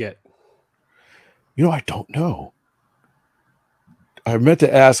flights do you get? I don't know. I meant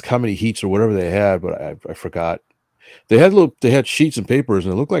to ask how many heats or whatever they had, but I forgot. They had sheets and papers,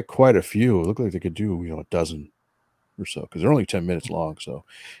 and it looked like quite a few. It looked like they could do a dozen or so, because they're only 10 minutes long. So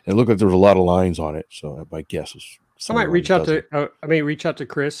it looked like there was a lot of lines on it. So my guess is I might reach out to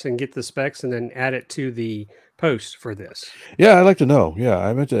Chris and get the specs and then add it to the post for this. Yeah, I'd like to know. Yeah,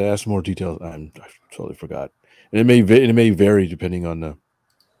 I meant to ask more details. I totally forgot. And it may vary depending on the.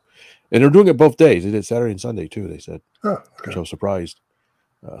 And they're doing it both days. They did Saturday and Sunday too. They said, which I was surprised.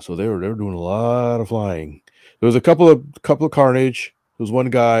 So they were doing a lot of flying. There was a couple of carnage. There was one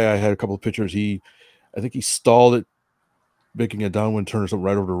guy, I had a couple of pictures. I think he stalled it, making a downwind turn or something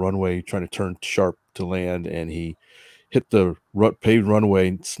right over the runway, trying to turn sharp to land, and he hit the paved runway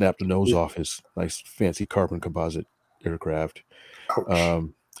and snapped the nose off his nice fancy carbon composite aircraft.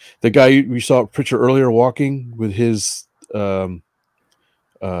 The guy we saw a picture earlier walking with his what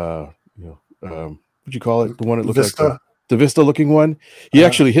do you call it? The one that looked Vista. Like the Vista looking one. He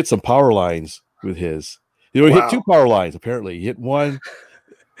actually hit some power lines with his. He hit Wow. 2 power lines. Apparently, he hit one,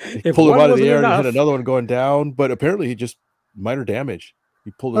 he If pulled him one out of the wasn't air, and enough, hit another one going down. But apparently, he just minor damage.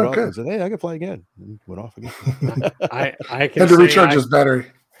 He pulled it Oh, up good. and said, "Hey, I can fly again." And went off again. I can Had to say recharge his battery.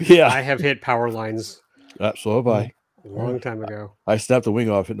 Yeah, I have hit power lines so have I. a long time ago. I snapped the wing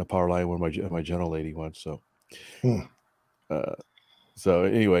off hitting a power line when my general lady once. So, Hmm. so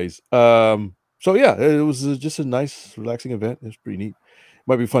anyways, so yeah, it was just a nice, relaxing event. It was pretty neat.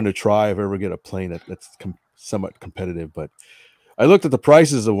 Might be fun to try if I ever get a plane that's somewhat competitive. But I looked at the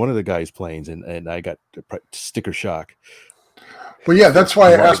prices of one of the guys' planes, and I got sticker shock. Well, yeah, that's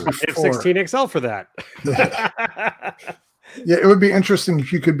why I asked Larger. before. F-16XL for that. Yeah, it would be interesting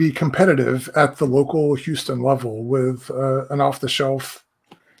if you could be competitive at the local Houston level with an off-the-shelf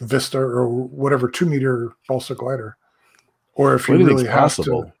Vista or whatever 2-meter balsa glider, or if you Anything's really have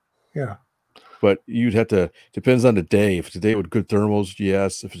possible. to. Yeah, But you'd have to, depends on the day. If it's a day with good thermals,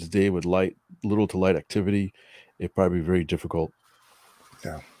 yes. If it's a day with little to light activity, it'd probably be very difficult.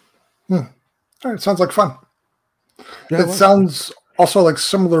 all right, sounds like fun. Yeah, It sounds also like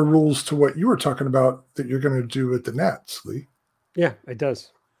similar rules to what you were talking about that you're going to do at the Nets, Lee. Yeah, it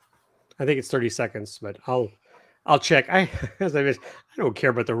does. I think it's 30 seconds, but I'll check. As I mentioned, I don't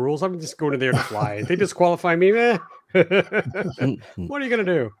care about the rules. I'm just going in there to fly. If they disqualify me, what are you going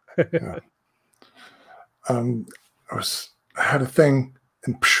to do? I had a thing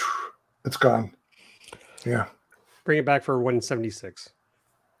and it's gone. Yeah. Bring it back for 176.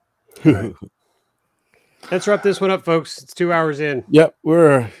 Right. Let's wrap this one up, folks. It's 2 hours in. Yep,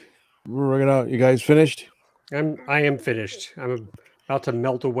 we're working out. You guys finished? I am finished. I'm about to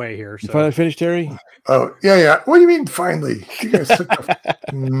melt away here. You So finally finished, Terry? Oh, yeah. What do you mean finally? You guys took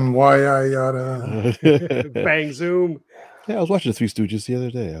why I yada. bang zoom. Yeah, I was watching the Three Stooges the other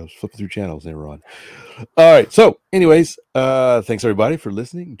day. I was flipping through channels they were on. All right. So, anyways, thanks everybody for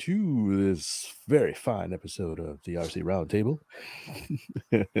listening to this very fine episode of the RC Roundtable.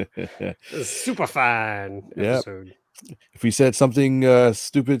 Super fine Yep. episode. If we said something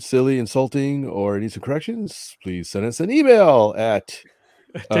stupid, silly, insulting, or need some corrections, please send us an email at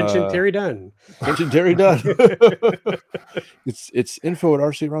Attention, Terry Dunn. Attention, Terry Dunn. It's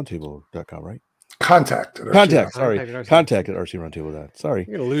info@rcroundtable.com, right? Contact at Contact RC at rcroundtable.com. Sorry.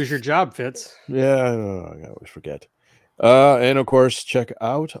 You're gonna lose your job, Fitz. Yeah, I always forget. And of course, check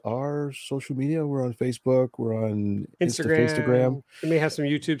out our social media. We're on Facebook. We're on Instagram. We may have some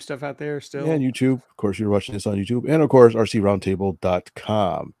YouTube stuff out there still. And YouTube. Of course, you're watching this on YouTube. And of course,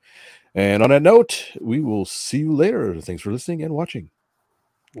 rcroundtable.com. And on that note, we will see you later. Thanks for listening and watching.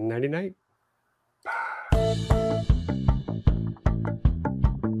 99.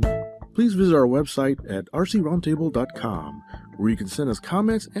 Please visit our website at rcroundtable.com, where you can send us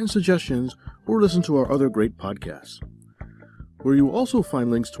comments and suggestions or listen to our other great podcasts, where you will also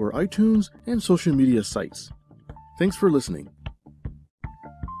find links to our iTunes and social media sites. Thanks for listening.